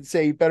booths and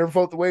say, you better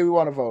vote the way we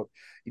want to vote.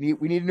 We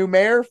need a new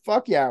mayor?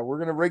 Fuck yeah, we're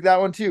going to rig that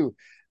one too.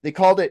 They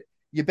called it,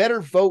 you better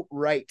vote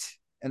right.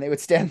 And they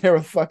would stand there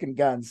with fucking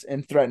guns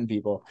and threaten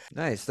people.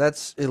 Nice.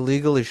 That's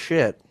illegal as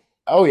shit.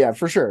 Oh yeah,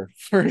 for sure,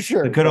 for The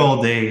sure. good But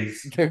old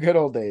days. the good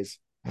old days.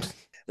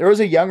 There was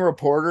a young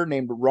reporter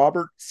named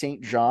Robert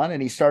St. John,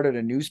 and he started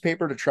a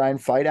newspaper to try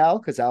and fight Al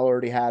because Al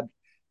already had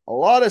a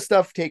lot of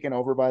stuff taken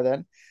over by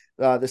then.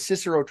 The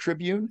Cicero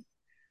Tribune.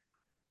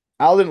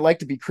 Al didn't like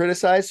to be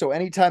criticized, so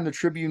anytime the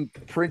Tribune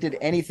printed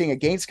anything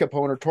against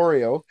Capone or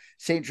Torrio,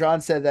 St.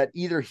 John said that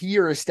either he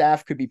or his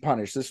staff could be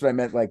punished. This is what I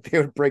meant, like they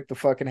would break the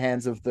fucking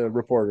hands of the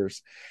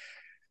reporters.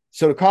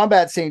 So to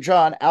combat St.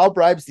 John, Al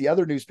bribes the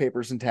other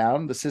newspapers in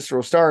town, the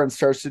Cicero Star, and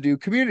starts to do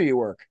community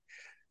work.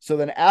 So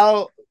then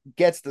Al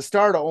gets the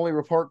Star to only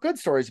report good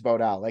stories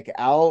about Al. Like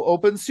Al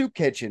opens soup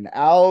kitchen,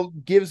 Al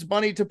gives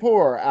money to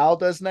poor, Al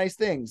does nice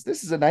things.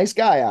 This is a nice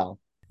guy, Al.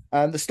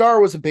 The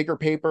Star was a bigger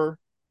paper,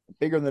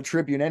 bigger than the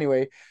Tribune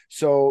anyway,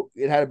 so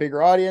it had a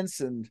bigger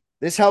audience, and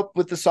this helped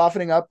with the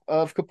softening up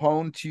of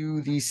Capone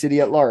to the city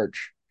at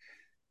large.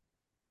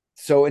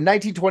 So in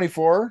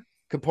 1924,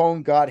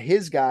 Capone got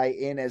his guy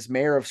in as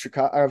mayor of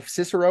Chicago, of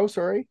Cicero,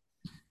 sorry,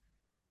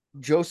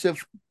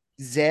 Joseph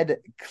Z.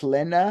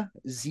 Klenha,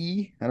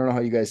 Z. I don't know how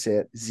you guys say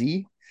it.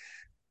 Z.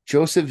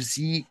 Joseph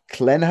Z.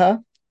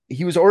 Klenha.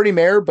 He was already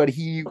mayor, but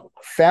he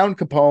found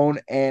Capone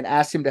and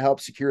asked him to help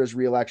secure his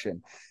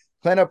reelection.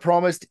 Klenha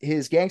promised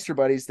his gangster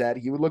buddies that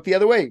he would look the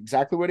other way,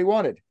 exactly what he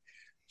wanted.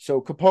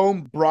 So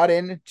Capone brought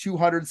in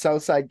 200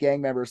 Southside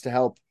gang members to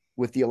help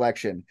with the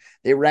election.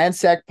 They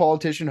ransacked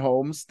politician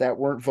homes that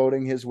weren't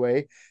voting his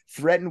way,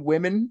 threatened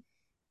women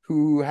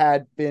who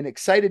had been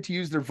excited to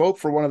use their vote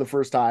for one of the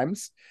first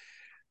times,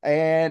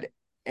 and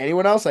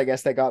anyone else, I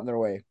guess, that got in their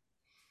way.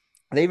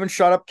 They even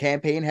shot up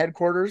campaign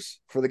headquarters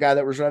for the guy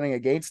that was running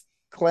against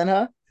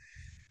Klenha.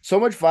 So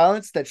much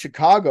violence that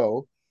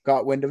Chicago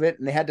got wind of it,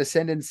 and they had to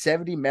send in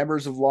 70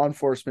 members of law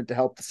enforcement to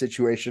help the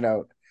situation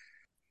out.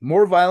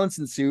 More violence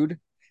ensued,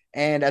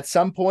 and at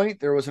some point,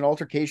 there was an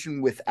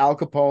altercation with Al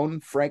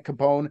Capone, Frank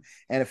Capone,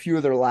 and a few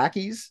of their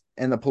lackeys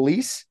and the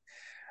police.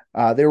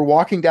 They were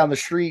walking down the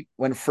street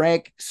when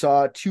Frank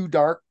saw two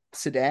dark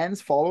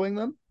sedans following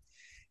them.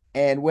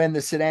 And when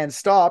the sedan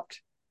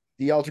stopped,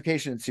 the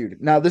altercation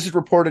ensued. Now, this is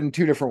reported in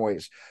two different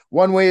ways.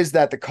 One way is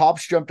that the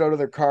cops jumped out of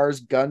their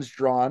cars, guns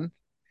drawn.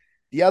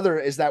 The other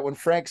is that when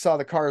Frank saw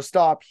the car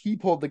stop, he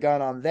pulled the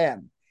gun on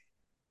them.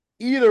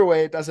 Either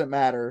way, it doesn't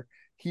matter.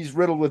 He's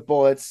riddled with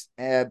bullets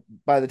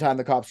by the time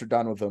the cops are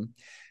done with him.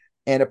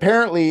 And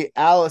apparently,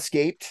 Al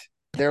escaped.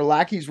 Their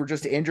lackeys were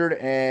just injured.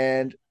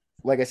 And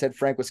like I said,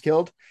 Frank was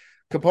killed.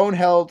 Capone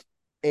held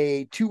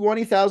a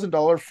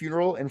 $20,000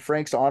 funeral in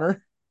Frank's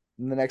honor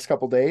in the next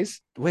couple days.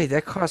 Wait,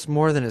 that costs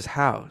more than his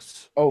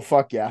house. Oh,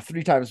 fuck yeah.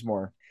 3 times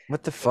more.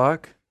 What the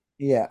fuck?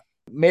 Yeah.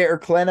 Mayor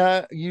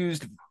Klenha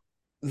used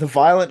the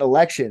violent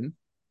election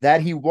that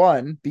he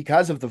won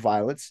because of the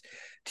violence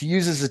to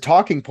use as a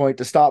talking point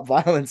to stop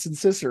violence in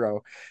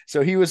Cicero.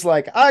 So he was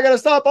like, I got to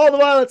stop all the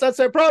violence.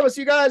 I promise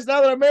you guys,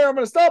 now that I'm mayor, I'm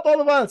going to stop all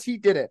the violence. He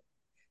did it.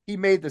 He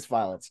made this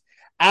violence.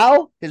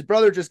 Al, his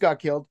brother, just got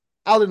killed.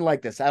 Al didn't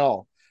like this at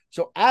all.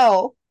 So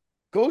Al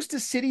goes to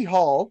City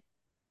Hall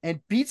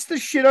and beats the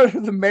shit out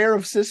of the mayor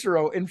of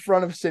Cicero in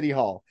front of City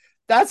Hall.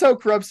 That's how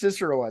corrupt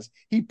Cicero was.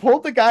 He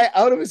pulled the guy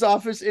out of his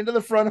office into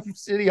the front of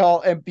City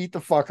Hall and beat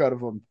the fuck out of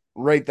him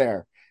right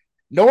there.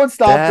 No one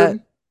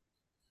stopped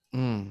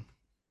him.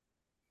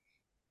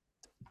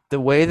 The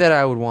way that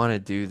I would want to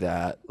do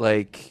that,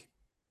 like,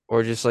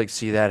 or just like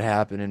see that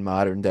happen in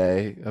modern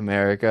day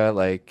America,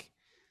 like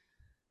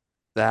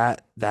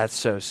that's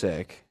so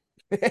sick.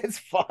 It's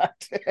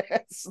fucked.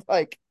 It's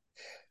like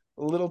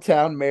a little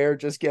town mayor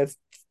just gets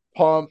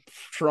pumped,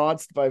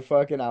 trounced by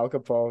fucking Al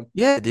Capone.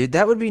 Yeah, dude,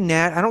 that would be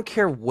I don't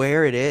care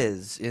where it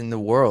is in the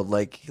world.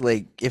 Like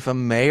if a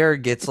mayor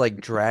gets like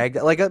dragged,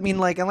 like I mean,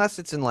 like unless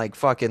it's in like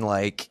fucking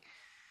like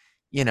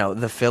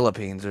the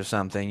Philippines or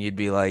something, you'd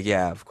be like,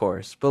 yeah, of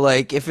course. But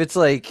like if it's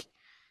like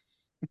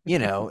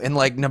in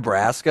like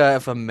Nebraska,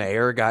 if a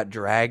mayor got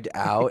dragged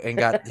out and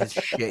got his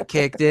shit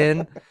kicked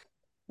in,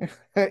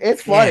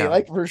 It's funny, damn.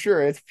 like for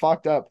sure, it's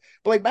fucked up.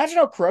 But like, imagine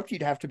how corrupt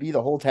you'd have to be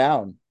the whole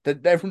town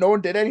that no one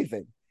did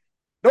anything.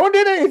 No one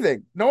did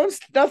anything. No one's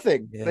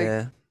nothing. Like,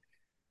 Yeah.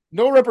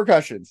 no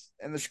repercussions.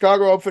 And the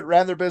Chicago outfit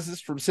ran their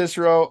business from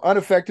Cicero,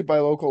 unaffected by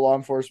local law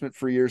enforcement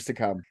for years to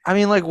come. I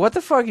mean, like, what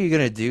the fuck are you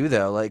gonna do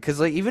though? Like, cause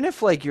like even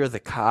if like you're the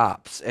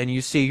cops and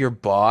you see your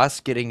boss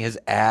getting his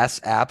ass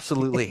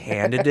absolutely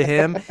handed to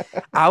him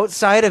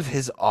outside of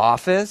his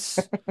office,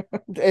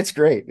 It's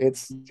great.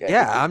 It's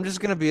yeah, I'm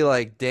just gonna be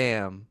like,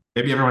 damn.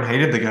 Maybe everyone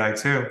hated the guy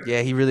too.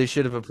 Yeah, he really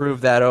should have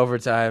approved that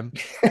overtime.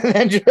 and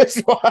then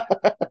just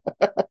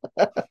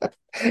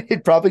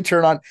it'd probably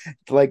turn on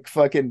like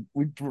fucking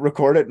we'd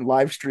record it and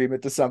live stream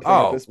it to something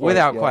at Oh, this point.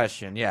 without Yeah.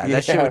 question. Yeah,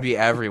 that shit Yeah. would be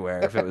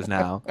everywhere if it was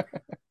now.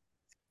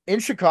 In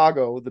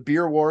Chicago, the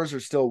beer wars are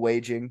still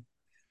waging.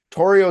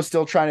 Torrio's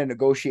still trying to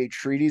negotiate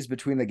treaties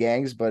between the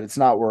gangs, but it's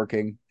not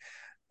working.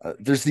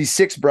 There's these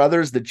 6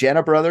 brothers, the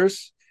Jenna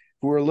brothers,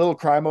 who were a little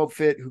crime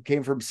outfit who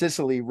came from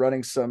Sicily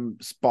running some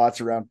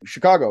spots around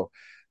Chicago.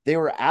 They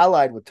were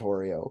allied with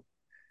Torrio,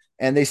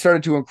 and they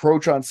started to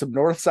encroach on some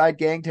North Side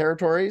gang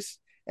territories.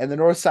 And the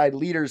North Side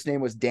leader's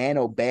name was Dan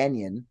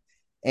O'Banion,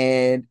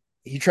 and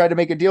he tried to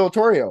make a deal with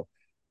Torrio.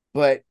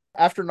 But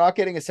after not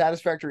getting a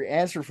satisfactory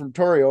answer from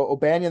Torrio,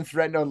 O'Banion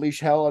threatened to unleash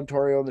hell on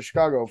Torrio and the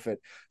Chicago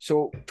outfit.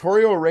 So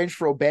Torrio arranged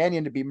for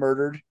O'Banion to be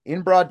murdered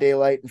in broad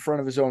daylight in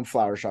front of his own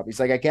flower shop. He's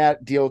like, I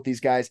can't deal with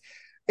these guys.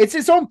 It's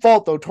his own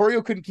fault, though.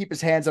 Torrio couldn't keep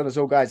his hands on his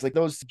own guys. Like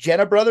those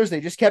Jenna brothers, they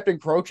just kept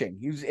encroaching.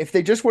 If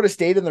they just would have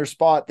stayed in their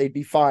spot, they'd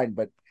be fine.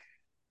 But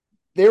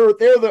they're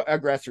the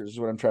aggressors, is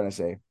what I'm trying to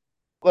say.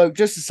 Like,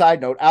 just a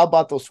side note, Al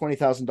bought those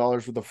 $20,000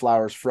 worth of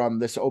flowers from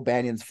this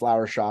O'Banion's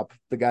flower shop,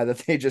 the guy that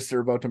they just are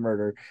about to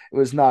murder. It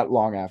was not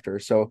long after.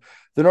 So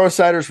the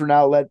Northsiders were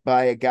now led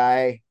by a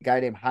guy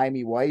named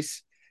Jaime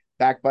Weiss,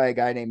 backed by a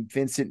guy named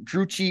Vincent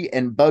Drucci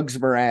and Bugs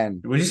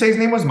Moran. Would you say his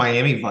name was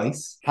Miami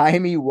Vice?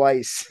 Jaime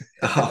Weiss.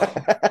 Oh.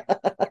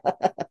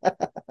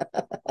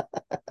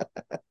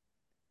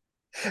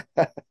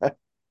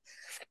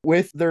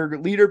 With their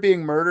leader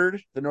being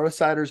murdered, the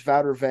Northsiders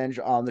vowed revenge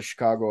on the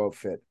Chicago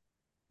outfit.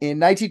 In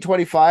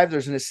 1925,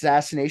 there's an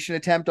assassination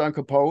attempt on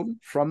Capone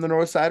from the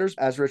Northsiders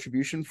as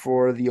retribution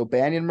for the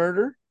O'Banion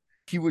murder.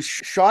 He was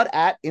shot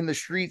at in the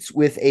streets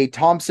with a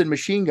Thompson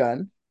machine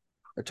gun,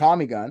 a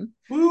Tommy gun.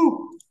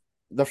 Woo.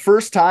 The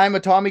first time a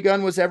Tommy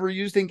gun was ever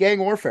used in gang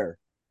warfare.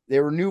 They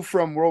were new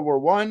from World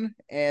War I,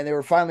 and they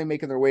were finally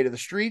making their way to the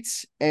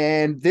streets.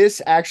 And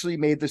this actually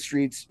made the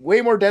streets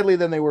way more deadly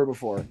than they were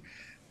before.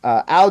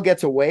 Al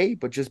gets away,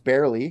 but just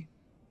barely.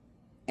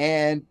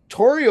 And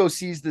Torrio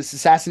sees this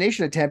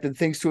assassination attempt and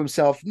thinks to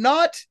himself,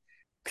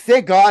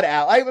 thank God,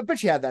 Al. I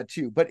bet you had that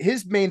too. But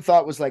his main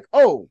thought was like,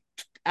 oh,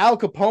 Al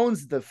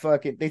Capone's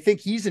they think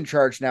he's in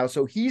charge now,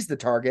 so he's the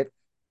target.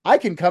 I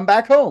can come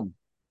back home.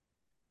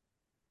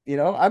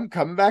 I'm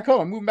coming back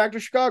home. I'm moving back to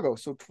Chicago.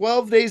 So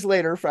 12 days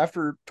later,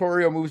 after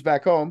Torrio moves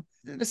back home,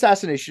 an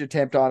assassination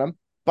attempt on him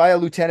by a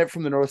lieutenant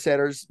from the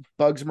Northsiders,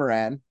 Bugs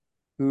Moran,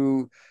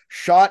 who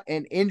shot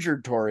and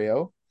injured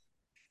Torrio.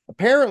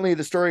 Apparently,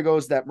 the story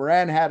goes that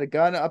Moran had a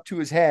gun up to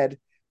his head,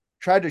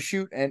 tried to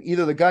shoot, and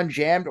either the gun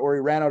jammed or he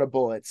ran out of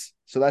bullets.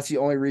 So that's the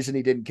only reason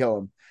he didn't kill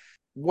him.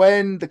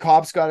 When the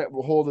cops got a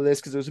hold of this,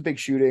 because it was a big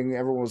shooting,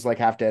 everyone was like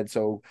half dead.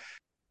 So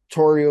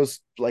Torrio's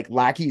like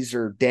lackeys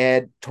are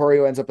dead.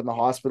 Torrio ends up in the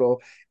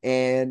hospital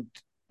and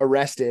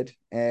arrested.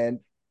 And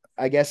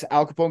I guess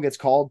Al Capone gets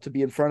called to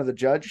be in front of the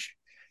judge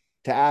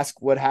to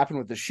ask what happened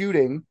with the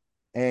shooting.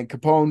 And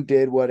Capone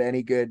did what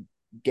any good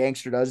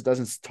gangster does,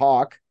 doesn't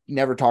talk. He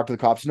never talked to the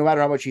cops. No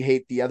matter how much you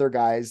hate the other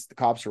guys, the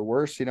cops are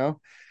worse, He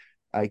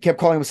kept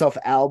calling himself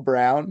Al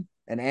Brown,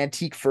 an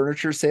antique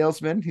furniture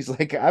salesman. He's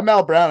like, I'm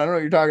Al Brown. I don't know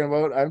what you're talking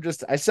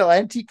about. I sell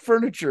antique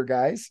furniture,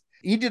 guys.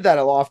 He did that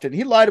often.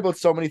 He lied about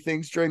so many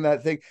things during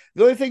that thing.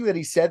 The only thing that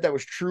he said that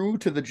was true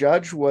to the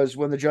judge was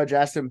when the judge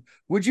asked him,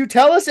 would you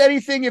tell us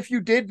anything if you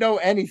did know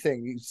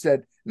anything? He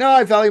said, no,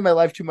 I value my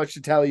life too much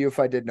to tell you if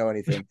I did know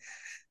anything.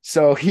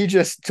 So he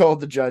just told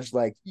the judge,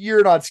 like,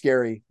 you're not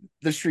scary.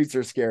 The streets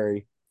are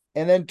scary.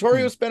 And then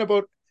Torrio spent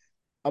about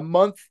a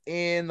month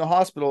in the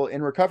hospital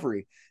in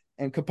recovery.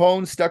 And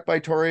Capone stuck by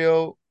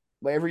Torrio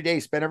every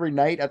day, spent every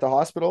night at the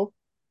hospital.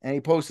 And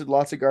he posted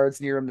lots of guards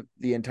near him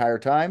the entire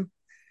time.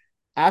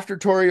 After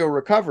Torrio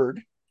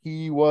recovered,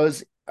 he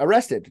was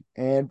arrested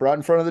and brought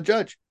in front of the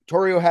judge.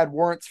 Torrio had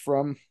warrants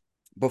from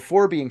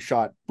before being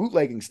shot,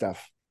 bootlegging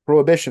stuff,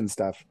 prohibition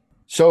stuff.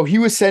 So he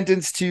was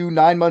sentenced to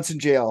 9 months in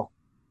jail.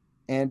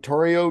 And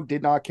Torrio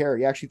did not care.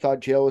 He actually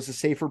thought jail was a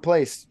safer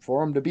place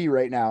for him to be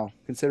right now,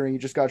 considering he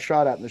just got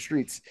shot at in the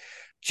streets.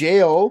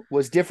 Jail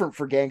was different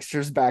for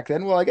gangsters back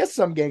then. Well, I guess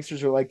some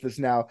gangsters are like this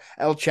now.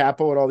 El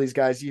Chapo and all these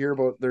guys, you hear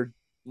about their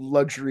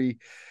luxury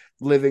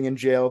living in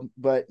jail.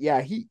 But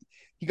yeah, he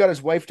got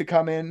his wife to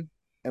come in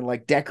and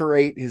like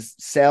decorate his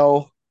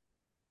cell,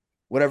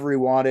 whatever he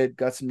wanted.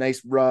 Got some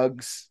nice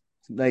rugs,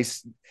 some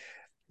nice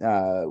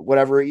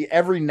whatever.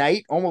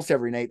 Almost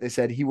every night, they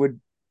said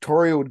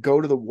Torrio would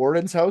go to the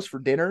warden's house for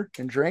dinner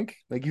and drink.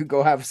 Like, you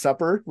go have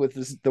supper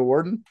with the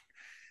warden.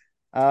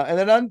 And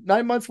then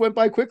 9 months went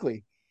by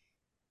quickly.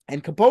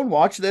 And Capone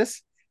watched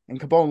this, and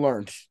Capone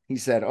learned. He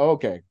said, oh,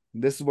 okay,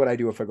 this is what I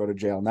do if I go to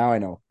jail. Now I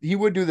know. He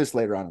would do this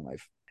later on in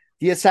life.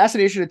 The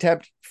assassination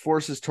attempt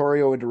forces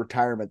Torrio into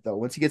retirement, though.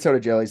 Once he gets out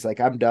of jail, he's like,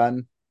 I'm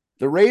done.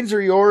 The reins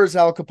are yours,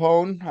 Al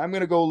Capone. I'm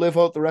going to go live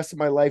out the rest of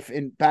my life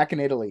back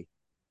in Italy.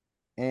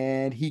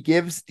 And he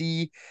gives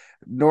the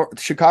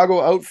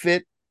Chicago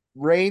outfit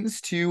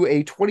reins to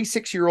a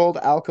 26-year-old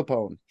Al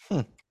Capone.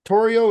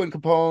 Torrio and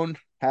Capone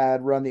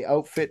had run the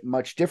outfit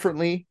much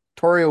differently.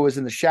 Torrio was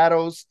in the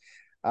shadows,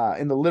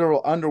 in the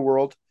literal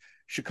underworld.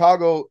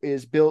 Chicago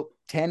is built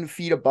 10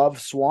 feet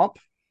above swamp.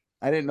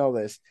 I didn't know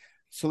this.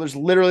 So there's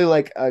literally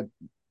like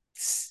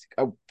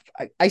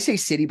I say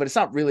city, but it's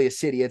not really a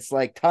city. It's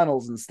like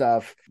tunnels and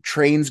stuff.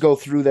 Trains go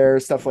through there,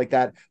 stuff like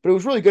that. But it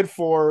was really good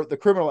for the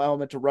criminal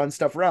element to run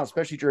stuff around,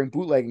 especially during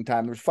bootlegging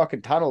time. There's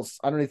fucking tunnels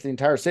underneath the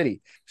entire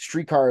city.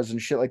 Streetcars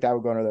and shit like that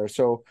would go under there.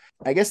 So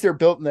I guess they're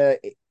built in the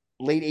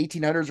late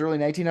 1800s, early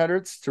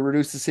 1900s to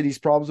reduce the city's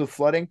problems with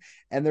flooding.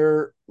 And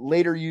they're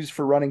later used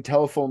for running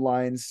telephone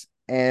lines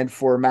and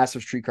for a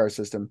massive streetcar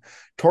system.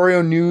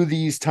 Torrio knew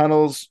these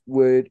tunnels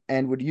would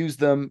use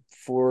them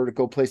to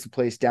go place to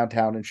place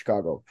downtown in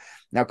Chicago.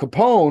 Now,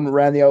 Capone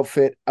ran the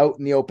outfit out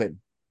in the open.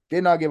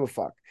 Did not give a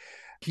fuck.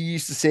 He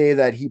used to say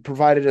that he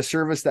provided a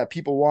service that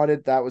people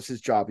wanted. That was his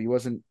job.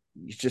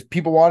 He's just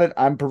people wanted.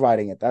 I'm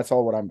providing it. That's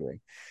all what I'm doing.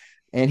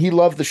 And he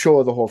loved the show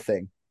of the whole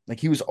thing. Like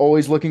he was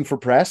always looking for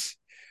press,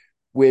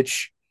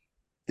 which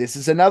this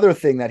is another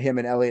thing that him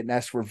and Elliot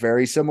Ness were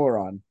very similar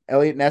on.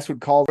 Elliot Ness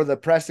would call for the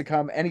press to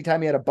come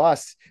anytime he had a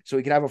bust so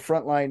he could have a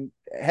frontline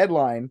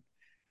headline.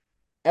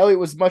 Elliot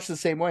was much the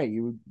same way.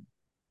 You would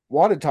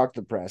want to talk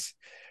to the press.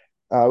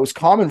 It was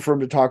common for him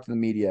to talk to the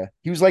media.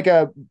 He was like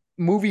a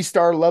movie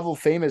star level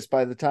famous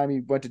by the time he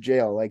went to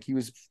jail. Like he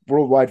was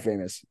worldwide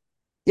famous.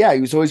 Yeah,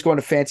 he was always going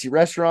to fancy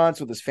restaurants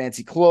with his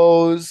fancy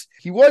clothes.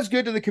 He was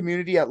good to the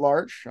community at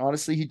large.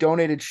 Honestly, he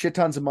donated shit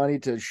tons of money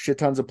to shit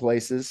tons of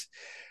places,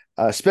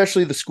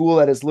 especially the school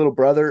that his little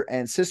brother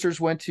and sisters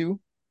went to.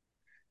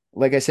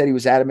 Like I said, he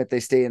was adamant they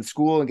stay in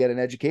school and get an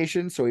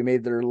education, so he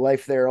made their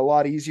life there a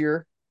lot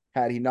easier.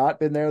 Had he not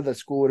been there, the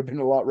school would have been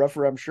a lot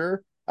rougher, I'm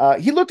sure.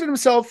 He looked at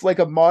himself like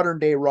a modern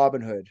day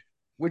Robin Hood,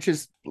 which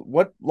is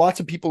what lots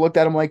of people looked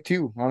at him like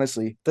too,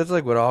 honestly. That's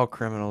like what all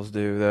criminals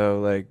do,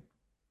 though. Like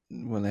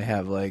when they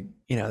have like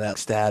that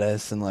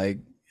status and like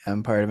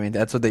empire. I mean,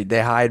 that's what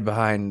they hide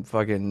behind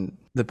fucking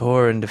the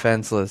poor and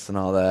defenseless and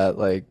all that.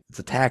 Like it's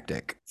a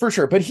tactic for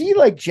sure. But he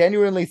like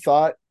genuinely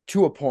thought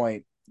to a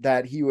point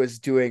that he was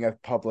doing a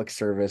public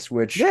service,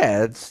 which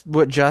it's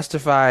what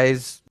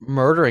justifies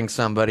murdering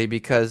somebody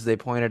because they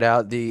pointed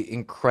out the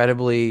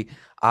incredibly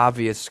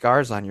obvious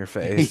scars on your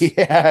face.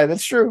 Yeah,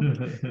 that's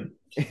true.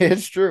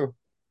 It's true.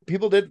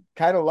 People did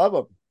kind of love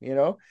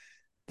him,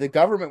 The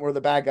government were the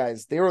bad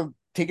guys. They were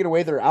taking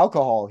away their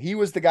alcohol. He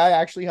was the guy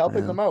actually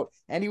helping them out.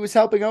 And he was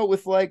helping out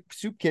with like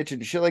soup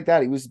kitchen, shit like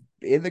that. He was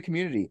in the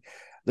community.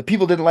 The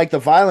people didn't like the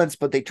violence,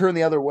 but they turned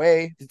the other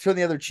way. They turned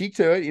the other cheek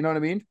to it. You know what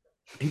I mean?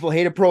 People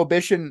hated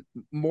prohibition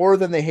more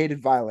than they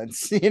hated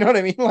violence. You know what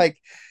I mean? Like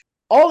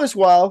all this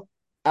while,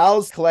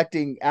 Al's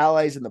collecting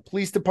allies in the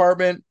police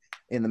department,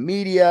 in the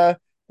media,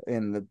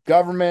 in the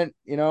government.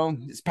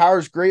 His power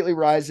is greatly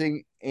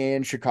rising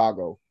in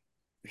Chicago.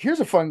 Here's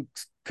a fun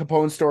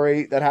Capone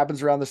story that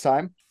happens around this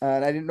time,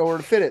 and I didn't know where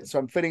to fit it, so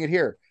I'm fitting it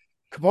here.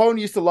 Capone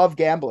used to love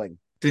gambling.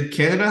 Did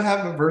Canada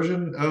have a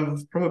version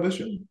of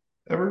prohibition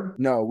ever?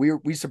 No,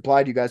 we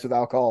supplied you guys with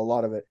alcohol, a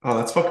lot of it. Oh,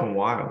 that's fucking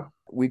wild.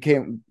 We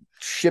can't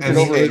ship it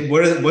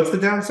over. What's the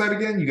downside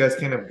again? You guys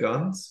can't have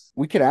guns?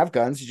 We can have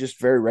guns, it's just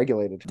very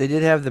regulated. They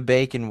did have the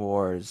Bacon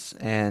Wars,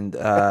 and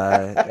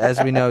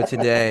as we know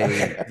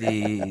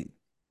today,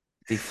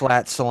 the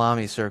flat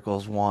salami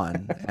circles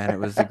won, and it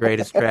was the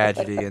greatest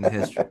tragedy in the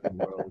history of the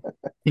world.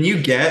 Can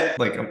you get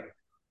like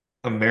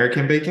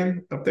American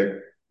bacon up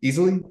there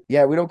easily?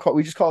 Yeah, we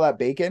just call that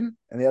bacon,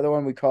 and the other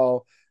one we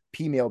call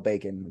pea meal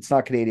bacon. It's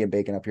not Canadian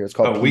bacon up here. It's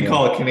called. We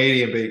call it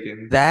Canadian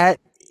bacon. That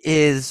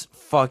is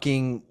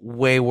fucking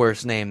way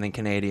worse name than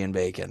Canadian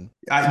bacon.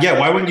 Yeah,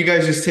 why wouldn't you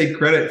guys just take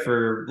credit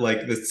for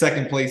like the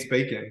second place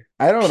bacon?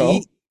 I don't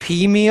know.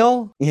 Pea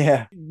meal?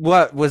 Yeah.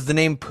 What was the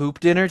name? Poop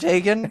dinner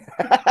taken?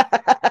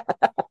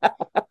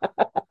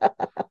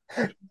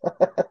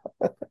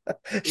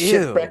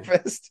 Shit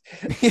breakfast.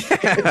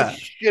 Yeah.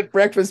 Shit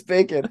breakfast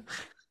bacon.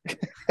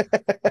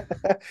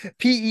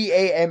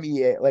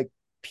 PEAMEA, like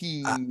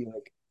P.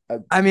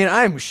 I mean,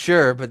 I'm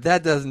sure, but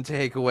that doesn't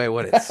take away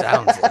what it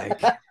sounds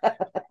like.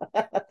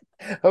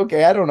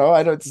 Okay, I don't know.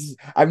 I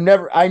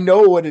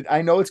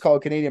know it's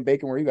called Canadian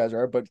bacon where you guys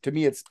are, but to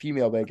me it's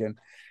female bacon.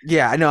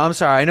 Yeah, I know. I'm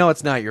sorry. I know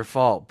it's not your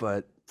fault,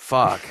 but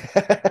fuck.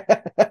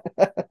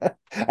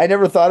 I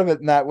never thought of it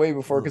in that way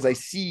before because I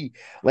see,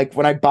 like,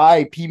 when I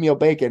buy pea meal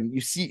bacon,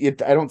 you see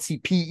it. I don't see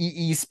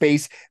PEE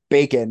space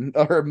bacon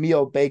or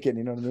meal bacon.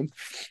 You know what I mean?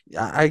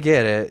 I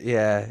get it.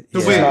 Yeah.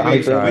 So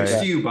wait, which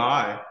do you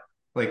buy?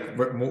 Like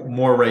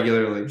more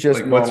regularly?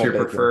 Just like, what's your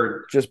bacon.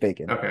 preferred? Just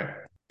bacon. Okay.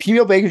 Pea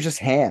meal bacon is just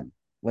ham.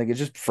 Like, it's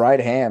just fried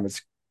ham.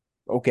 It's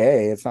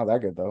okay. It's not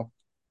that good though.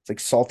 It's like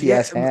salty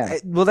ass ham.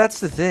 Well, that's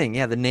the thing.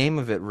 Yeah, the name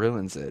of it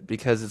ruins it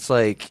because it's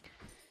like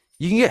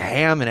you can get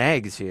ham and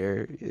eggs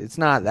here. It's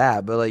not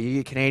that, but like you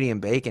get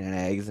Canadian bacon and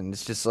eggs, and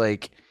it's just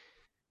like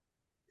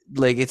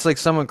it's like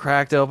someone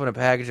cracked open a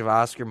package of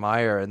Oscar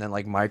Mayer and then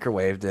like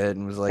microwaved it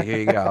and was like, "Here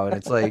you go." And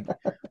it's like,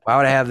 why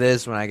would I have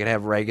this when I could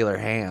have regular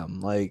ham?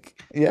 Like,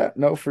 yeah,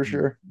 no, for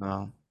sure.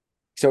 No.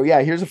 So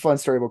yeah, here's a fun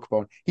story about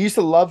Capone. He used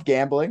to love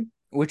gambling,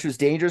 which was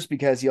dangerous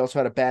because he also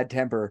had a bad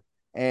temper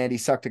and he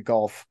sucked at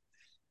golf.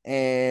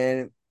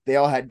 And they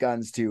all had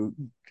guns too.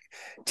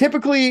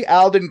 Typically,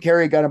 Al didn't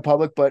carry a gun in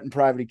public, but in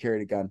private, he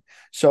carried a gun.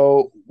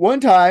 So one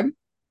time,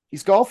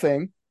 he's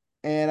golfing,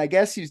 and I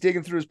guess he was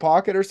digging through his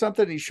pocket or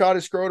something, and he shot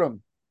his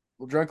scrotum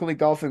while drunkenly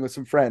golfing with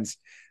some friends.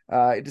 He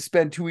had to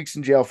spend 2 weeks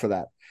in jail for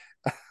that.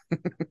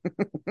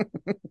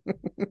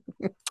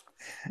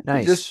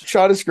 Nice. He just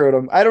shot his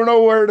scrotum. I don't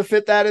know where to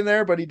fit that in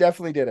there, but he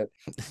definitely did it.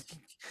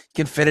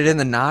 Can fit it in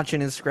the notch in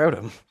his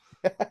scrotum.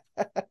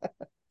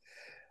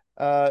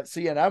 So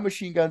yeah, now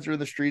machine guns are in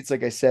the streets,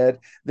 like I said.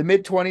 The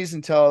mid-20s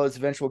until its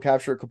eventual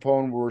capture of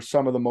Capone were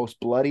some of the most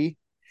bloody.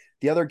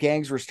 The other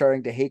gangs were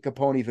starting to hate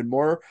Capone even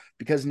more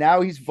because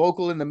now he's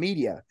vocal in the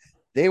media.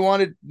 They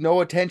wanted no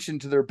attention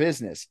to their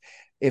business.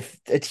 If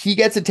he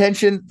gets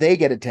attention, they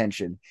get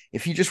attention.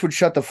 If he just would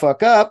shut the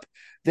fuck up,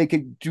 they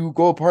could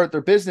go apart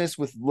their business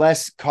with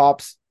less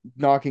cops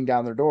knocking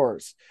down their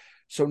doors.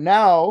 So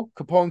now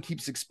Capone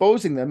keeps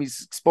exposing them.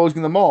 He's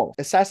exposing them all.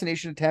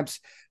 Assassination attempts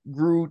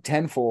grew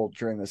tenfold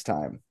during this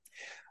time.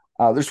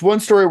 There's one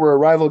story where a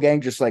rival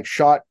gang just like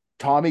shot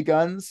Tommy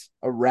guns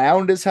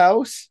around his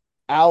house.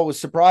 Al was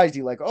surprised.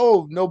 He like,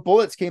 oh, no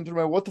bullets came through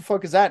my. What the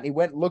fuck is that? And he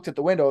went and looked at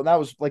the window, and that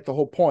was like the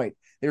whole point.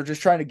 They were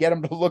just trying to get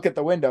him to look at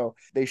the window.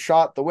 They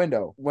shot the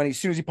window as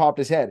soon as he popped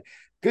his head.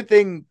 Good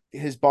thing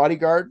his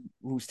bodyguard,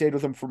 who stayed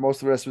with him for most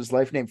of the rest of his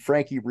life, named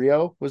Frankie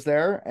Rio, was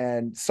there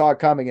and saw it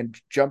coming and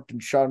jumped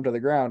and shot him to the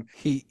ground.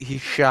 He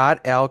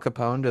shot Al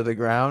Capone to the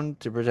ground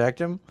to protect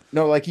him?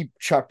 No, like he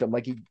chucked him,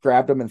 like he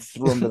grabbed him and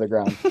threw him to the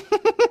ground.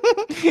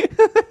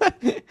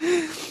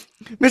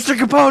 Mr.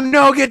 Capone,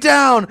 no, get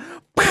down!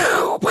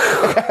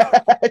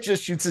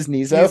 Just shoots his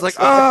knees out. He's like,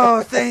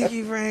 oh, thank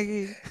you,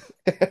 Frankie.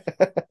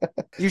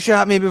 You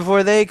shot me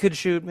before they could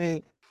shoot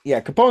me. Yeah,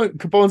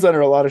 Capone's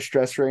under a lot of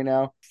stress right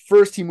now.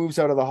 First, he moves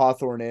out of the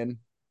Hawthorne Inn.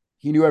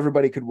 He knew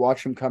everybody could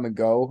watch him come and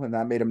go, and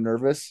that made him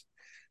nervous.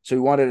 So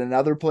he wanted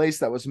another place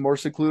that was more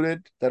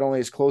secluded, that only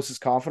his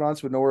closest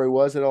confidants would know where he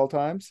was at all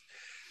times.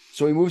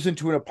 So he moves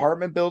into an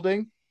apartment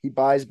building he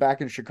buys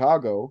back in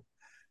Chicago.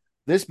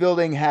 This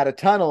building had a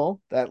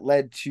tunnel that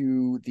led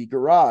to the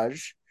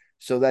garage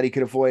so that he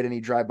could avoid any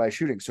drive-by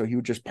shooting. So he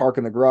would just park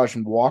in the garage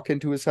and walk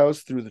into his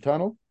house through the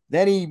tunnel.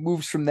 Then he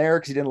moves from there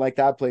because he didn't like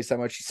that place that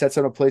much. He sets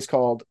up a place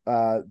called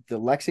the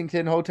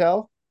Lexington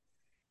Hotel.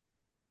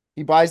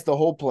 He buys the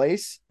whole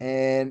place,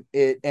 and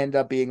it ended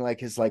up being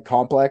like his like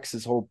complex,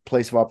 his whole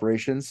place of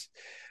operations.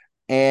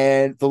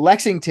 And the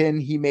Lexington,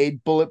 he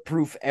made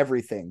bulletproof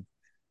everything,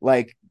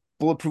 like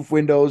bulletproof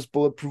windows,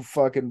 bulletproof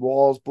fucking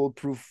walls,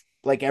 bulletproof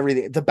like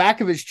everything. The back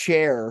of his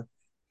chair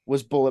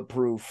was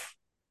bulletproof.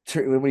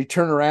 When he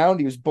turned around,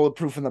 he was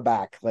bulletproof in the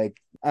back. Like,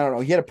 I don't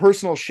know. He had a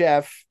personal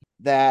chef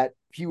that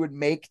he would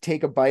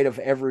take a bite of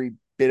every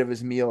bit of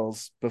his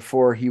meals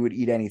before he would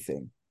eat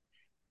anything.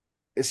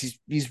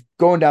 He's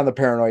going down the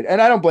paranoid,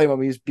 and I don't blame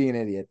him. He's being an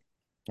idiot.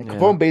 And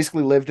Capone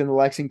basically lived in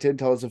Lexington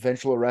until his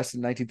eventual arrest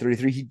in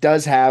 1933. He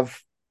does have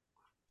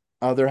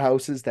other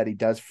houses that he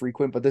does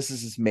frequent, but this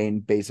is his main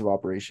base of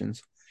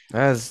operations.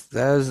 That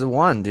was the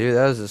one, dude.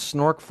 That was a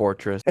Snork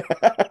fortress.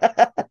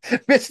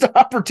 Missed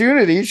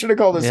opportunity. You should have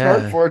called it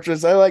Snork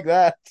Fortress. I like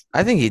that.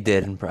 I think he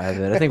did in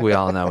private. I think we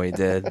all know he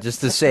did. Just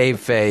to save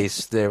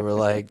face, they were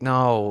like,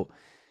 no,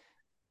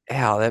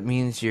 Al, that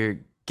means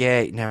you're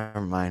gay.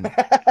 Never mind.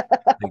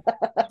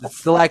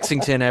 It's the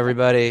Lexington,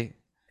 everybody.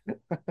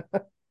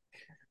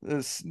 The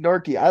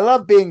Snorky. I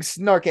love being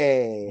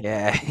Snorky.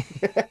 Yeah.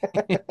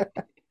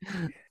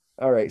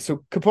 All right.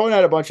 So Capone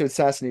had a bunch of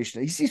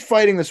assassinations. He's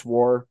fighting this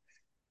war.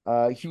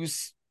 He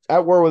was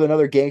at war with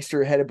another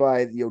gangster headed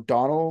by the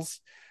O'Donnells.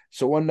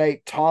 So one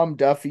night, Tom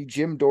Duffy,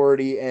 Jim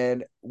Doherty,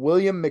 and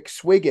William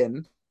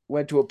McSwiggan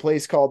went to a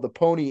place called the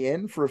Pony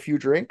Inn for a few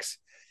drinks.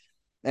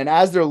 And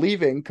as they're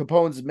leaving,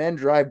 Capone's men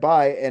drive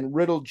by and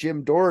riddle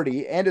Jim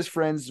Doherty and his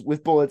friends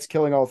with bullets,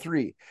 killing all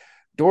three.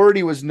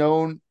 Doherty was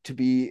known to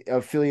be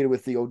affiliated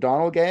with the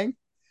O'Donnell gang,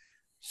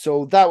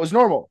 so that was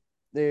normal.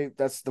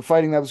 That's the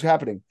fighting that was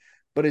happening.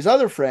 But his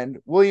other friend,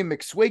 William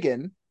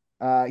McSwiggan,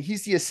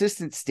 he's the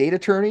assistant state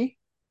attorney,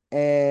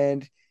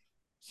 and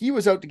he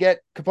was out to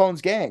get Capone's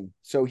gang.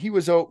 So he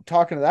was out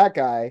talking to that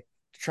guy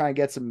to try and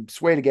get some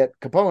sway to get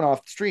Capone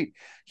off the street.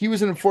 He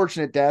was an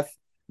unfortunate death,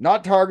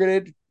 not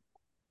targeted,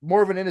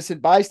 more of an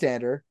innocent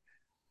bystander.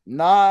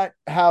 Not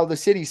how the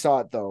city saw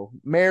it, though.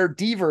 Mayor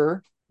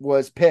Deaver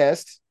was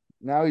pissed.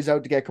 Now he's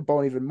out to get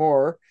Capone even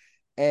more.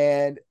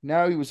 And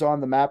now he was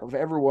on the map of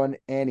everyone,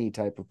 any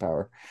type of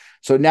power.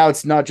 So now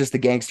it's not just the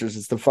gangsters,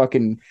 it's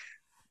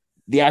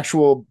the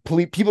actual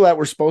people that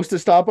were supposed to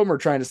stop him are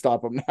trying to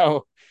stop him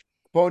now.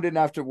 Capone didn't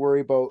have to worry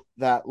about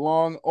that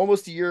long.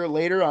 Almost a year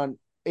later, on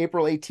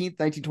April 18th,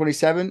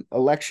 1927,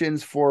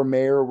 elections for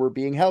mayor were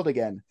being held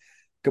again.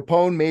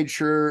 Capone made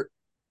sure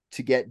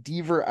to get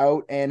Deaver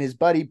out and his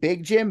buddy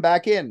Big Jim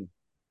back in.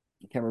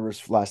 I can't remember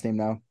his last name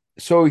now.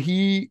 So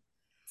he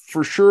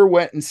for sure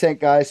went and sent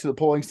guys to the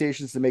polling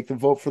stations to make them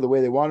vote for the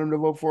way they wanted them to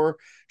vote for,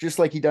 just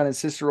like he done in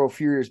Cicero a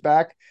few years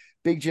back.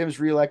 Big Jim's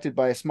reelected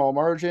by a small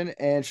margin,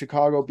 and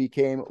Chicago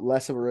became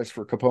less of a risk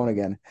for Capone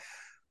again.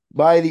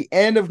 By the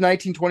end of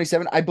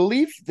 1927, I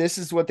believe this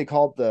is what they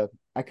called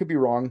I could be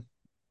wrong.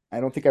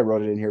 I don't think I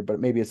wrote it in here, but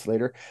maybe it's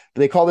later. But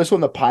they call this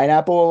one the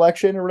pineapple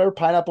election or whatever,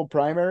 pineapple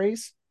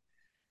primaries,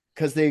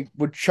 because they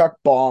would chuck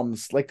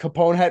bombs. Like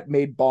Capone had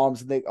made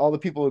bombs, and all the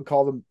people would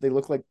call them, they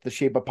look like the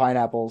shape of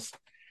pineapples.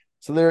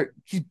 So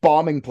he's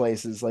bombing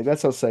places. Like,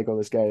 that's how psycho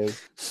this guy is.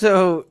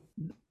 So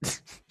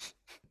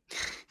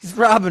he's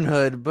Robin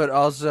Hood, but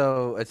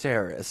also a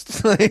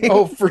terrorist.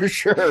 Oh, for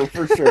sure.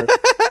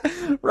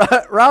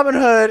 Robin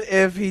Hood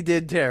if he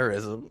did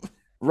terrorism.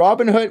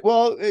 Robin Hood,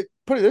 well,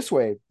 put it this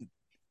way.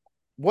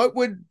 What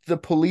would the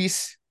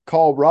police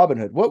call Robin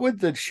Hood? What would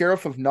the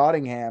sheriff of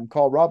Nottingham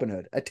call Robin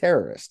Hood? A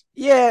terrorist.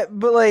 Yeah,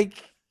 but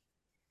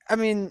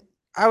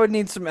I would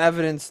need some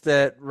evidence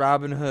that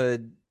Robin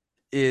Hood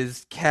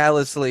is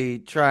callously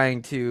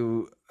trying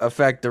to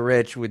affect the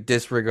rich with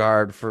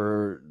disregard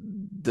for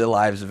the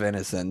lives of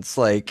innocents.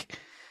 Like,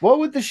 What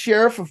would the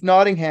sheriff of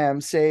Nottingham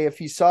say if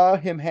he saw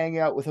him hanging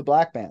out with a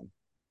black man?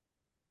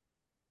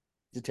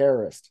 He's a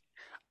terrorist.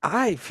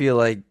 I feel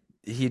like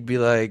he'd be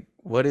like,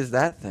 "What is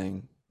that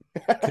thing?"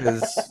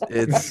 Because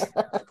it's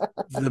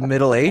the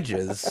Middle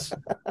Ages,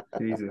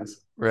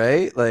 Jesus.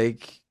 right?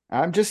 Like,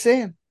 I'm just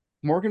saying,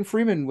 Morgan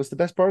Freeman was the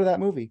best part of that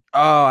movie.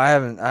 oh, I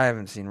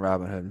haven't seen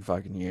Robin Hood in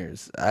fucking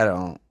years. I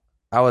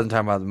wasn't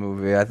talking about the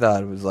movie. I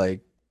thought it was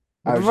like,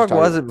 what I the was just fuck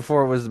was talking. it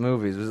before it was the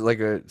movies? Was it like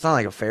it's not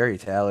like a fairy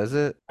tale, is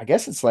it? I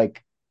guess it's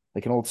like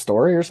an old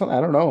story or something.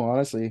 I don't know,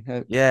 honestly.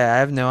 Yeah, I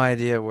have no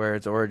idea where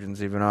its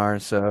origins even are.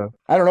 So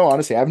I don't know,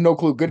 honestly. I have no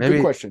clue. Good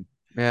maybe, question.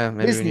 yeah,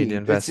 maybe we need to Disney. It's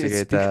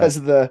investigate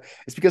that.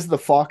 because of the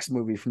Fox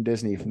movie from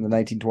Disney from the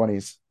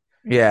 1920s.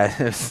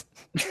 Yeah,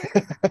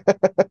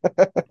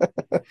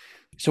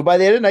 So by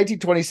the end of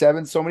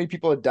 1927, so many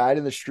people had died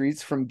in the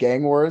streets from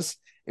gang wars.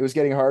 It was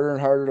getting harder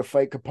and harder to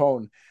fight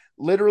Capone.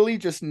 Literally,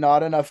 just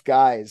not enough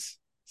guys.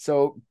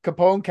 So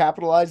Capone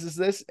capitalizes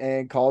this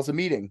and calls a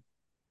meeting.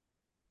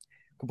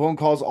 Capone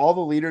calls all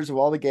the leaders of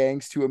all the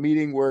gangs to a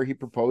meeting where he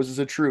proposes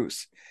a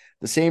truce,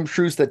 the same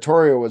truce that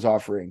Torrio was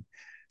offering.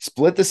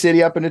 Split the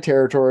city up into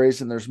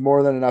territories, and there's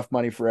more than enough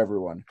money for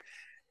everyone.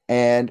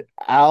 And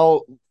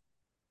Al,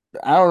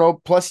 I don't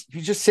know, plus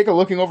he's just sick of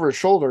looking over his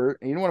shoulder.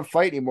 And he didn't want to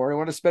fight anymore. He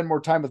wanted to spend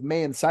more time with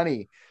May and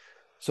Sonny.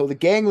 So the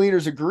gang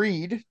leaders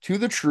agreed to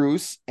the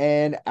truce,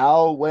 and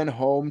Al went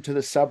home to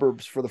the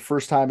suburbs for the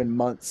first time in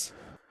months.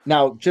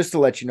 Now, just to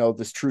let you know,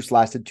 this truce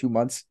lasted 2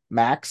 months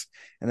max,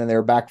 and then they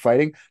were back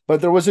fighting.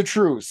 But there was a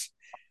truce.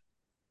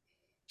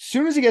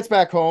 Soon as he gets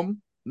back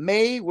home,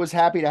 May was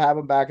happy to have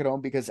him back at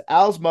home because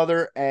Al's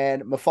mother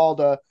and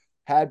Mafalda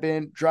had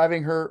been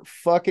driving her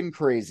fucking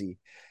crazy.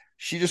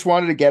 She just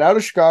wanted to get out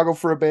of Chicago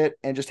for a bit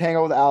and just hang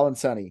out with Al and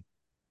Sonny.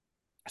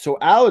 So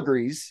Al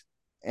agrees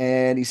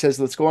and he says,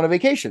 let's go on a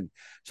vacation.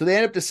 So they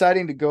end up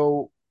deciding to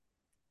go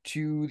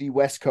to the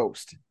West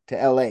Coast, to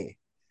LA.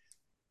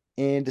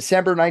 In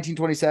December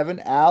 1927,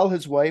 Al,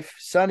 his wife,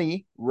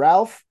 Sonny,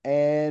 Ralph,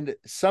 and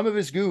some of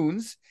his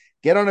goons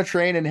get on a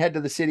train and head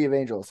to the City of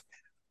Angels.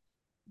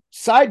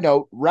 Side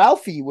note,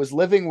 Ralphie was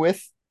living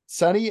with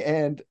Sonny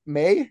and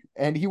May,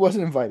 and he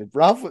wasn't invited.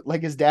 Ralph,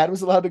 like his dad,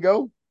 was allowed to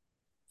go.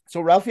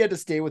 So Ralphie had to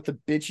stay with the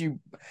bitchy,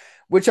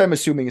 which I'm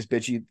assuming is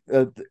bitchy,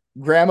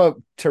 Grandma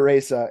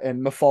Teresa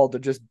and Mafalda.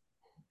 Just,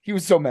 he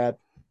was so mad.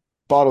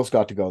 Bottles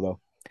got to go, though.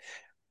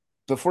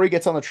 Before he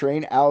gets on the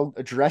train, Al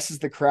addresses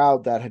the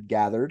crowd that had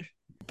gathered.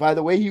 By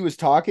the way he was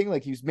talking,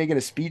 like he was making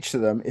a speech to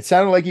them, it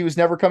sounded like he was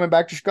never coming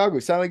back to Chicago.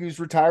 It sounded like he was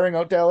retiring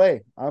out to LA.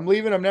 I'm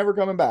leaving. I'm never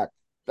coming back.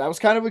 That was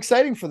kind of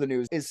exciting for the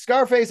news. Is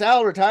Scarface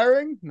Al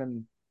retiring? And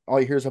then all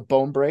you hear is a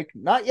bone break.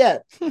 Not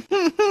yet.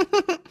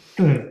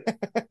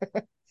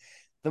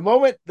 The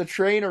moment the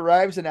train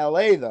arrives in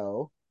LA,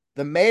 though,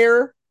 the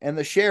mayor and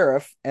the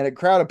sheriff and a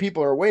crowd of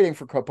people are waiting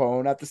for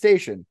Capone at the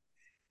station.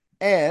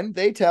 And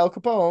they tell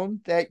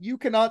Capone that you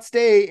cannot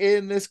stay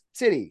in this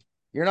city.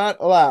 You're not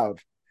allowed.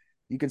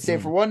 You can stay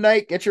for one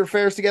night, get your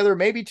affairs together,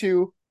 maybe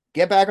two,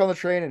 get back on the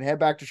train and head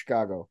back to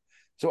Chicago.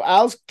 So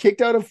Al's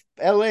kicked out of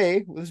LA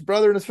with his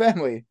brother and his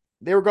family.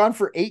 They were gone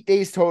for 8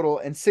 days total,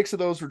 and 6 of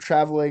those were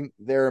traveling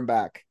there and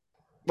back.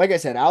 Like I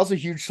said, Al's a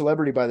huge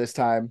celebrity by this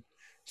time.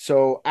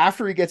 So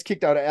after he gets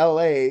kicked out of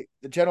LA,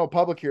 the general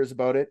public hears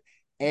about it,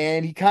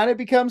 and he kind of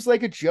becomes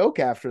like a joke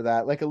after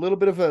that, like a little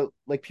bit of a,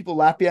 like people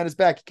laugh behind his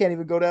back. He can't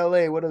even go to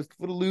LA. What a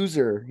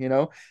loser, you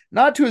know?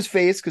 Not to his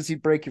face because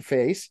he'd break your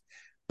face,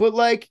 but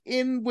like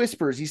in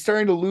whispers, he's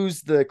starting to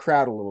lose the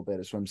crowd a little bit,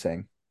 is what I'm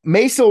saying.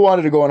 May still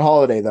wanted to go on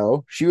holiday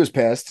though. She was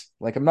pissed.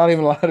 Like, I'm not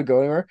even allowed to go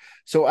anywhere.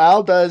 So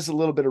Al does a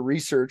little bit of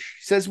research.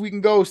 He says we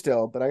can go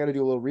still, but I got to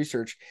do a little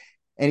research.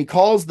 And he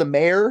calls the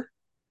mayor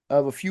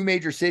of a few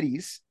major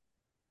cities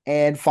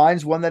and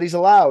finds one that he's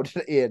allowed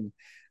in,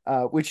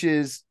 which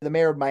is the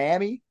mayor of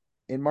Miami.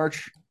 In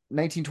March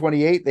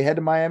 1928, they head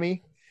to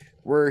Miami,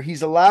 where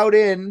he's allowed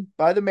in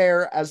by the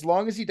mayor as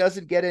long as he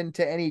doesn't get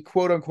into any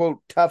quote unquote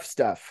tough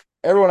stuff.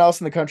 Everyone else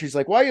in the country's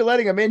like, why are you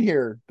letting him in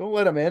here? Don't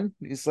let him in.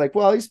 He's like,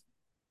 well, he's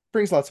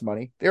brings lots of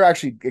money. They're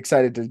actually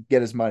excited to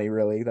get his money,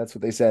 really. That's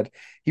what they said.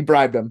 He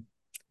bribed them.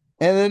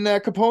 And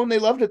then Capone, they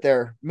loved it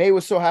there. May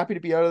was so happy to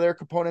be out of there.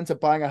 Capone ends up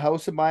buying a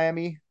house in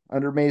Miami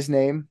under May's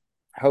name,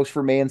 house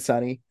for May and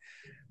Sonny.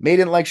 May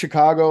didn't like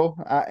Chicago.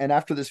 And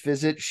after this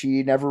visit,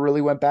 she never really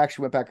went back.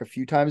 She went back a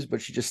few times,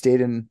 but she just stayed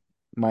in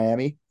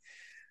Miami.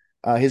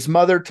 His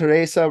mother,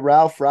 Teresa,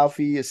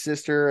 Ralphie, his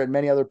sister, and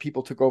many other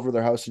people took over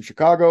their house in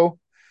Chicago.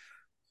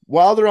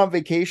 While they're on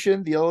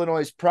vacation, the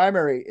Illinois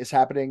primary is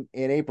happening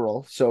in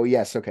April. So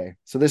yes, okay.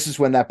 So this is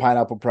when that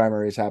pineapple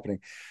primary is happening.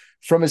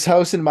 From his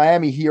house in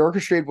Miami, he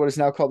orchestrated what is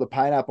now called the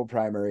pineapple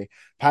primary.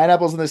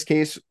 Pineapples in this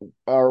case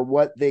are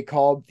what they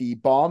called the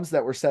bombs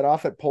that were set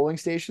off at polling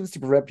stations to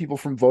prevent people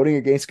from voting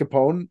against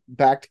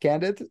Capone-backed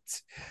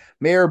candidates.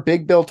 Mayor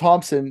Big Bill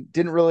Thompson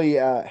didn't really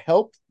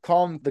help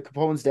calm the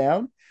Capones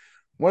down.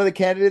 One of the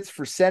candidates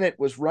for Senate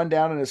was run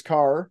down in his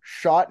car,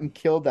 shot and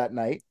killed that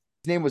night.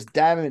 His name was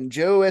Diamond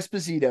Joe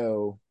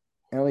Esposito.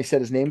 I only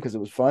said his name because it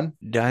was fun.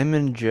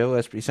 Diamond Joe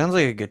Espy. Sounds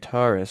like a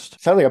guitarist.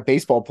 Sounds like a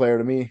baseball player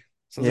to me.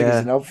 Sounds like he's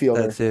an Yeah,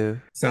 outfielder. that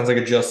too. Sounds like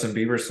a Justin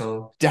Bieber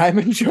song.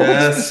 Diamond Joe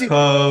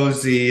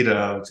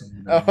Esposito.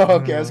 Esposito. Oh,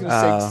 okay. I was going to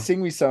say, Oh.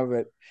 sing me some of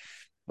it,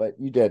 but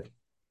you did.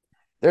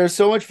 There's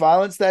so much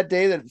violence that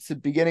day that it's the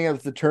beginning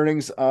of the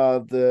turnings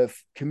of the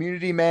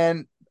community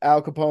man,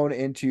 Al Capone,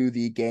 into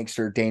the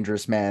gangster,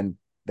 dangerous man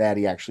that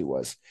he actually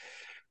was.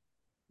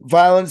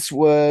 Violence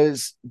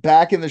was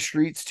back in the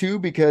streets too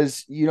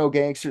because,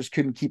 gangsters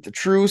couldn't keep the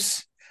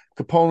truce.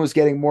 Capone was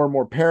getting more and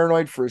more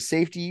paranoid for his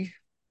safety.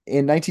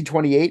 In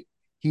 1928,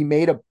 he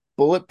made a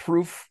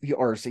bulletproof,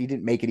 or he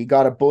didn't make it. He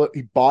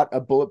bought a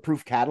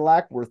bulletproof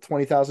Cadillac worth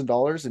 $20,000 in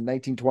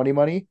 1920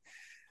 money.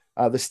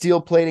 The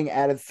steel plating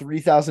added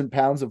 3,000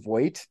 pounds of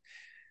weight.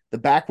 The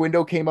back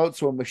window came out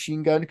so a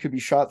machine gun could be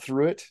shot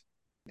through it.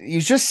 He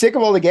was just sick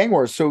of all the gang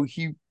wars, so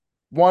he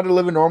wanted to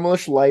live a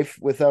normalish life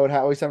without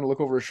always having to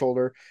look over his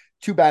shoulder.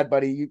 Too bad,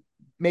 buddy. You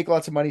make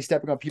lots of money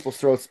stepping on people's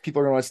throats.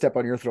 People are going to want to step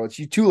on your throats.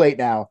 You're too late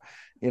now.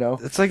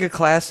 It's like a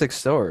classic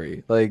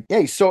story. Like,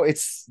 Yeah, so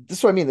this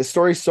is what I mean. The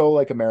story's so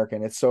like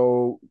American. It's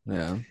so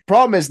yeah.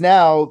 problem is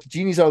now the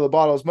genie's out of the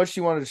bottle. As much as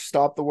he wanted to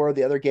stop the war,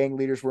 the other gang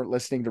leaders weren't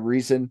listening to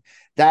reason.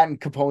 That and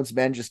Capone's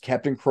men just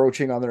kept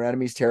encroaching on their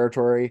enemy's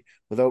territory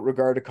without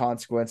regard to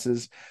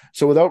consequences.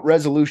 So without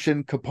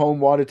resolution, Capone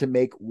wanted to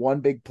make one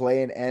big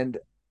play and end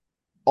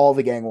all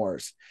the gang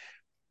wars.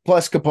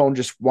 Plus, Capone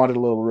just wanted a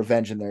little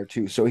revenge in there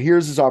too. So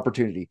here's his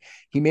opportunity.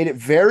 He made it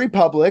very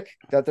public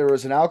that there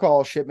was an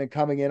alcohol shipment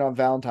coming in on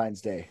Valentine's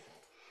Day.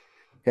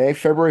 Okay,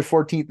 February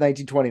 14th,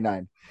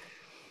 1929.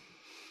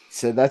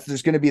 So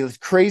there's going to be the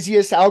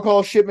craziest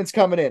alcohol shipments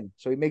coming in.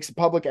 So he makes it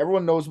public.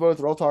 Everyone knows about it.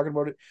 They're all talking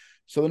about it.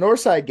 So the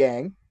Northside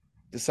gang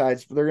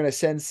decides they're going to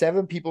send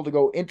 7 people to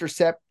go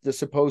intercept the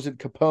supposed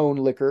Capone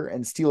liquor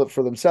and steal it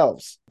for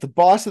themselves. The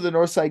boss of the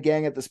Northside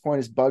gang at this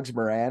point is Bugs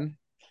Moran.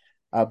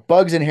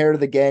 Bugs inherited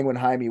the gang when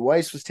Jaime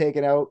Weiss was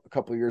taken out a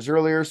couple of years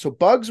earlier. So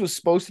Bugs was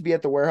supposed to be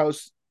at the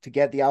warehouse to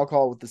get the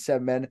alcohol with the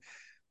 7 men.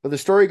 But the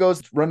story goes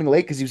it's running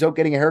late because he was out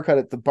getting a haircut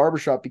at the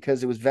barbershop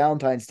because it was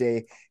Valentine's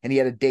Day and he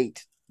had a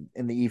date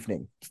in the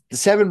evening. The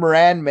 7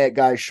 Moran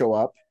guys show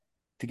up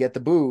to get the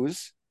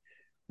booze.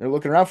 They're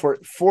looking around for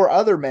it. 4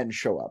 other men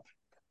show up.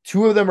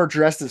 2 of them are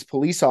dressed as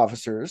police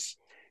officers,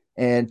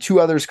 and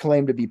 2 others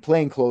claim to be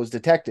plainclothes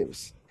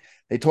detectives.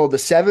 They told the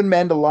 7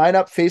 men to line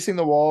up facing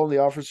the wall, and the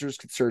officers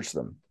could search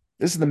them.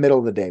 This is the middle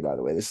of the day, by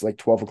the way. This is like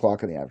 12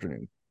 o'clock in the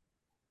afternoon.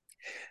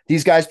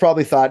 These guys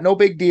probably thought, no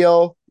big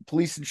deal.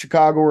 Police in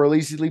Chicago are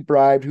easily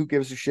bribed. Who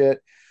gives a shit?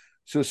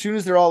 So as soon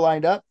as they're all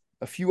lined up,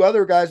 a few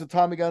other guys with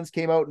Tommy guns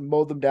came out and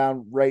mowed them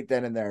down right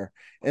then and there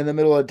in the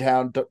middle of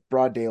town,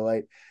 broad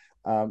daylight.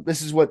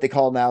 This is what they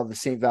call now the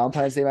St.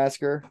 Valentine's Day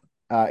Massacre.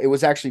 It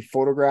was actually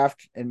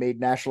photographed and made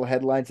national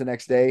headlines the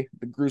next day.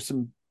 The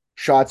gruesome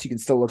shots, you can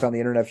still look on the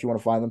internet if you want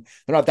to find them.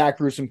 They're not that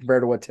gruesome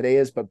compared to what today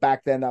is, but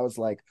back then that was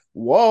like,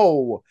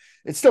 whoa.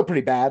 It's still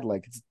pretty bad.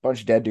 Like, it's a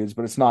bunch of dead dudes,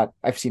 but it's not.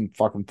 I've seen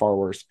fucking far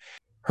worse.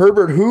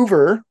 Herbert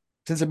Hoover,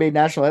 since it made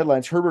national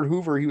headlines, Herbert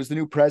Hoover, he was the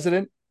new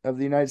president of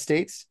the United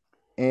States,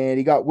 and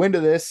he got wind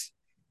of this,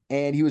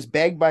 and he was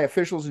begged by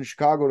officials in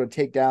Chicago to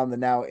take down the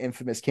now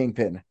infamous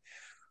Kingpin.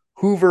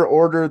 Hoover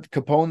ordered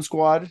the Capone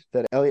squad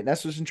that Elliot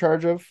Ness was in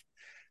charge of,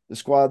 the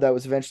squad that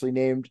was eventually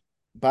named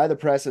by the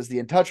press as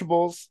the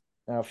Untouchables.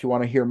 Now, if you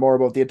want to hear more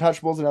about the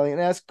Untouchables and Elliot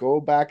Ness, go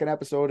back an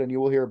episode and you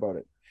will hear about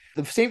it.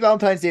 The St.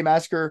 Valentine's Day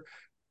Massacre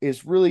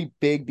is really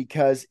big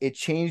because it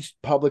changed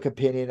public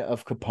opinion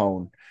of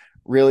Capone.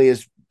 Really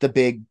is the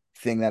big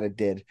thing that it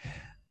did.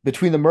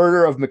 Between the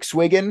murder of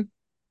McSwiggan,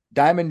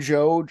 Diamond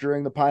Joe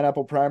during the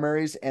pineapple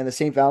primaries, and the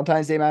St.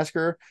 Valentine's Day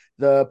Massacre,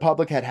 the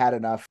public had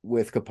enough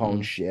with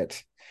Capone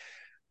shit.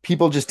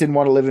 People just didn't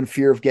want to live in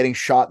fear of getting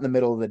shot in the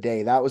middle of the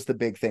day. That was the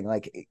big thing.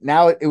 Like,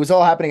 now it was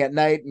all happening at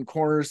night in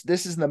corners.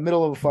 This is in the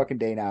middle of a fucking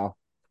day now.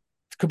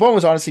 Capone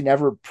was honestly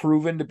never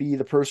proven to be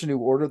the person who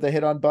ordered the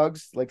hit on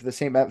Bugs, like the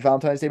St.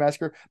 Valentine's Day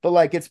Massacre, but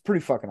like, it's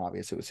pretty fucking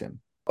obvious it was him.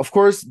 Of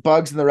course,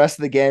 Bugs and the rest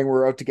of the gang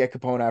were out to get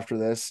Capone after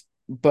this,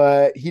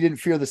 but he didn't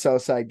fear the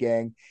Southside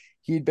gang.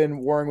 He'd been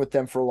warring with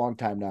them for a long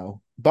time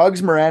now.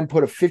 Bugs Moran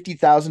put a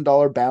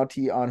 $50,000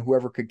 bounty on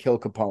whoever could kill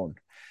Capone.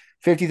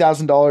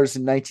 $50,000 in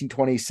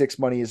 1926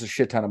 money is a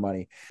shit ton of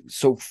money.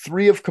 So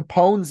 3 of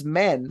Capone's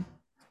men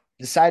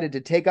decided to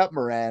take up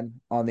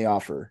Moran on the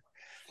offer.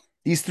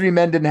 These 3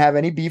 men didn't have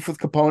any beef with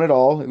Capone at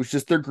all. It was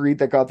just their greed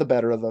that got the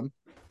better of them.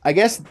 I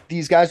guess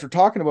these guys were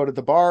talking about it at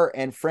the bar,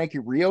 and Frankie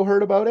Rio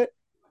heard about it.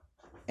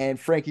 And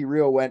Frankie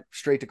Rio went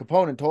straight to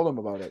Capone and told him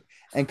about it.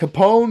 And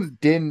Capone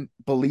didn't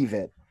believe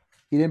it.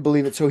 He didn't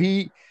believe it. So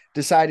he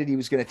decided he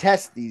was going to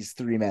test these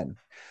 3 men.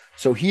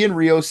 So he and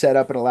Rio set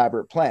up an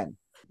elaborate plan.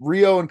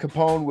 Rio and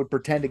Capone would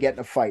pretend to get in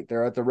a fight.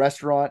 They're at the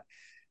restaurant,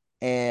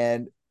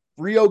 and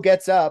Rio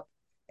gets up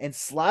and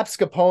slaps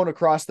Capone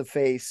across the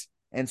face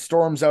and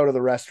storms out of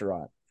the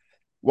restaurant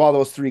while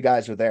those 3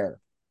 guys are there.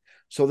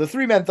 So the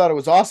three men thought it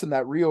was awesome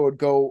that Rio would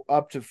go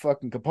up to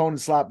fucking Capone and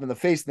slap him in the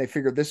face, and they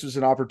figured this was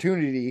an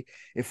opportunity.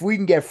 If we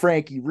can get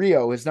Frankie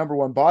Rio, his number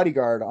one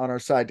bodyguard, on our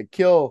side to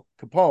kill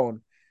Capone,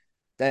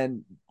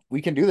 then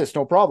we can do this,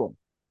 no problem.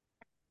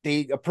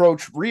 They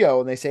approach Rio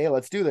and they say, hey,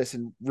 let's do this.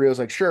 And Rio's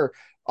like, sure.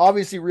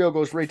 Obviously, Rio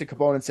goes right to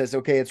Capone and says,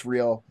 okay, it's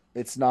real.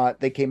 It's not,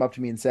 they came up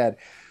to me and said.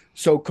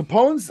 So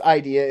Capone's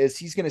idea is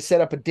he's going to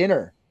set up a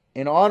dinner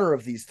in honor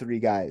of these three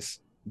guys.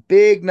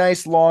 Big,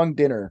 nice, long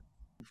dinner.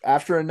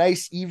 After a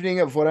nice evening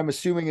of what I'm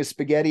assuming is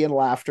spaghetti and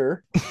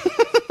laughter.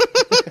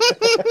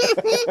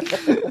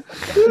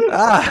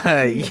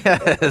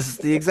 Yes,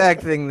 the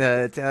exact thing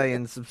the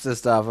Italians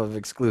subsist off of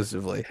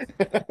exclusively.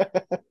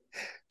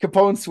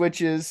 Capone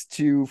switches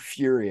to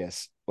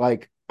furious,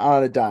 like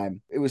on a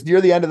dime. It was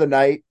near the end of the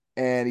night,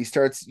 and he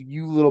starts,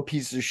 you little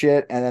piece of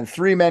shit. And then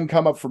three men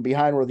come up from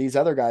behind where these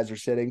other guys are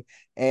sitting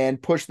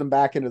and push them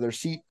back into their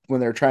seat when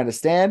they're trying to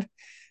stand.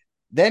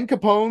 Then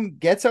Capone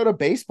gets out a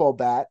baseball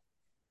bat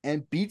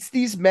and beats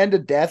these men to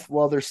death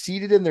while they're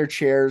seated in their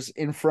chairs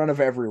in front of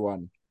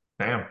everyone.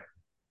 Damn.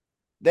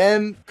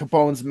 Then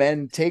Capone's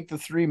men take the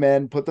three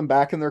men, put them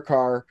back in their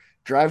car,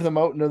 drive them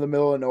out into the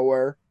middle of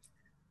nowhere.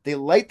 They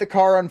light the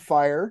car on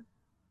fire,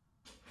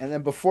 and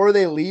then before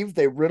they leave,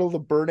 they riddle the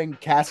burning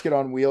casket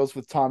on wheels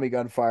with Tommy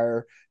gun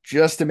fire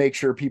just to make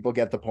sure people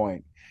get the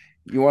point.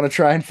 You want to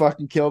try and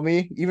fucking kill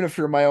me? Even if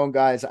you're my own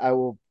guys, I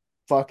will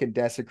fucking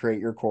desecrate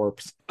your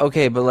corpse.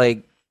 Okay, but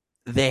like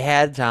they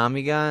had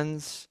Tommy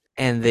guns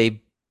and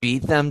they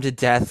beat them to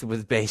death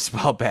with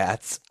baseball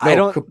bats. No, I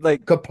don't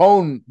like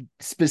Capone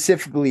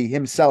specifically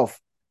himself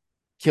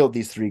killed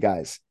these three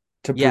guys.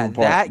 To yeah, prove a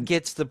point. that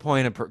gets the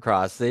point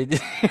across. They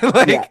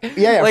like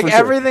yeah, like for sure.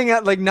 everything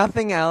like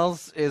nothing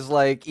else is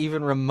like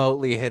even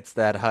remotely hits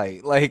that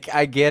height. Like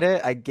I get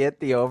it. I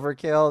get the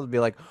overkill to be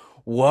like,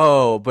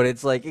 whoa, but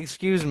it's like,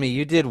 excuse me,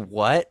 you did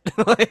what?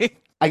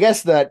 Like I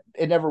guess that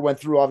it never went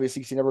through, obviously,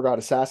 because he never got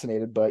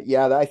assassinated. But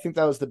yeah, I think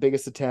that was the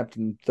biggest attempt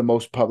and the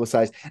most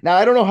publicized. Now,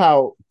 I don't know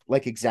how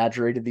like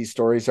exaggerated these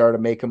stories are to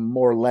make him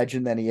more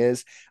legend than he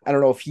is. I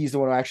don't know if he's the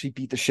one who actually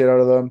beat the shit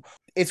out of them.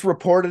 It's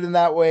reported in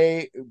that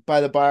way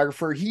by the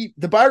biographer.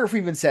 The biographer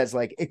even says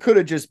like it could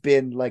have just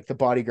been like the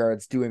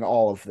bodyguards doing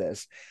all of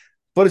this.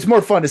 But it's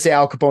more fun to say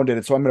Al Capone did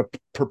it, so I'm going to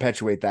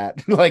perpetuate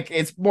that. Like,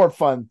 it's more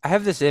fun. I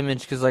have this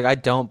image because, like, I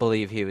don't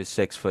believe he was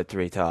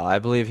 6'3" tall. I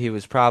believe he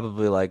was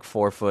probably like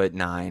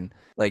 4'9",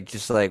 like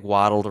just like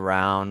waddled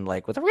around,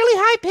 like with a really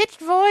high pitched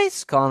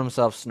voice, calling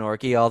himself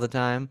Snorky all the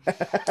time.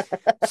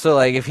 So,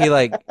 like, if he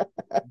like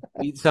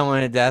beat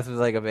someone to death with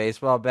like a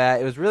baseball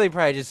bat, it was really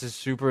probably just a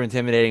super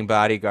intimidating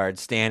bodyguard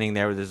standing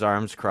there with his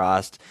arms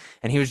crossed,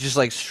 and he was just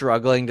like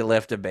struggling to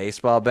lift a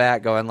baseball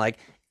bat, going like,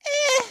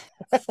 eh.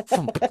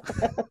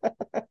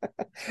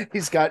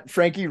 He's got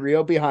Frankie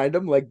Rio behind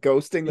him, like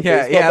ghosting the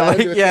baseball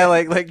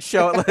bat. Like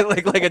show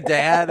like a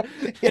dad,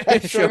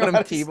 showing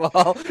him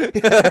t-ball.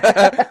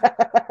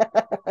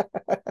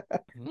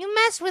 You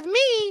mess with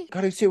me.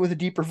 Gotta say it with a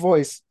deeper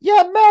voice.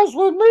 Yeah, mess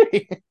with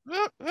me.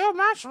 You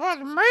mess with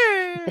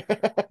me.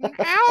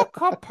 Al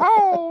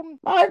Capone.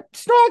 I'm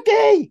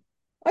Snorky.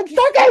 I'm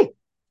Snorky.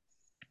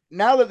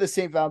 Now that the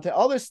St. Valentine,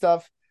 all this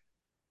stuff,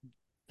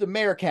 the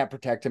mayor can't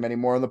protect him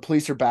anymore, and the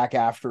police are back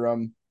after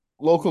him.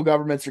 Local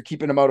governments are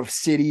keeping him out of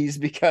cities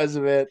because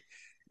of it.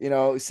 You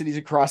know, cities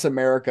across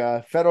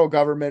America. Federal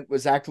government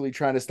was actively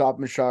trying to stop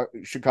him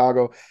in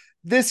Chicago.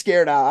 This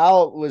scared Al.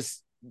 Al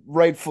was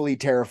rightfully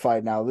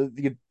terrified now.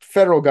 The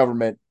federal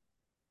government,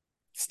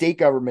 state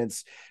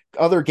governments,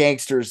 other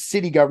gangsters,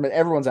 city government,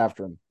 everyone's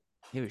after him.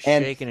 He was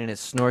shaking in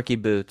his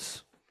Snorky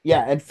boots.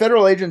 Yeah, and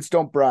federal agents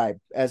don't bribe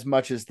as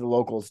much as the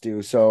locals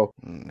do. So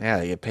yeah,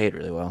 they get paid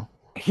really well.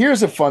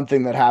 Here's a fun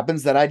thing that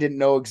happens that I didn't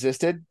know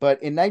existed,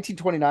 but in May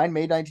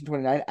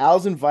 1929,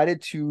 Al's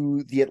invited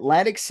to the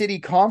Atlantic City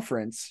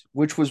Conference,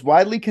 which was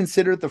widely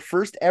considered the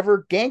first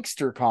ever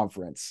gangster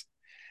conference.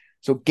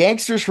 So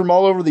gangsters from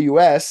all over the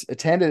U.S.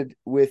 attended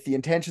with the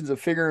intentions of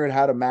figuring out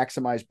how to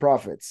maximize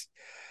profits.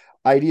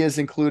 Ideas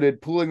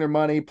included pooling their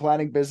money,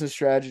 planning business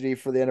strategy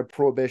for the end of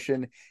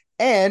Prohibition,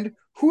 and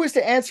who is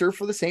to answer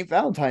for the St.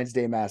 Valentine's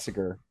Day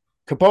Massacre.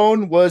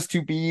 Capone was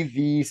to be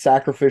the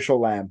sacrificial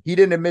lamb. He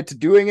didn't admit to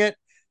doing it,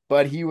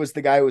 but he was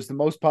the guy who was the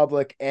most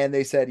public, and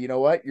they said, you know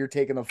what? You're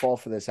taking the fall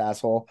for this,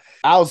 asshole.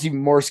 Al's even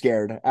more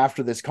scared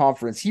after this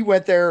conference. He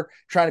went there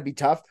trying to be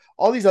tough.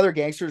 All these other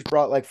gangsters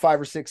brought like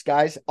 5 or 6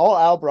 guys. All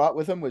Al brought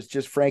with him was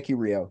just Frankie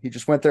Rio. He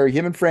just went there,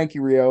 him and Frankie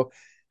Rio,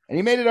 and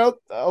he made it out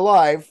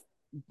alive,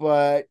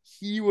 but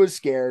he was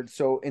scared.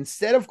 So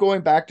instead of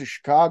going back to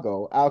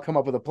Chicago, Al come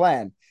up with a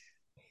plan.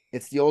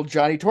 It's the old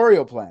Johnny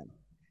Torrio plan.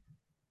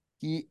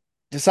 He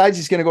decides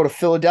he's going to go to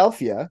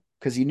Philadelphia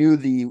because he knew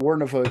the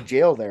warden of a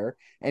jail there,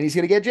 and he's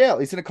going to get jail.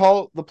 He's going to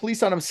call the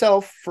police on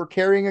himself for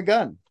carrying a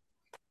gun.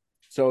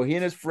 So he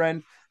and his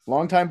friend,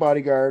 longtime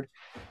bodyguard,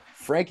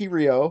 Frankie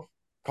Rio,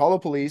 call the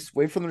police,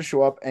 wait for them to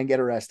show up, and get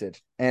arrested.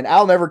 And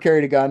Al never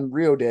carried a gun.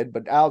 Rio did,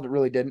 but Al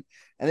really didn't.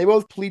 And they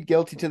both plead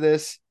guilty to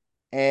this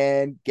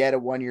and get a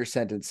 1-year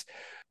sentence.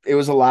 It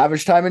was a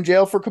lavish time in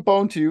jail for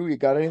Capone, too. He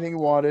got anything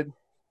he wanted.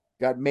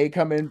 Got May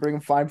come in, bring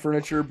him fine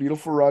furniture,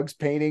 beautiful rugs,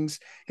 paintings.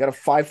 Got a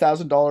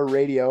 $5,000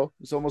 radio.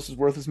 It's almost as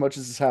worth as much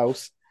as his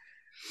house.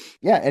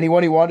 Yeah,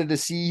 anyone he wanted to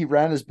see, he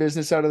ran his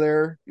business out of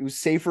there. It was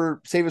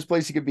safest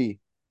place he could be,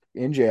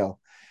 in jail.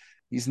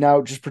 He's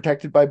now just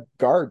protected by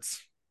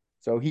guards.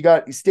 So he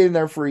stayed in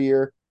there for a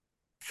year.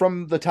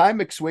 From the time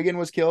McSwiggan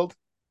was killed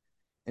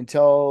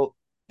until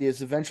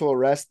his eventual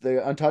arrest,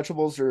 the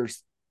Untouchables are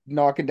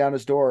knocking down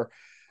his door.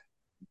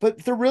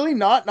 But they're really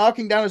not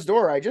knocking down his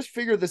door. I just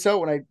figured this out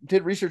when I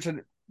did research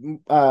on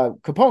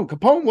Capone.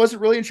 Capone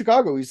wasn't really in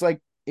Chicago. He's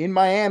like in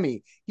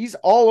Miami. He's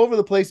all over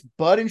the place,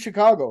 but in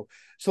Chicago.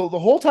 So the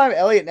whole time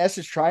Elliot Ness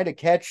is trying to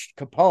catch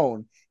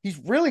Capone,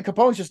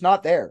 Capone's just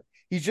not there.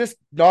 He's just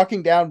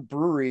knocking down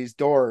breweries'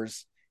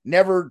 doors.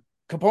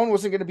 Capone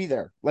wasn't going to be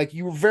there. Like,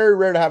 you were very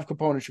rare to have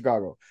Capone in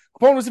Chicago.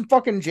 Capone was in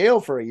fucking jail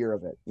for a year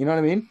of it. You know what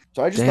I mean?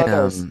 So I just thought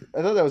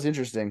that was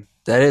interesting.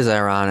 That is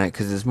ironic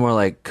because it's more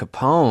like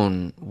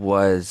Capone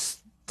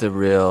was the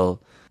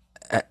real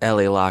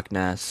Ellie Loch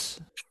Ness.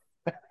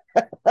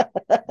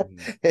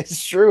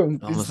 It's true.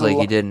 Almost like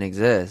he didn't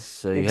exist.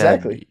 So you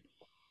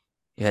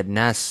had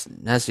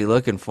Nessie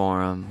looking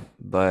for him,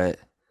 but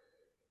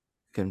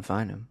couldn't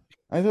find him.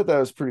 I thought that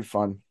was pretty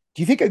fun.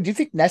 Do you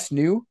think Ness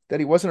knew that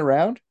he wasn't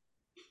around?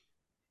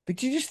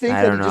 Did you just think?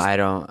 I don't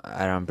know.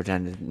 I don't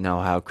pretend to know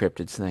how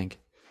cryptids think.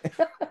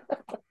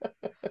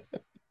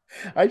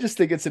 I just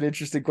think it's an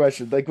interesting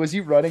question. Like, was he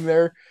running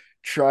there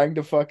trying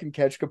to fucking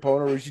catch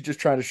Capone, or was he just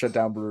trying to shut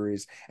down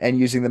breweries and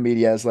using the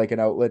media as like an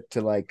outlet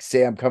to like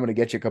say, I'm coming to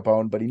get you,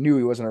 Capone, but he knew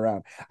he wasn't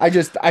around? I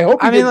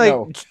hope he didn't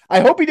know.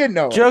 I hope he didn't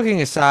know.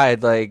 Joking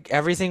aside, like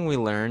everything we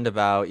learned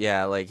about,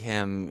 like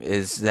him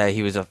is that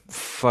he was a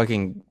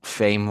fucking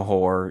fame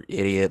whore,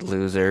 idiot,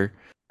 loser.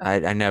 I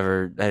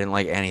didn't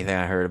like anything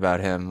I heard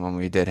about him when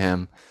we did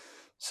him.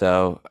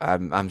 So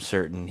I'm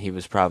certain he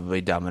was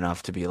probably dumb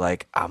enough to be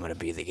like, I'm gonna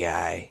be the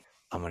guy.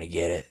 I'm gonna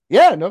get it.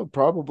 Yeah, no,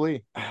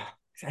 probably.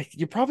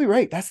 You're probably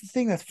right. That's the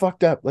thing that's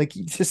fucked up. Like,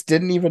 he just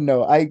didn't even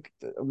know.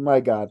 My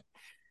God.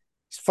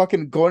 He's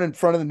fucking going in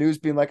front of the news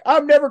being like,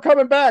 I'm never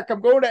coming back.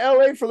 I'm going to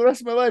LA for the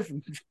rest of my life.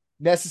 And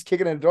Ness is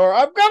kicking in the door.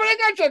 I'm coming to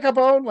get you,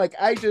 Capone. Like,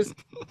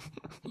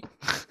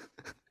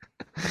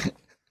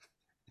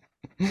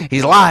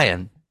 He's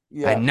lying.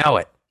 Yeah. I know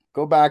it.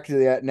 Go back to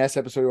the Ness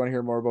episode. You want to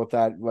hear more about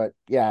that. But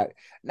yeah,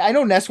 I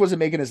know Ness wasn't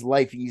making his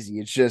life easy.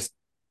 It's just,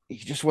 he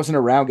just wasn't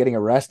around getting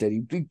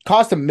arrested. He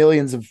cost him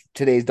millions of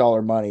today's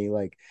dollar money.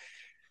 Like,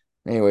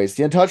 anyways,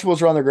 the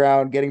Untouchables are on the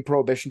ground getting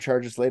prohibition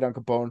charges laid on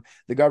Capone.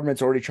 The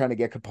government's already trying to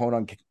get Capone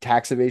on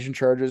tax evasion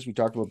charges. We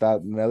talked about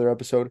that in another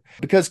episode.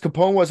 Because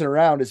Capone wasn't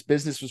around, his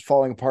business was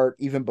falling apart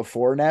even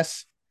before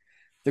Ness.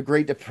 The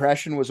Great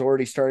Depression was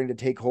already starting to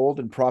take hold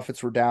and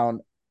profits were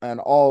down on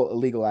all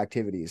illegal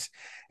activities.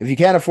 If you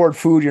can't afford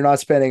food, you're not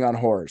spending on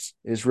whores,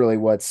 is really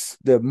what's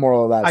the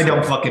moral of that I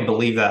story. don't fucking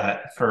believe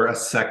that for a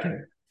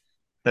second.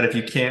 That if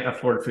you can't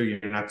afford food,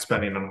 you're not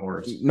spending on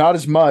whores. Not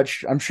as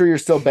much. I'm sure you're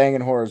still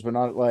banging whores, but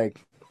not like.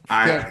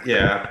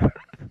 Yeah.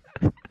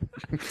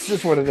 It's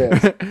just what it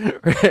is.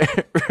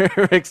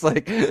 Rick's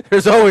like,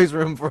 there's always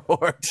room for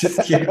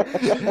whores.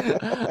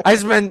 Yeah. I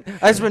spend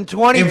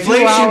 22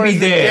 Inflation hours be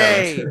a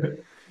damned.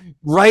 day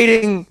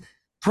writing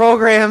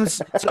programs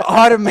to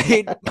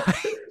automate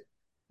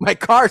my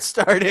car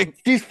starting.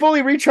 He's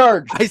fully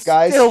recharged,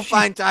 guys. Still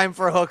find time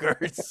for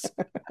hookers.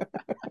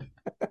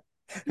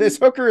 This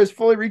hooker is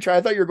fully recharged.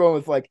 I thought you were going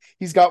with like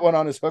he's got one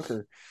on his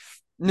hooker.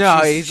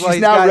 No, She's he's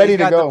now ready to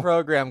got go. the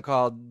program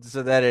called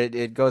so that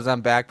it goes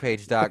on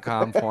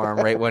backpage.com for him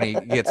right when he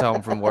gets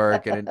home from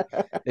work, and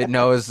it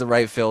knows the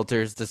right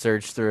filters to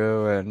search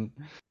through. And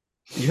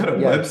You got a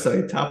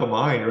website top of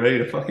mind, ready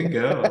to fucking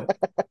go.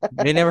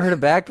 you never heard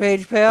of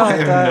Backpage, pal? I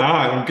am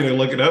not. I'm gonna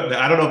look it up.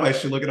 I don't know if I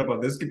should look it up on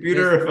this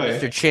computer.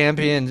 Mr.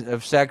 Champion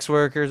of sex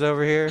workers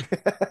over here.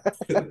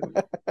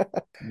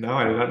 No,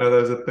 I did not know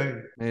that was a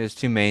thing. Maybe it's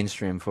too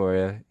mainstream for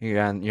you.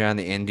 You're on the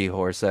indie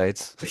whore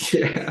sites.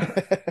 Yeah.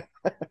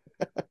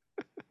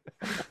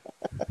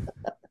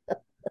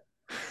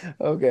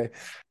 Okay.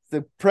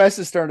 The press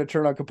is starting to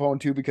turn on Capone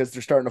too because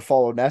they're starting to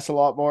follow Ness a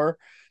lot more.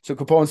 So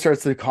Capone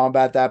starts to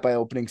combat that by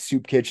opening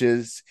soup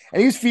kitchens. And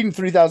he was feeding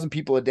 3,000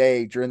 people a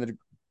day during the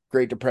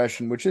Great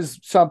Depression, which is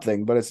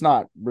something, but it's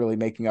not really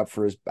making up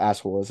for his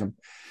assholism.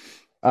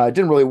 It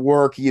didn't really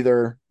work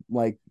either.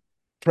 Like,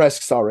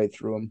 press saw right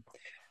through him.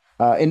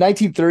 In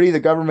 1930, the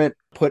government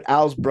put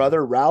Al's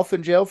brother, Ralph,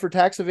 in jail for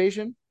tax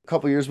evasion a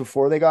couple years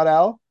before they got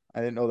Al. I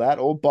didn't know that.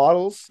 Old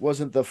Bottles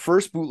wasn't the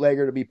first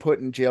bootlegger to be put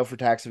in jail for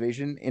tax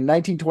evasion. In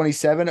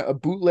 1927, a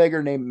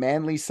bootlegger named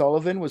Manly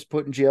Sullivan was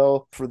put in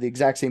jail for the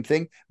exact same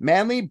thing.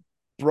 Manly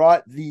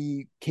brought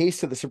the case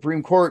to the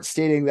Supreme Court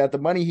stating that the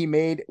money he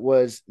made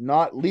was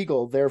not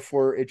legal,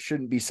 therefore it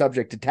shouldn't be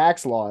subject to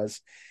tax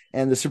laws.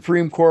 And the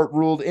Supreme Court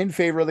ruled in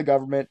favor of the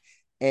government.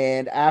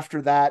 And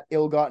after that,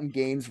 ill-gotten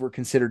gains were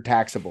considered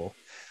taxable.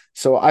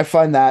 So I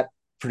find that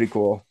pretty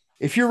cool.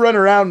 If you're running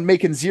around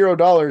making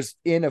 $0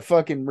 in a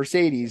fucking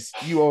Mercedes,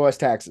 you owe us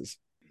taxes.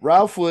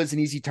 Ralph was an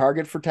easy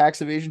target for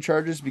tax evasion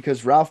charges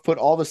because Ralph put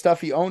all the stuff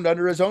he owned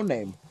under his own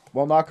name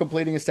while not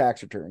completing his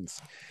tax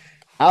returns.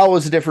 Al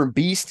was a different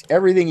beast.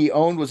 Everything he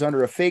owned was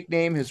under a fake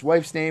name, his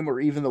wife's name, or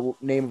even the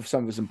name of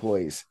some of his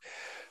employees.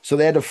 So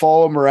they had to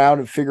follow him around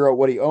and figure out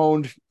what he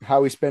owned,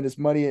 how he spent his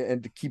money,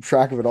 and to keep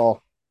track of it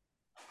all.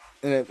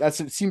 And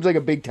it seems like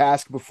a big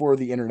task before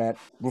the internet,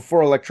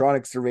 before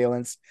electronic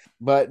surveillance,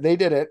 but they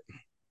did it.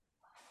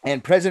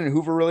 And President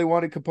Hoover really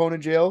wanted Capone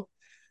in jail.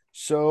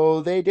 So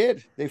they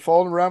did. They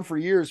followed him around for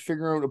years,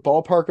 figuring out a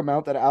ballpark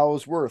amount that Al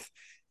was worth.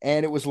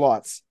 And it was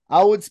lots.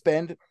 Al would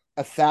spend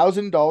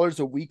 $1,000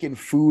 a week in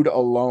food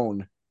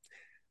alone.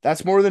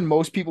 That's more than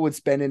most people would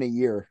spend in a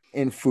year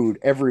in food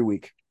every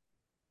week.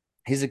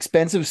 His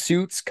expensive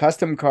suits,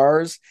 custom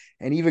cars,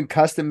 and even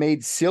custom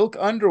made silk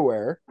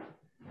underwear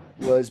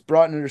was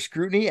brought under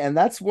scrutiny. And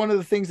that's one of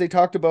the things they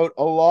talked about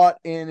a lot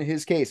in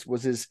his case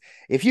was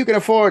if you can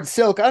afford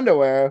silk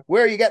underwear,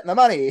 where are you getting the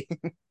money?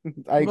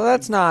 Well,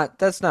 that's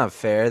not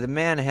fair. The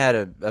man had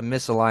a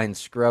misaligned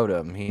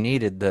scrotum. He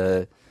needed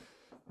the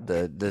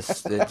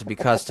to be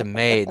custom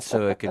made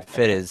so it could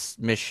fit his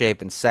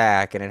misshapen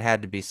sack, and it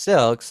had to be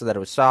silk so that it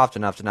was soft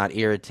enough to not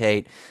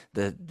irritate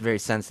the very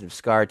sensitive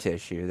scar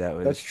tissue.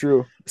 That's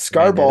true.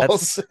 Scar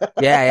balls.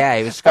 Yeah,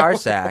 he was scar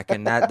sack,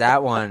 and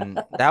that one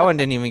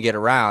didn't even get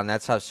around.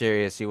 That's how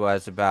serious he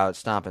was about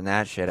stomping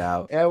that shit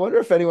out. Yeah, I wonder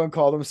if anyone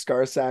called him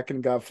scar sack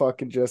and got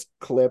fucking just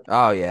clipped.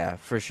 Oh yeah,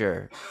 for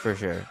sure.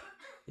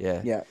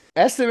 Yeah.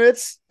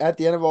 Estimates at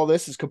the end of all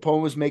this is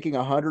Capone was making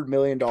 $100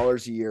 million a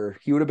year.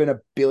 He would have been a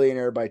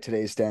billionaire by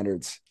today's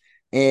standards,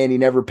 and he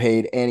never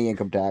paid any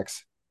income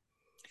tax.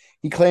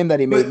 He claimed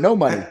that he made no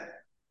money.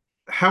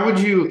 How would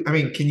you? I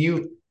mean, can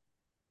you?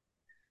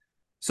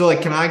 So,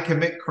 like, can I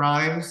commit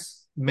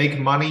crimes, make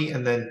money,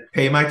 and then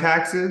pay my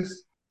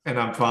taxes, and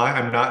I'm fine?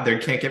 I'm not. They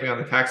can't get me on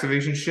the tax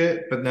evasion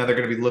shit, but now they're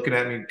going to be looking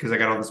at me because I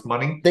got all this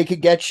money. They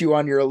could get you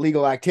on your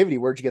illegal activity.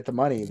 Where'd you get the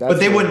money? But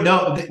they wouldn't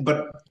know.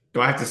 But do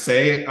I have to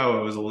say,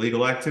 oh, it was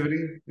illegal activity?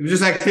 It was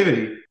just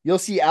activity. You'll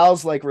see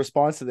Al's like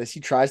response to this.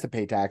 He tries to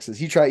pay taxes.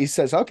 He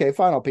says, okay,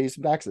 fine, I'll pay you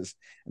some taxes.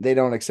 And they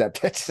don't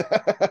accept it.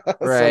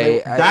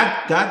 Right.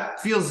 That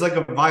feels like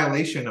a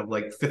violation of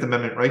like Fifth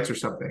Amendment rights or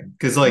something.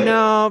 Because like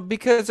I'm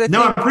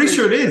pretty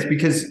sure it is,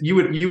 because you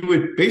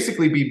would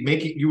basically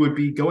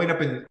be going up,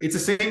 and it's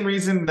the same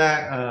reason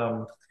that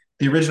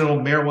the original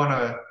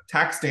Marijuana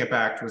Tax Stamp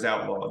Act was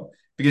outlawed.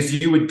 Because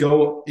you would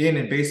go in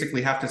and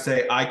basically have to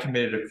say, I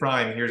committed a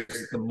crime. Here's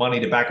the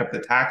money to back up the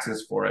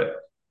taxes for it.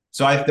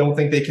 So I don't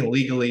think they can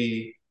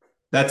legally.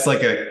 That's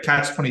like a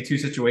catch-22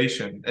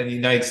 situation. And the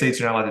United States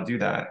are not allowed to do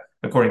that,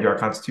 according to our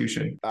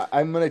Constitution.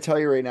 I'm going to tell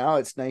you right now,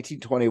 it's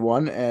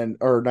 1921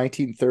 or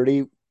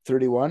 1930,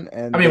 31.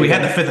 And I mean, we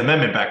had the Fifth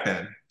Amendment back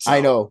then. So.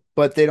 I know,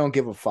 but they don't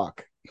give a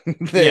fuck.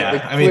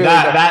 I mean,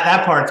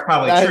 that part's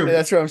probably true.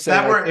 That's what I'm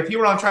saying. If you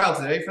were on trial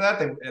today for that,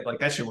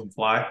 that shit wouldn't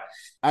fly.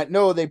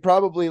 No, they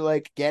probably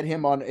like get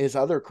him on his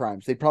other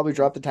crimes. They'd probably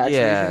drop the tax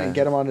evasion and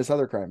get him on his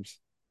other crimes.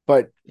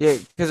 But yeah,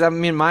 because I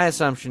mean, my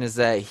assumption is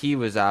that he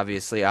was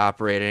obviously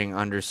operating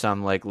under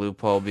some like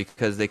loophole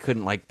because they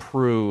couldn't like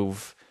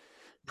prove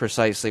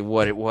precisely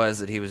what it was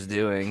that he was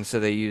doing, so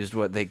they used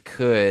what they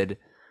could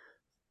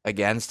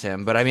against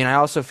him. But I mean, I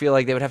also feel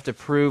like they would have to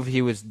prove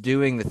he was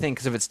doing the thing,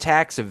 because if it's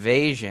tax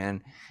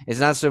evasion, it's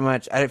not so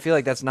much. I feel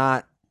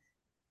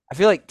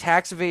like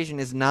tax evasion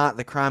is not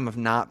the crime of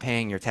not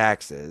paying your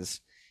taxes.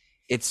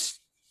 It's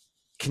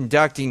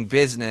conducting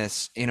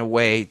business in a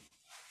way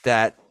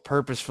that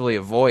purposefully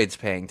avoids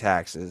paying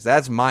taxes.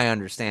 That's my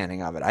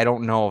understanding of it. I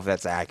don't know if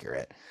that's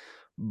accurate,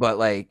 but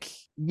like,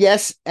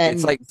 yes, and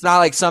it's not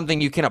like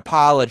something you can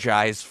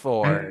apologize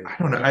for. I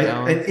don't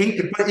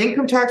know. But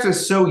income tax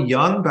was so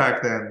young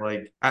back then.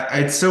 Like,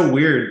 it's so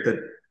weird that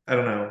I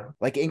don't know.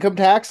 Like income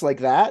tax,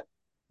 like that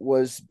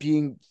was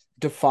being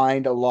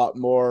defined a lot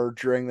more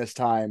during this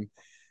time.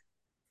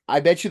 I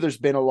bet you there's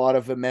been a lot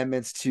of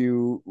amendments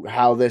to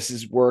how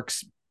this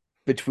works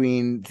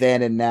between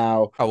then and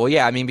now. Oh, well,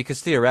 yeah. I mean, because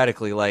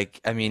theoretically, like,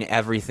 I mean,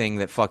 everything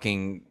that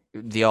fucking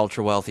the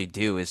ultra wealthy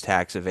do is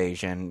tax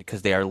evasion,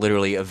 because they are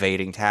literally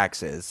evading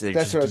taxes. They're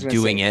just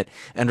doing it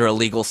under a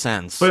legal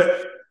sense.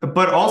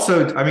 But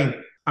also, I mean,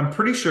 I'm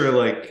pretty sure,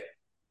 like,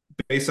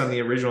 based on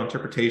the original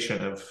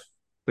interpretation of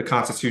the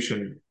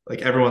Constitution,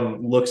 like,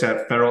 everyone looks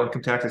at federal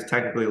income tax as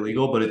technically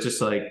illegal, but it's just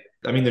like,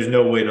 I mean, there's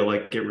no way to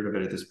like get rid of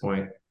it at this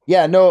point.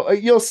 Yeah, no,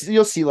 you'll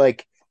see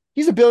like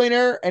he's a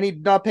billionaire and he's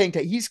not paying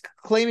tax. He's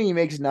claiming he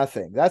makes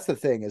nothing. That's the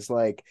thing, is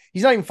like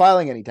he's not even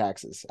filing any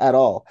taxes at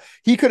all.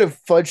 He could have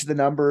fudged the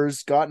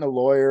numbers, gotten a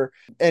lawyer,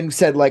 and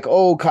said like,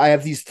 "Oh, I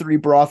have these 3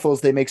 brothels.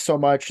 They make so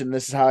much, and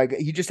this is how I."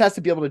 He just has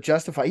to be able to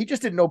justify. He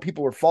just didn't know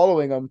people were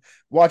following him,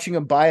 watching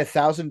him buy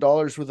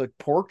 $1,000 worth of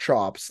pork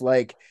chops.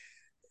 Like,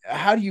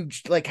 how do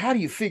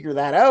you figure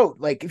that out?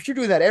 Like, if you're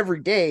doing that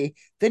every day,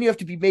 then you have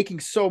to be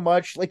making so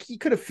much. Like, he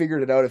could have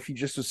figured it out if he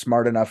just was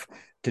smart enough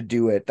to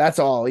do it. That's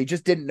all. He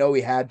just didn't know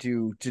he had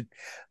to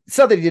it's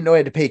not that he didn't know he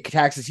had to pay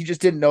taxes. He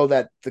just didn't know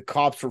that the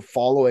cops were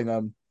following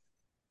him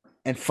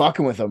and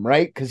fucking with him,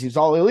 right? Because he's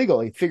all illegal.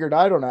 He figured,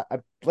 I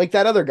like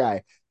that other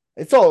guy.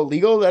 It's all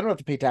illegal. I don't have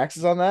to pay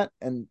taxes on that.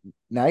 And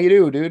now you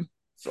do, dude.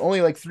 It's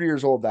only like 3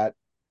 years old, that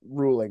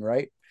ruling,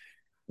 right?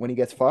 When he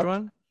gets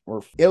fucked.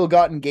 or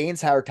ill-gotten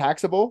gains are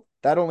taxable.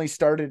 That only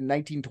started in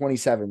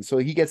 1927. So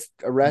he gets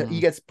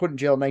put in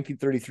jail in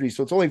 1933.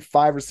 So it's only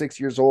 5 or 6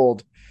 years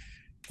old,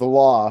 the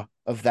law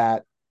of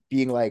that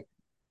being like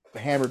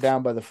hammered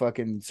down by the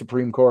fucking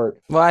Supreme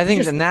Court. Well, I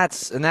think, and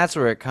that's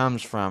where it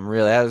comes from.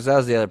 Really, that was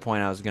the other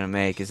point I was going to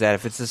make, is that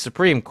if it's the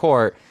Supreme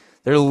Court,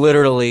 they're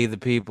literally the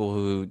people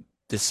who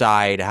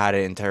decide how to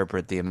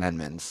interpret the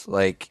amendments.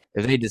 Like,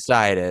 if they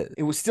decide it,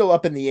 It was still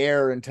up in the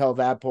air until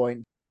that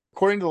point.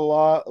 According to the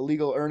law,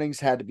 illegal earnings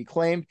had to be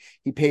claimed.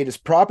 He paid his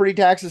property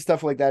taxes,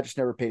 stuff like that, just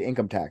never paid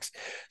income tax.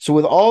 So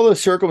with all the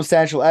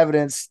circumstantial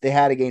evidence they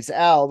had against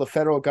Al, the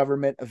federal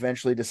government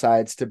eventually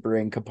decides to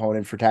bring Capone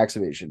in for tax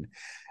evasion.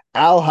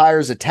 Al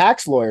hires a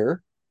tax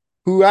lawyer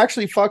who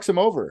actually fucks him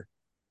over.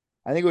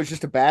 I think it was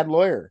just a bad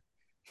lawyer.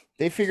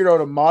 They figured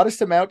out a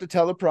modest amount to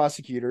tell the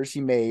prosecutors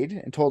he made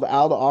and told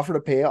Al to offer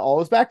to pay all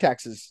his back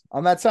taxes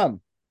on that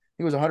sum.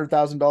 It was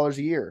 $100,000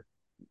 a year.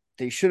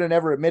 They should have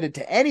never admitted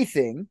to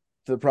anything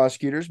to the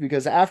prosecutors,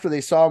 because after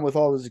they saw him with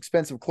all his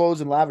expensive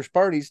clothes and lavish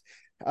parties,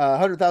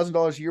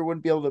 $100,000 a year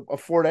wouldn't be able to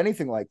afford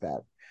anything like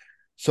that.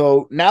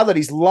 So now that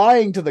he's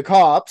lying to the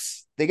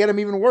cops, they get him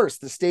even worse.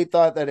 The state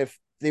thought that if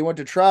they went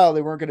to trial,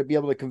 they weren't going to be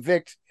able to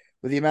convict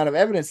with the amount of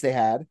evidence they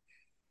had,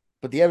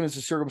 but the evidence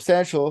is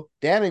circumstantial,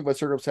 damning but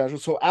circumstantial.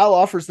 So Al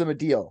offers them a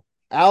deal.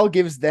 Al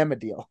gives them a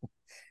deal.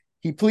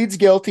 He pleads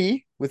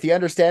guilty with the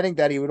understanding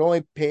that he would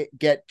only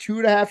get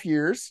 2.5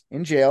 years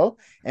in jail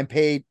and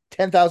pay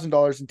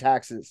 $10,000 in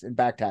taxes, in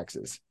back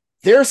taxes.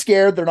 They're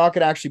scared they're not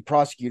going to actually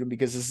prosecute him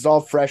because this is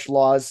all fresh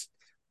laws.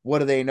 What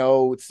do they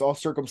know? It's all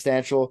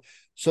circumstantial.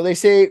 So they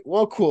say,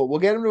 well, cool. We'll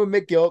get him to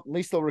admit guilt. At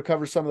least they'll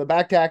recover some of the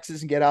back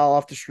taxes and get Al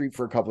off the street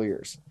for a couple of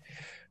years.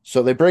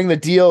 So they bring the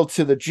deal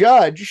to the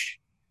judge,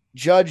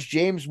 Judge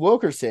James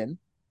Wilkerson,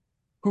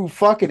 who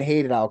fucking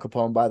hated Al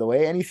Capone, by the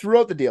way, and he threw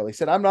out the deal. He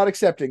said, "I'm not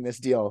accepting this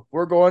deal.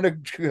 We're going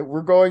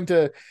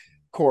to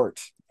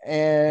court."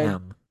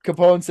 And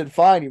Capone said,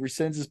 "Fine." He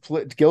rescinds his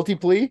guilty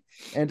plea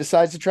and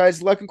decides to try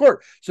his luck in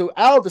court. So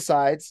Al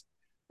decides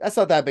that's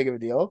not that big of a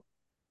deal.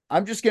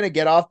 I'm just going to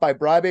get off by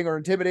bribing or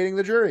intimidating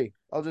the jury.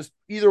 I'll just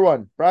either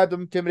one, bribe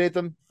them, intimidate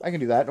them. I can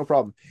do that, no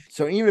problem.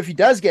 So even if he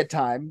does get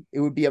time, it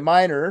would be a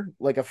minor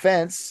like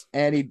offense,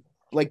 and he'd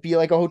be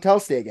like a hotel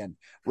stay again.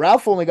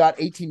 Ralph only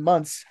got 18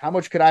 months. How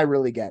much could I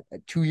really get?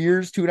 2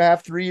 years,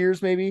 2.5, 3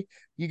 years, maybe?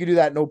 You could do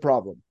that, no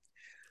problem.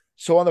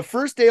 So on the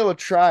first day of the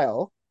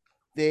trial,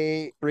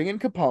 they bring in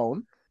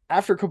Capone.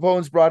 After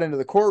Capone's brought into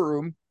the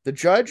courtroom, the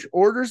judge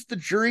orders the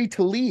jury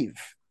to leave.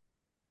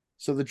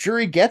 So the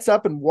jury gets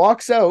up and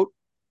walks out,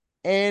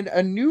 and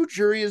a new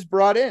jury is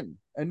brought in.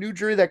 A new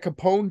jury that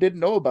Capone didn't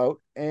know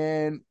about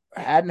and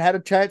hadn't had a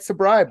chance to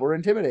bribe or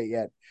intimidate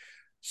yet.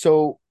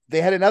 So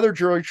they had another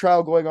jury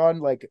trial going on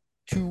like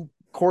 2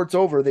 courts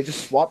over. They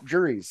just swapped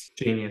juries.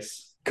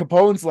 Genius.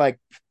 Capone's like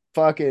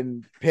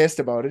fucking pissed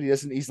about it.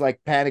 He's like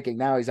panicking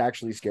now. He's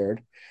actually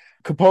scared.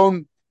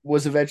 Capone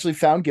was eventually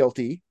found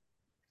guilty.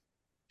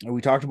 And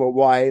we talked about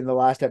why in the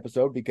last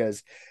episode,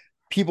 because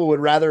people would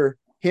rather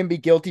him be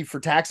guilty for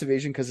tax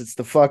evasion because it's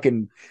the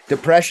fucking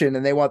depression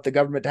and they want the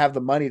government to have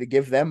the money to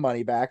give them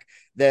money back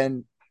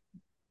than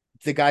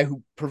the guy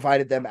who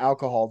provided them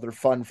alcohol, their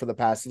fund for the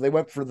past. So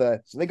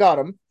they got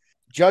him.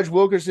 Judge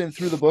Wilkerson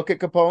threw the book at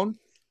Capone,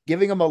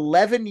 giving him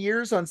 11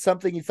 years on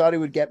something he thought he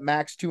would get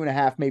max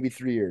 2.5, maybe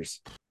 3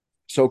 years.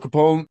 So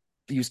Capone,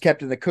 he was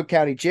kept in the Cook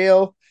County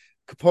Jail.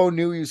 Capone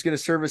knew he was going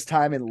to serve his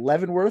time in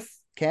Leavenworth,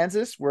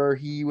 Kansas, where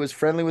he was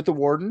friendly with the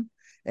warden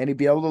and he'd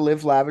be able to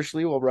live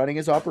lavishly while running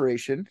his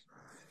operation.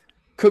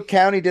 Cook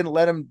County didn't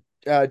let him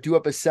do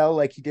up a cell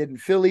like he did in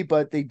Philly,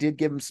 but they did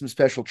give him some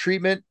special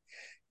treatment.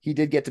 He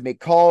did get to make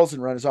calls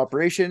and run his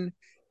operation,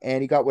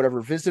 and he got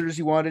whatever visitors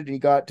he wanted, and he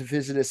got to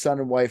visit his son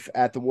and wife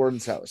at the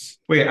warden's house.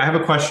 Wait, I have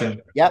a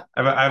question. Yep.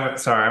 I have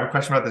a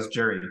question about this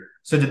jury.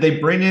 So did they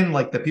bring in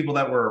like the people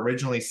that were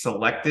originally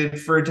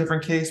selected for a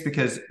different case?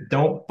 Because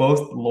don't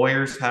both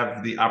lawyers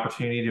have the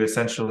opportunity to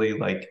essentially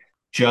like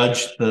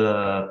judge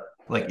the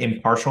like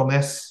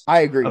impartialness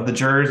I agree. of the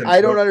jurors?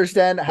 I don't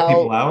understand how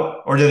people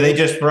out, or do they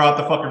just throw out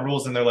the fucking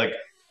rules and they're like,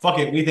 fuck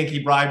it, we think he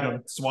bribed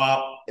him,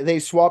 swap. They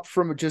swapped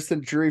from just a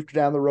jury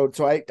down the road.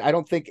 So I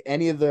don't think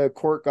any of the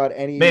court got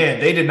any.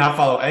 Man, they did not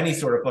follow any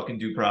sort of fucking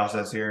due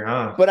process here,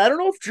 huh? But I don't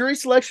know if jury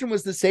selection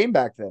was the same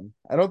back then.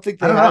 I don't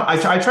think I don't know.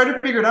 I tried to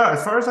figure it out.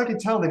 As far as I can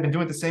tell, they've been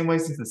doing it the same way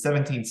since the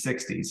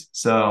 1760s.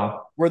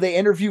 So where they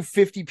interview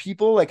 50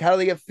 people, like how do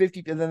they get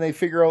 50 and then they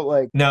figure out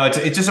like no, it's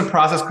just a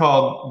process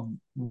called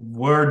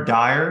voir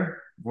dire,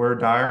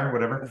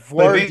 whatever.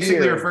 But it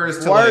basically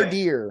refers to like,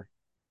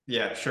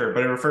 yeah, sure,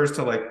 but it refers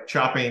to like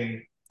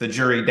chopping the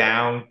jury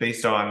down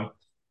based on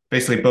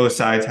basically both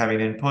sides having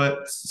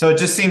input. So it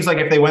just seems like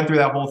if they went through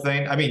that whole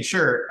thing, I mean,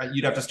 sure,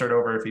 you'd have to start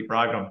over if he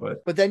bribed them,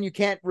 but then you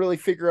can't really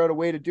figure out a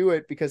way to do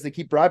it because they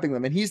keep bribing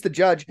them. And he's the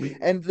judge.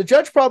 And the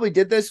judge probably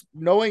did this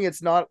knowing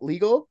it's not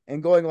legal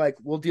and going like,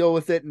 we'll deal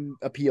with it in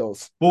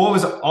appeals. Well, what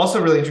was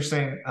also really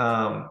interesting,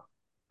 I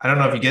don't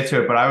know if you get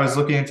to it, but I was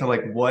looking into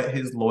like what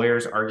his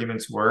lawyers'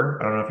 arguments were.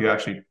 I don't know if you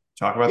actually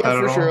talk about Yeah,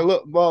 that at for sure.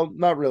 all? Well,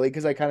 not really,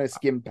 because I kind of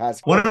skimmed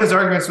past. One of his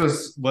arguments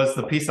was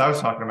the piece I was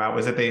talking about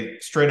was that they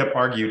straight up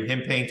argued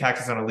him paying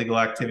taxes on illegal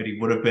activity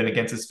would have been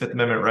against his Fifth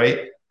Amendment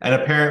right, and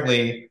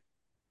apparently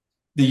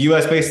the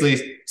U.S.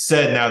 basically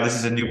said now this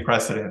is a new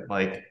precedent.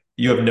 Like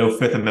you have no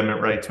Fifth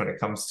Amendment rights when it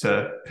comes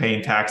to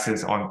paying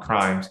taxes on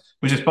crimes,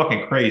 which is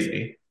fucking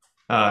crazy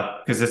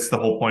because it's the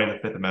whole point of the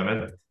Fifth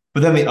Amendment.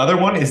 But then the other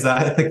one is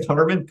that the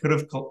government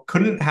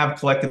couldn't have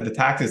collected the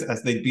taxes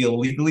as they'd be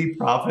illegally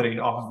profiting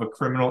off of a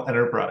criminal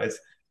enterprise,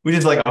 which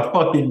is like a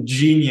fucking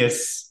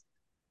genius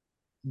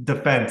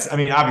defense. I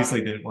mean,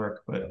 obviously it didn't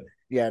work, but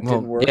Yeah, it didn't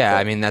Well, work. yeah, But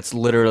I mean that's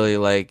literally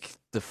like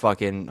the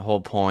fucking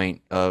whole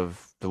point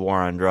of the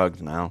war on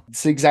drugs now.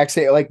 it's the exact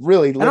same. Like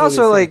really, And literally.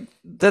 also the same. like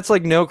that's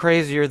like no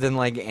crazier than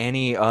like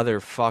any other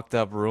fucked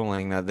up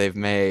ruling that they've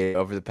made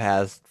over the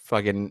past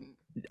fucking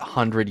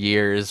 100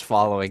 years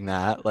following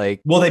that.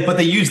 Like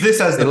they use this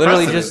as they the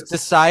literally precedent. just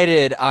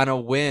decided on a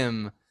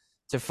whim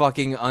to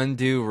fucking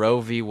undo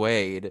Roe v.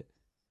 Wade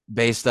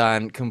based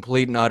on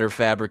complete and utter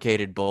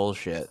fabricated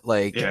bullshit.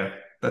 Like Yeah,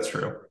 that's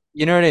true.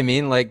 you know what I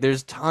mean? Like,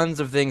 there's tons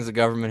of things the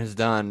government has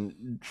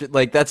done.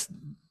 Like,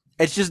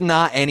 it's just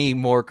not any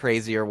more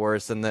crazy or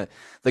worse than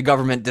the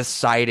government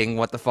deciding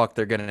what the fuck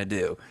they're gonna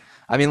do.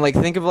 I mean, like,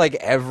 think of like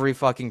every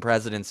fucking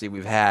presidency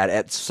we've had.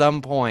 At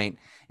some point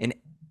in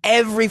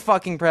every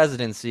fucking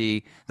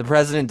presidency, the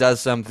president does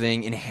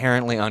something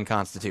inherently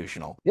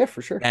unconstitutional, Yeah,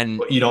 for sure.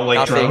 and You don't like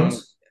nothing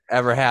drones?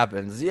 ever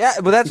happens. Yeah,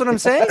 but that's what I'm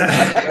saying.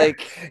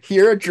 Like,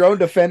 You're a drone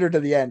defender to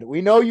the end.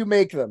 We know you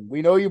make them.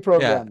 We know you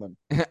program them.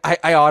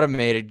 I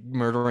automated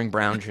murdering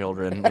brown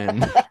children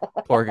in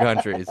poor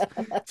countries.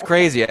 It's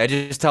crazy. I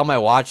just tell my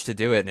watch to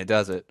do it and it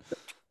does it.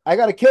 I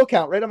got a kill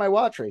count right on my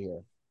watch right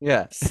here.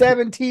 Yeah.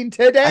 17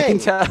 today.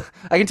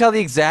 I can tell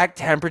the exact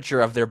temperature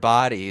of their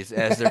bodies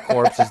as their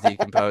corpse is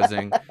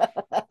decomposing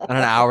on an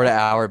hour to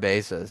hour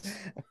basis.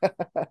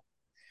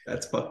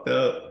 That's fucked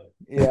up.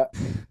 Yeah.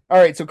 All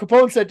right. So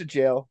Capone sent to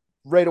jail.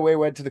 Right away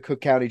went to the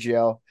Cook County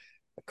Jail.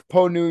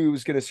 Capone knew he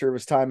was going to serve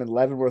his time in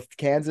Leavenworth,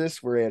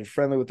 Kansas, where he had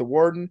friendly with the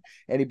warden,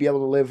 and he'd be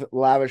able to live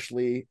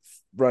lavishly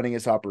running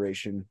his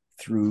operation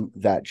through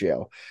that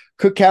jail.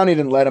 Cook County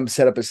didn't let him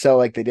set up his cell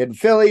like they did in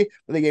Philly,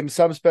 but they gave him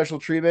some special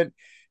treatment.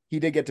 He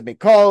did get to make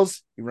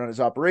calls. He run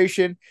his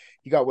operation.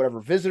 He got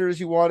whatever visitors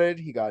he wanted.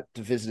 He got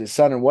to visit his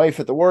son and wife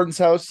at the warden's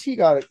house. He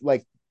got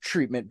like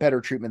treatment,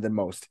 better treatment than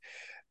most.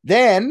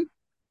 Then,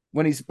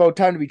 when he's about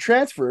time to be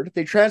transferred,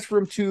 they transfer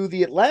him to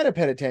the Atlanta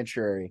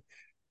Penitentiary,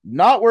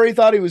 not where he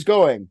thought he was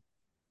going.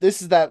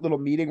 This is that little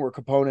meeting where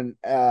Capone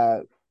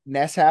and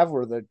Ness have,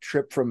 where the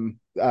trip from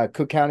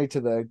Cook County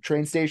to the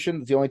train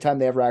station. It's the only time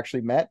they ever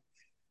actually met.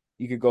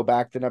 You could go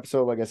back to an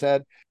episode, like I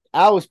said.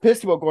 Al was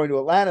pissed about going to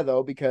Atlanta,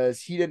 though, because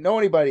he didn't know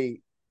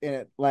anybody in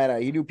Atlanta.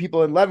 He knew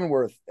people in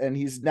Leavenworth, and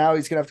he's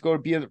going to have to go to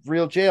be a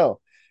real jail.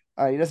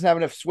 He doesn't have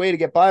enough sway to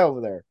get by over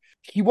there.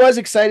 He was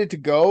excited to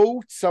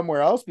go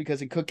somewhere else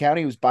because in Cook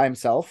County, he was by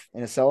himself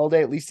in a cell all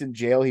day. At least in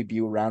jail, he'd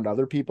be around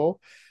other people.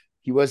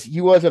 He was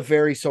a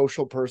very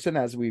social person,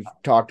 as we've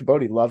talked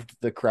about. He loved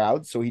the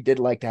crowd, so he did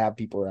like to have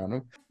people around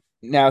him.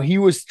 Now, he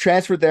was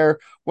transferred there.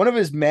 One of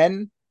his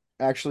men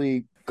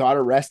actually got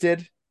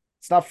arrested.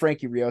 It's not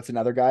Frankie Rio, it's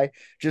another guy,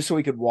 just so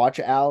he could watch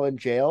Al in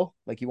jail.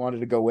 Like he wanted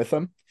to go with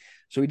him.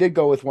 So he did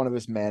go with one of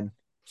his men.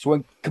 So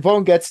when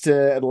Capone gets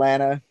to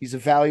Atlanta, he's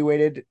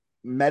evaluated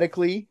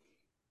medically,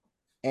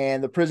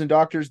 and the prison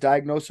doctors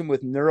diagnose him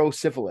with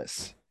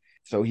neurosyphilis.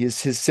 So his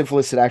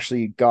syphilis had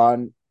actually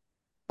gone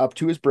up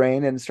to his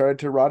brain and started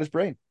to rot his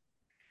brain.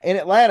 In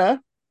Atlanta,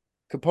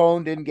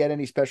 Capone didn't get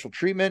any special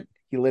treatment.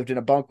 He lived in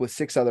a bunk with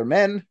 6 other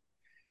men.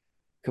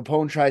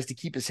 Capone tries to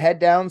keep his head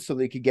down so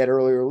they could get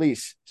early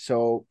release.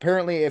 So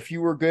apparently, if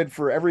you were good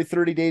for every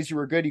 30 days you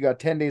were good, you got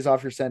 10 days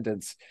off your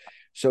sentence.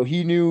 So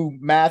he knew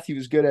math. He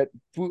was good at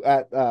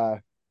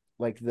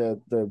like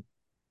the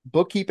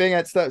bookkeeping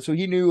at stuff. So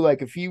he knew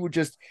like if he would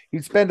just,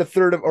 he'd spend a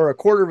third of or a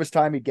quarter of his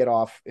time, he'd get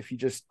off if he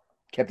just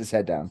kept his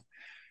head down.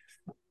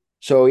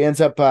 So he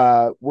ends up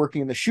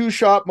working in the shoe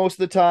shop most of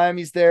the time.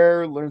 He's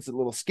there, learns a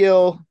little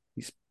skill.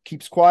 He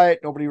keeps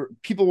quiet.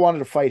 People wanted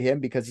to fight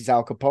him because he's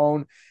Al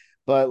Capone,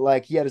 but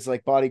like he had his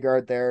like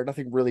bodyguard there.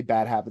 Nothing really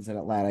bad happens in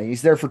Atlanta.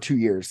 He's there for 2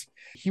 years.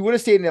 He would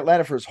have stayed in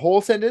Atlanta for his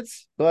whole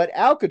sentence, but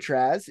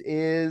Alcatraz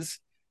is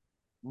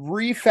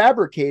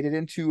refabricated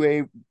into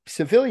a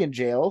civilian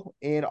jail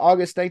in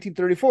August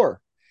 1934.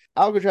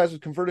 Alcatraz was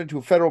converted into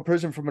a federal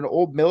prison from an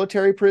old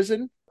military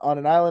prison on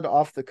an island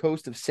off the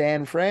coast of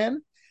San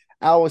Fran.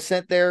 Al was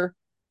sent there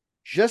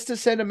just to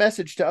send a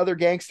message to other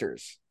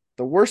gangsters.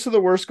 The worst of the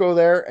worst go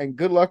there, and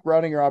good luck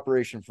running your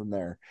operation from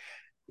there.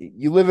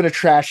 You live in a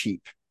trash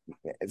heap.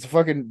 It's a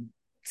fucking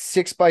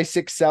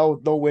 6x6 cell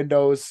with no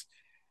windows,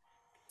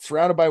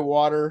 surrounded by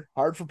water,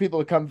 hard for people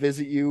to come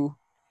visit you.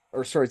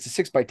 Or sorry, it's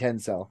a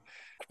 6x10 cell.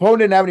 Capone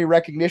didn't have any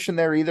recognition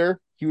there either.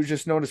 He was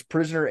just known as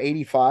Prisoner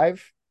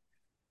 85.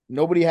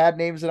 Nobody had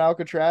names in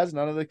Alcatraz,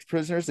 none of the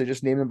prisoners. They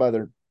just named them by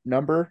their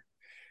number.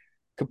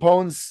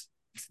 Capone's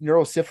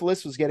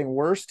neurosyphilis was getting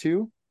worse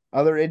too.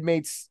 Other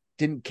inmates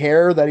didn't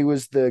care that he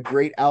was the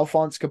great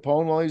Alphonse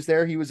Capone while he was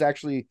there. He was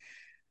actually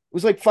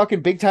was like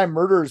fucking big time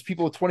murderers,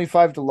 people with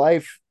 25 to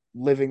life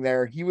living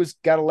there. He was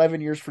got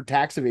 11 years for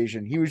tax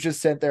evasion. He was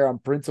just sent there on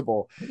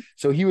principle.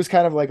 So he was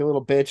kind of like a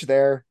little bitch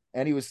there,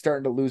 and he was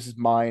starting to lose his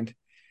mind.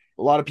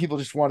 A lot of people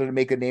just wanted to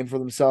make a name for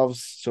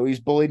themselves. So he's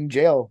bullied in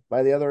jail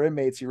by the other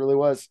inmates. He really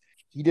was.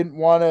 He didn't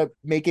want to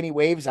make any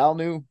waves. Al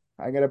knew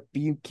I gotta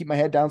keep my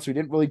head down. So he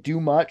didn't really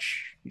do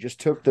much. He just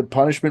took the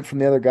punishment from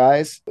the other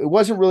guys. It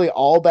wasn't really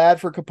all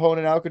bad for Capone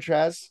and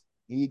Alcatraz.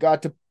 He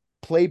got to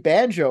play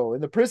banjo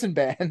in the prison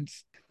band,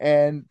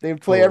 and they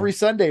would play Cool. every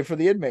Sunday for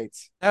the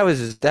inmates. That was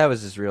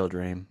his real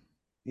dream.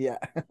 Yeah.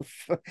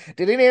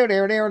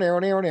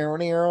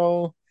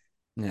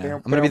 Yeah,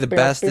 I'm gonna be the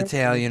best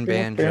Italian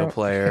banjo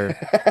player.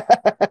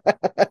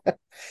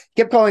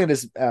 Kept calling it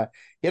his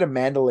he had a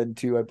mandolin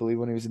too, I believe,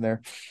 when he was in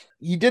there.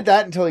 He did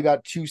that until he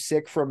got too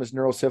sick from his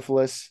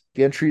neurosyphilis.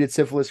 The untreated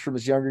syphilis from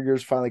his younger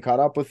years finally caught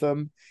up with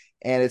him,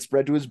 and it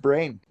spread to his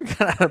brain.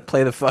 Gotta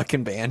play the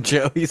fucking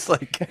banjo. He's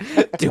like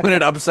doing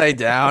it upside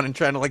down and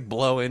trying to like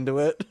blow into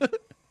it.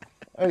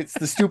 It's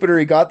the stupider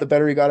he got, the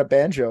better he got at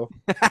banjo.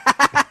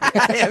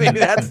 I mean,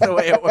 that's the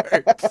way it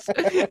works.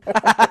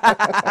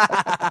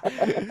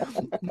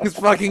 He's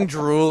fucking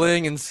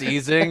drooling and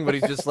seizing, but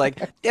he's just like.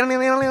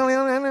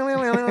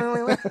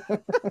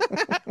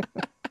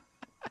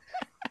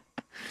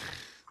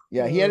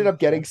 Yeah, he ended up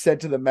getting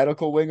sent to the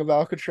medical wing of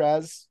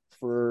Alcatraz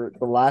for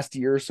the last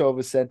year or so of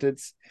his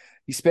sentence.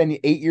 He spent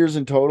 8 years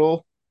in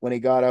total. When he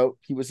got out,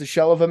 he was a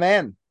shell of a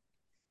man.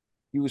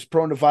 He was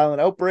prone to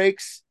violent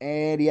outbreaks,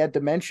 and he had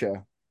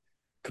dementia.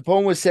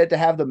 Capone was said to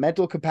have the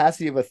mental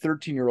capacity of a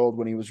 13-year-old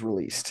when he was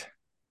released.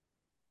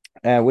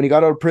 When he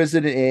got out of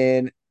prison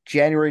in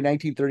January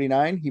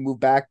 1939, he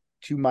moved back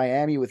to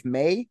Miami with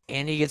May.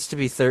 And he gets to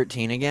be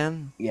 13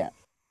 again? Yeah.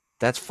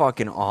 That's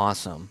fucking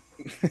awesome.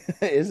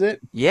 Is it?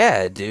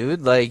 Yeah,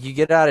 dude. Like, you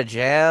get out of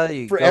jail,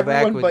 you For go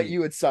everyone back with but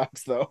you, it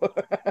sucks, though.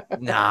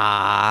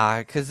 Nah,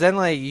 because then,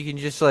 like, you can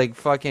just, like,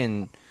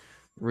 fucking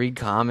read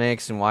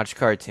comics and watch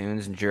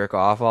cartoons and jerk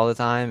off all the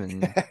time.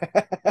 And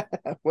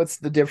What's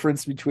the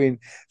difference between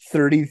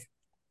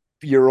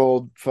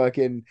 30-year-old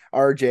fucking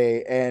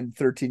RJ and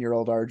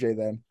 13-year-old RJ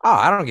then? oh,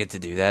 I don't get to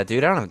do that,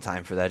 dude. I don't have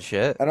time for that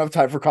shit. I don't have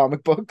time for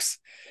comic books.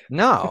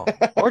 No,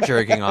 or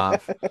jerking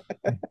off.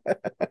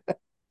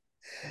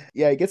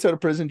 Yeah, he gets out of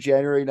prison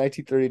January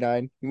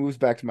 1939. He moves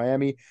back to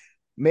Miami.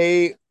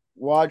 May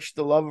watched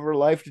the love of her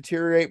life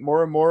deteriorate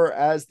more and more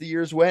as the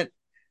years went.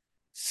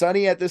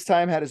 Sonny at this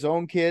time had his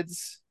own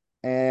kids,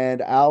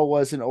 and Al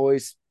wasn't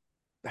always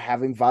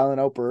having violent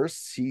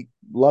outbursts. He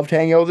loved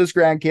hanging out with his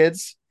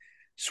grandkids,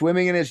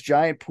 swimming in his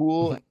giant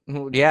pool.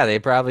 Yeah, they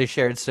probably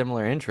shared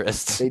similar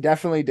interests. They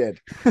definitely did.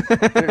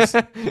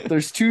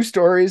 There's two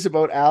stories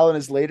about Al in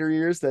his later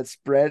years that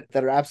spread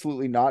that are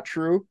absolutely not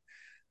true.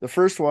 The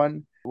first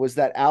one was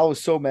that Al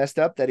was so messed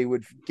up that he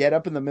would get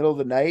up in the middle of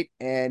the night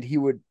and he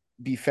would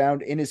be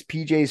found in his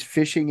PJs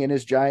fishing in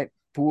his giant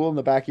pool in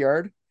the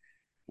backyard,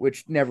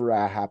 which never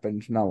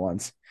happened, not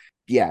once.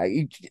 Yeah,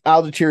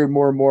 Al deteriorated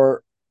more and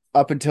more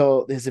up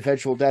until his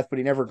eventual death, but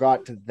he never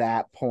got to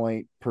that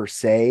point per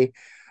se.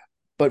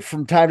 But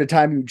from time to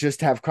time, he would just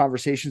have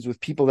conversations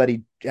with people that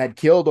he had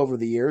killed over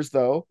the years,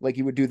 though. Like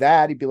he would do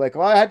that. He'd be like,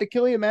 "Oh, I had to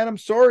kill you, man. I'm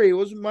sorry. It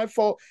wasn't my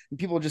fault." And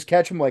people would just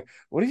catch him like,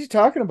 "What are you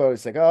talking about?"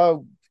 It's like,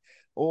 "Oh,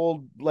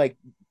 old like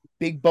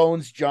big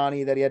bones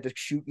Johnny that he had to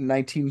shoot in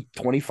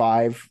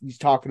 1925. He's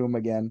talking to him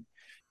again."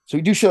 So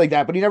he'd do shit like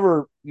that, but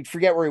you'd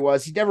forget where he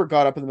was. He never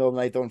got up in the middle of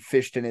the night though and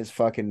fished in his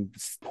fucking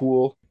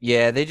pool.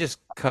 Yeah, they just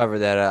covered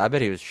that up. I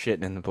bet he was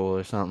shitting in the pool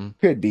or something.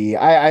 Could be.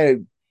 I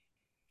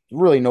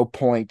really no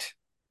point.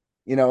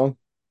 You know,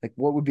 like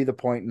what would be the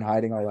point in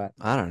hiding all that?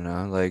 I don't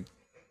know, like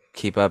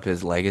keep up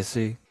his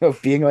legacy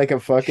Of being like a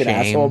fucking Shame.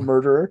 asshole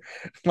murderer.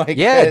 Like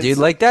yeah, dude,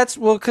 like that's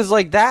because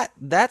like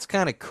that's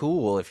kind of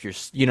cool if you're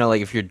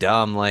like if you're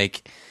dumb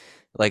like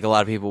a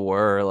lot of people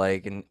were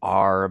like and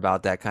are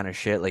about that kind of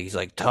shit. Like he's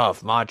like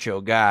tough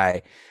macho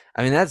guy.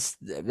 I mean that's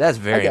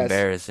very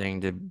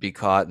embarrassing to be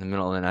caught in the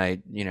middle of the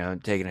night,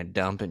 taking a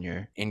dump in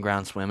your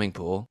in-ground swimming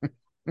pool.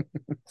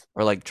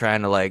 Or like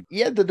trying to like he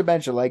had the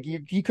dementia, like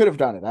he could have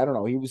done it. I don't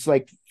know. He was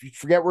like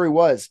forget where he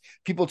was.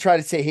 People try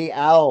to say, "Hey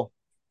Al,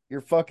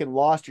 you're fucking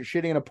lost. You're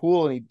shitting in a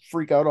pool," and he'd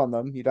freak out on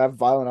them. He'd have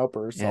violent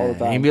outbursts all the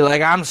time. He'd be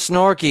like, "I'm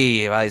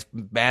Snorky," while he's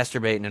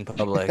masturbating in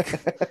public.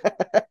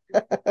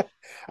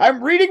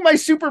 I'm reading my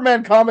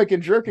Superman comic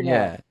and jerking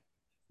Yeah. off.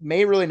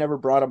 May really never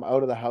brought him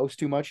out of the house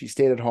too much. He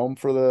stayed at home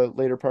for the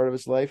later part of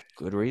his life.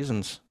 Good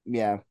reasons.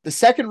 Yeah. The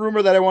second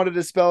rumor that I wanted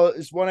to dispel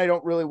is one I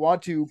don't really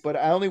want to, but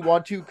I only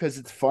want to because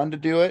it's fun to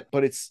do it.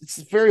 But it's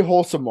a very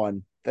wholesome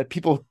one that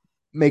people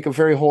make a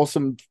very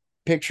wholesome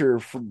picture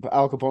from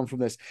Al Capone from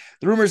this.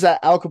 The rumor is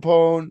that Al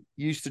Capone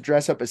used to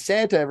dress up as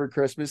Santa every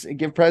Christmas and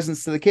give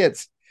presents to the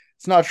kids.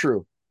 It's not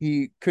true.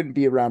 He couldn't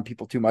be around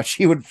people too much.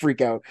 He would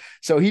freak out.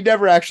 So he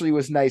never actually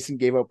was nice and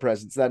gave out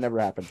presents. That never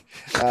happened.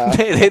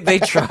 They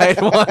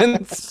tried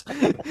once.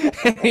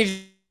 And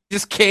he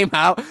just came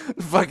out,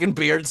 fucking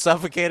beard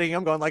suffocating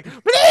him, going like,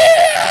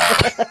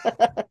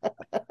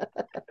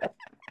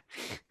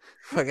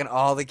 Fucking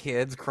all the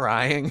kids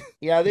crying.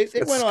 Yeah, they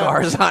Got went on.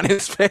 scars on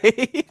his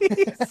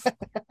face.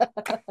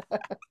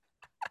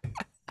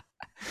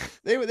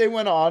 They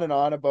went on and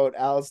on about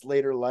Al's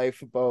later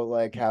life, about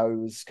like how he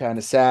was kind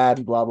of sad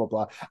and blah blah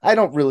blah. I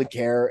don't really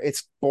care.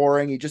 It's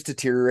boring. He just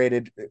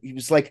deteriorated. He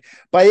was like,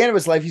 by the end of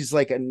his life, he's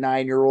like a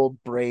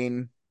 9-year-old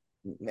brain,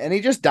 and he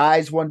just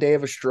dies one day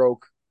of a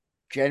stroke,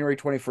 January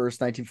 21st,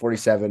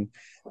 1947.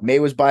 May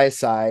was by his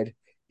side.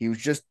 He was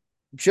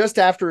just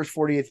after his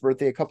 48th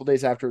birthday, a couple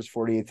days after his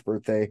 48th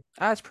birthday.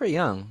 That's pretty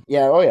young.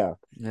 Yeah, oh yeah.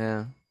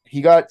 Yeah.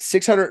 He got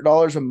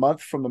 $600 a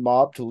month from the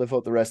mob to live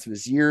out the rest of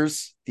his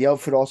years. The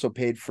outfit also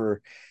paid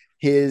for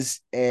his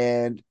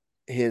and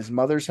his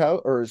mother's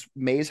house, or his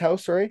May's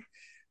house, sorry.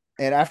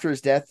 And after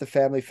his death, the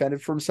family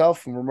fended for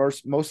himself and were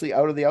mostly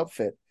out of the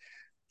outfit.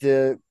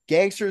 The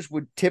gangsters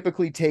would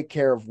typically take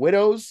care of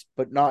widows,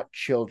 but not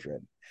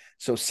children.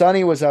 So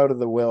Sonny was out of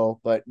the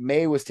will, but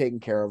May was taken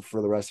care of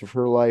for the rest of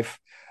her life.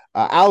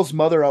 Al's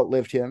mother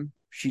outlived him.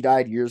 She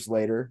died years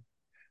later.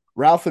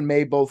 Ralph and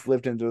May both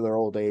lived into their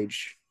old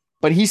age.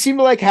 But he seemed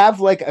to like have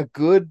like a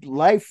good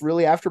life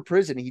really after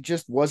prison. He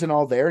just wasn't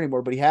all there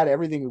anymore, but he had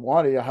everything he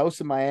wanted. A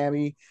house in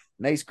Miami,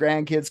 nice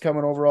grandkids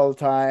coming over all the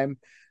time,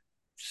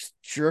 just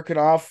jerking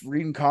off,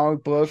 reading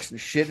comic books and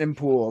shitting in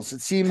pools.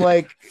 It seemed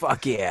like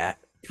Fuck yeah.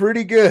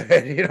 pretty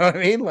good. You know what I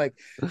mean? Like,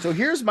 so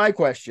here's my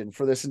question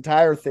for this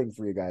entire thing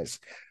for you guys.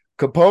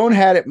 Capone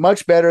had it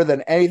much better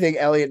than anything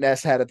Elliot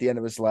Ness had at the end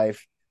of his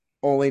life,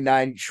 only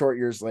 9 short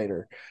years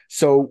later.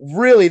 So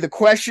really the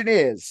question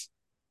is,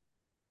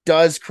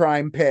 does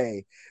crime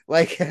pay?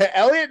 Like,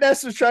 Elliot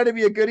Ness was trying to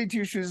be a goody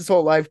two shoes his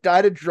whole life,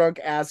 died a drunk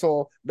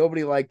asshole,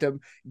 nobody liked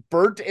him,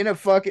 burnt in a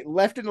fucking,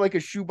 left in like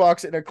a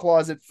shoebox in a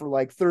closet for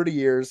like 30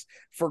 years,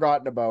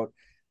 forgotten about.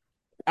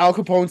 Al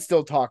Capone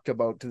still talked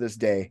about to this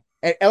day,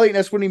 and Elliot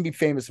Ness wouldn't even be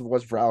famous if it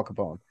wasn't for Al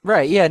Capone.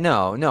 Right. Yeah.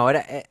 No.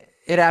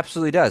 It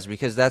absolutely does,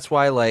 because that's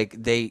why like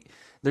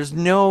there's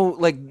no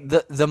like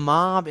the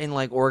mob in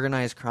like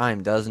organized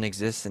crime doesn't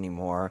exist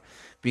anymore,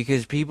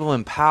 because people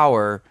in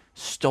power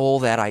stole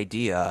that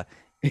idea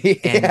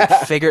and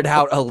figured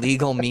out a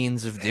legal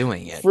means of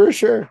doing it. For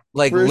sure.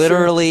 Like For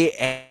literally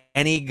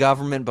any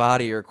government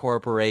body or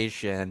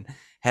corporation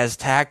has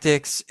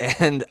tactics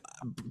and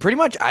pretty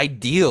much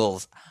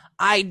ideals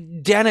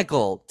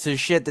identical to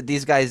shit that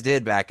these guys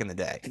did back in the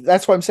day.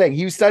 That's what I'm saying.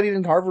 He studied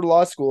in Harvard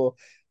Law School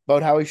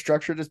about how he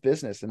structured his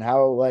business and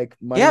how like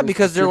money. Yeah, was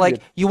because they're like,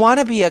 distributed. you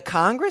want to be a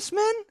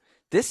congressman?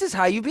 This is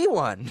how you be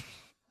one.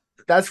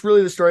 That's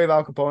really the story of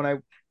Al Capone.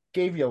 I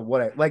gave you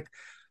what I like.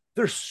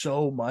 There's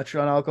so much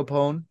on Al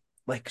Capone,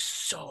 like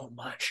so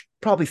much,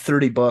 probably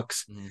 30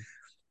 books,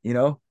 you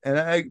know, and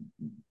I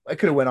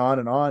could have went on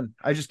and on.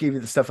 I just gave you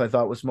the stuff I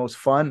thought was most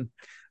fun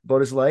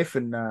about his life.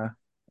 And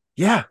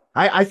yeah,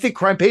 I think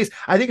crime pays.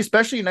 I think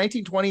especially in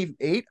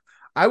 1928,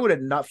 I would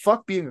have not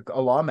fuck being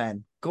a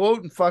lawman. Go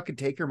out and fucking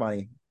take your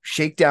money,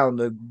 shake down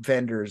the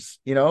vendors,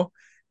 you know,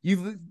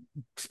 you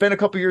spend a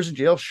couple years in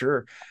jail.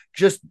 Sure.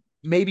 Just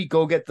maybe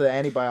go get the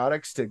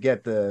antibiotics to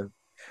get the.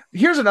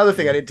 Here's another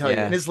thing I didn't tell you.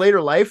 In his later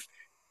life,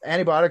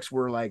 antibiotics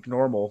were like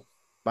normal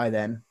by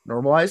then,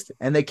 normalized,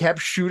 and they kept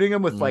shooting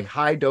him with like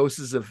high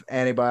doses of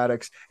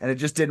antibiotics, and it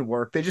just didn't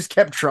work. They just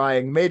kept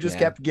trying. May just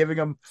kept giving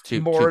him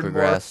more and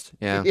progressed.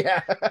 more.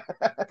 Yeah.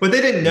 But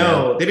they didn't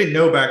know. They didn't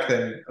know back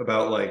then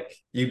about like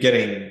you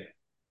getting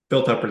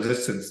built up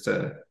resistance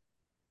to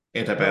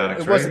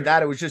antibiotics. It wasn't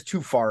that. It was just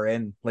too far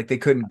in. Like they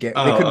couldn't get.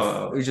 They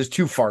couldn't. It was just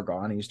too far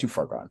gone. He was too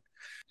far gone.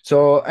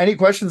 So, any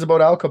questions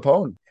about Al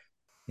Capone?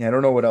 Yeah, I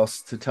don't know what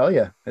else to tell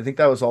you. I think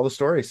that was all the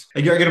stories.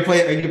 Are you gonna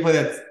play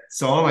that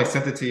song? I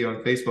sent it to you on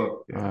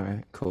Facebook. All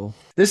right, cool.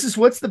 This is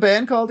what's the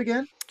band called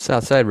again?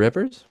 Southside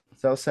Rippers.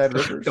 Southside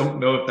Rippers. I don't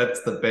know if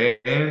that's the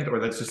band or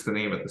that's just the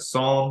name of the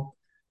song.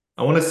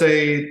 I want to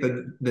say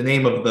the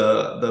name of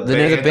the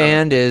name of the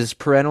band is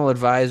Parental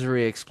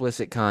Advisory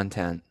Explicit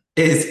Content.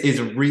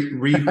 Is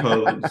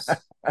Repose.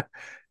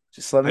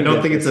 Just let me. I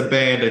don't think it's a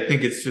band. I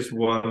think it's just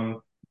one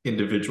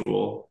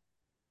individual.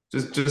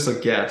 Just a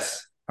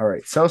guess. All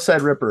right,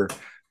 Southside Ripper,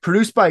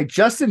 produced by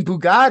Justin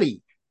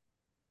Bugatti.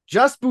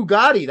 Just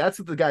Bugatti. That's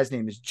what the guy's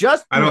name is.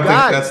 Just Bugatti. I don't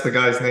think that's the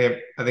guy's name.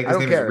 I think his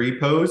name is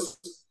Repose.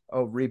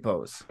 Oh,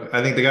 Repose.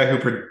 I think the guy who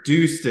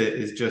produced it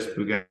is just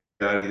Bugatti.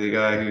 The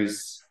guy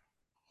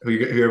who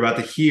you're about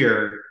to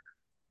hear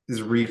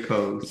is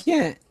Repose.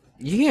 Yeah.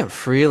 You can't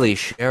freely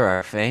share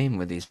our fame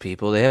with these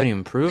people. They haven't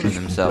even proven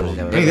themselves.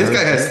 I mean, this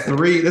guy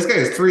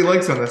has three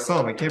likes on this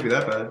song. It can't be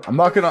that bad. I'm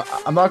not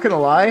gonna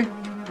lie.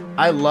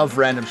 I love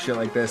random shit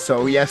like this.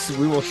 So yes,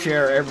 we will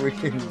share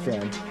everything we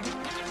can.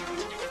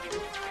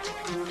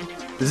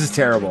 This is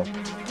terrible.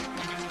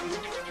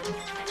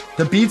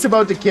 The beat's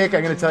about to kick.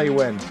 I'm gonna tell you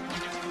when.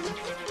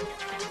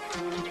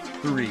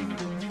 3,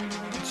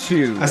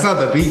 2. That's not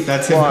the beat.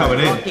 That's him Why? coming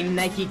in. Rocking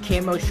Nike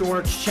camo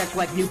shorts, check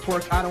like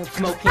Newport. I don't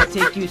smoke, can't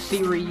take you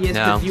serious.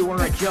 No. If you are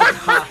a joke,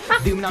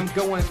 ha. Dude, I'm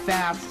going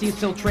fast. You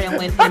still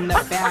trailing in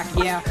the back,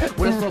 yeah.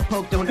 With a slow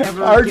poke, don't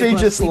ever RJ give a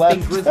just sleeping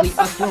left. grizzly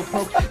a slow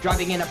poke.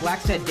 Driving in a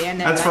black sedan.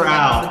 That's for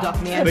Al.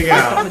 Big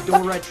Al.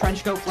 Fedora,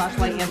 trench coat,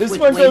 flashlight, and This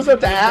one goes up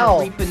to Al.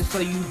 Reaping, so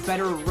you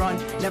better run.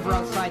 Never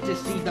outside to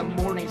see the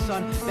morning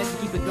sun. Best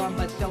to keep a gun,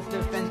 but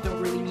self-defense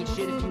don't really mean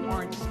shit if you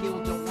aren't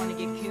skilled. Don't want to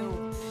get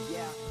killed.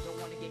 Yeah, don't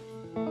want to get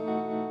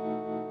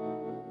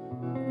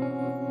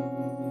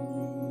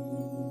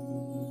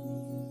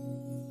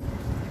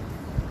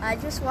I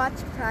just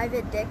watched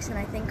Private Dicks and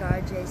I think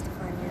RJ's the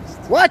funniest.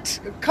 What?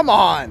 Come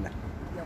on.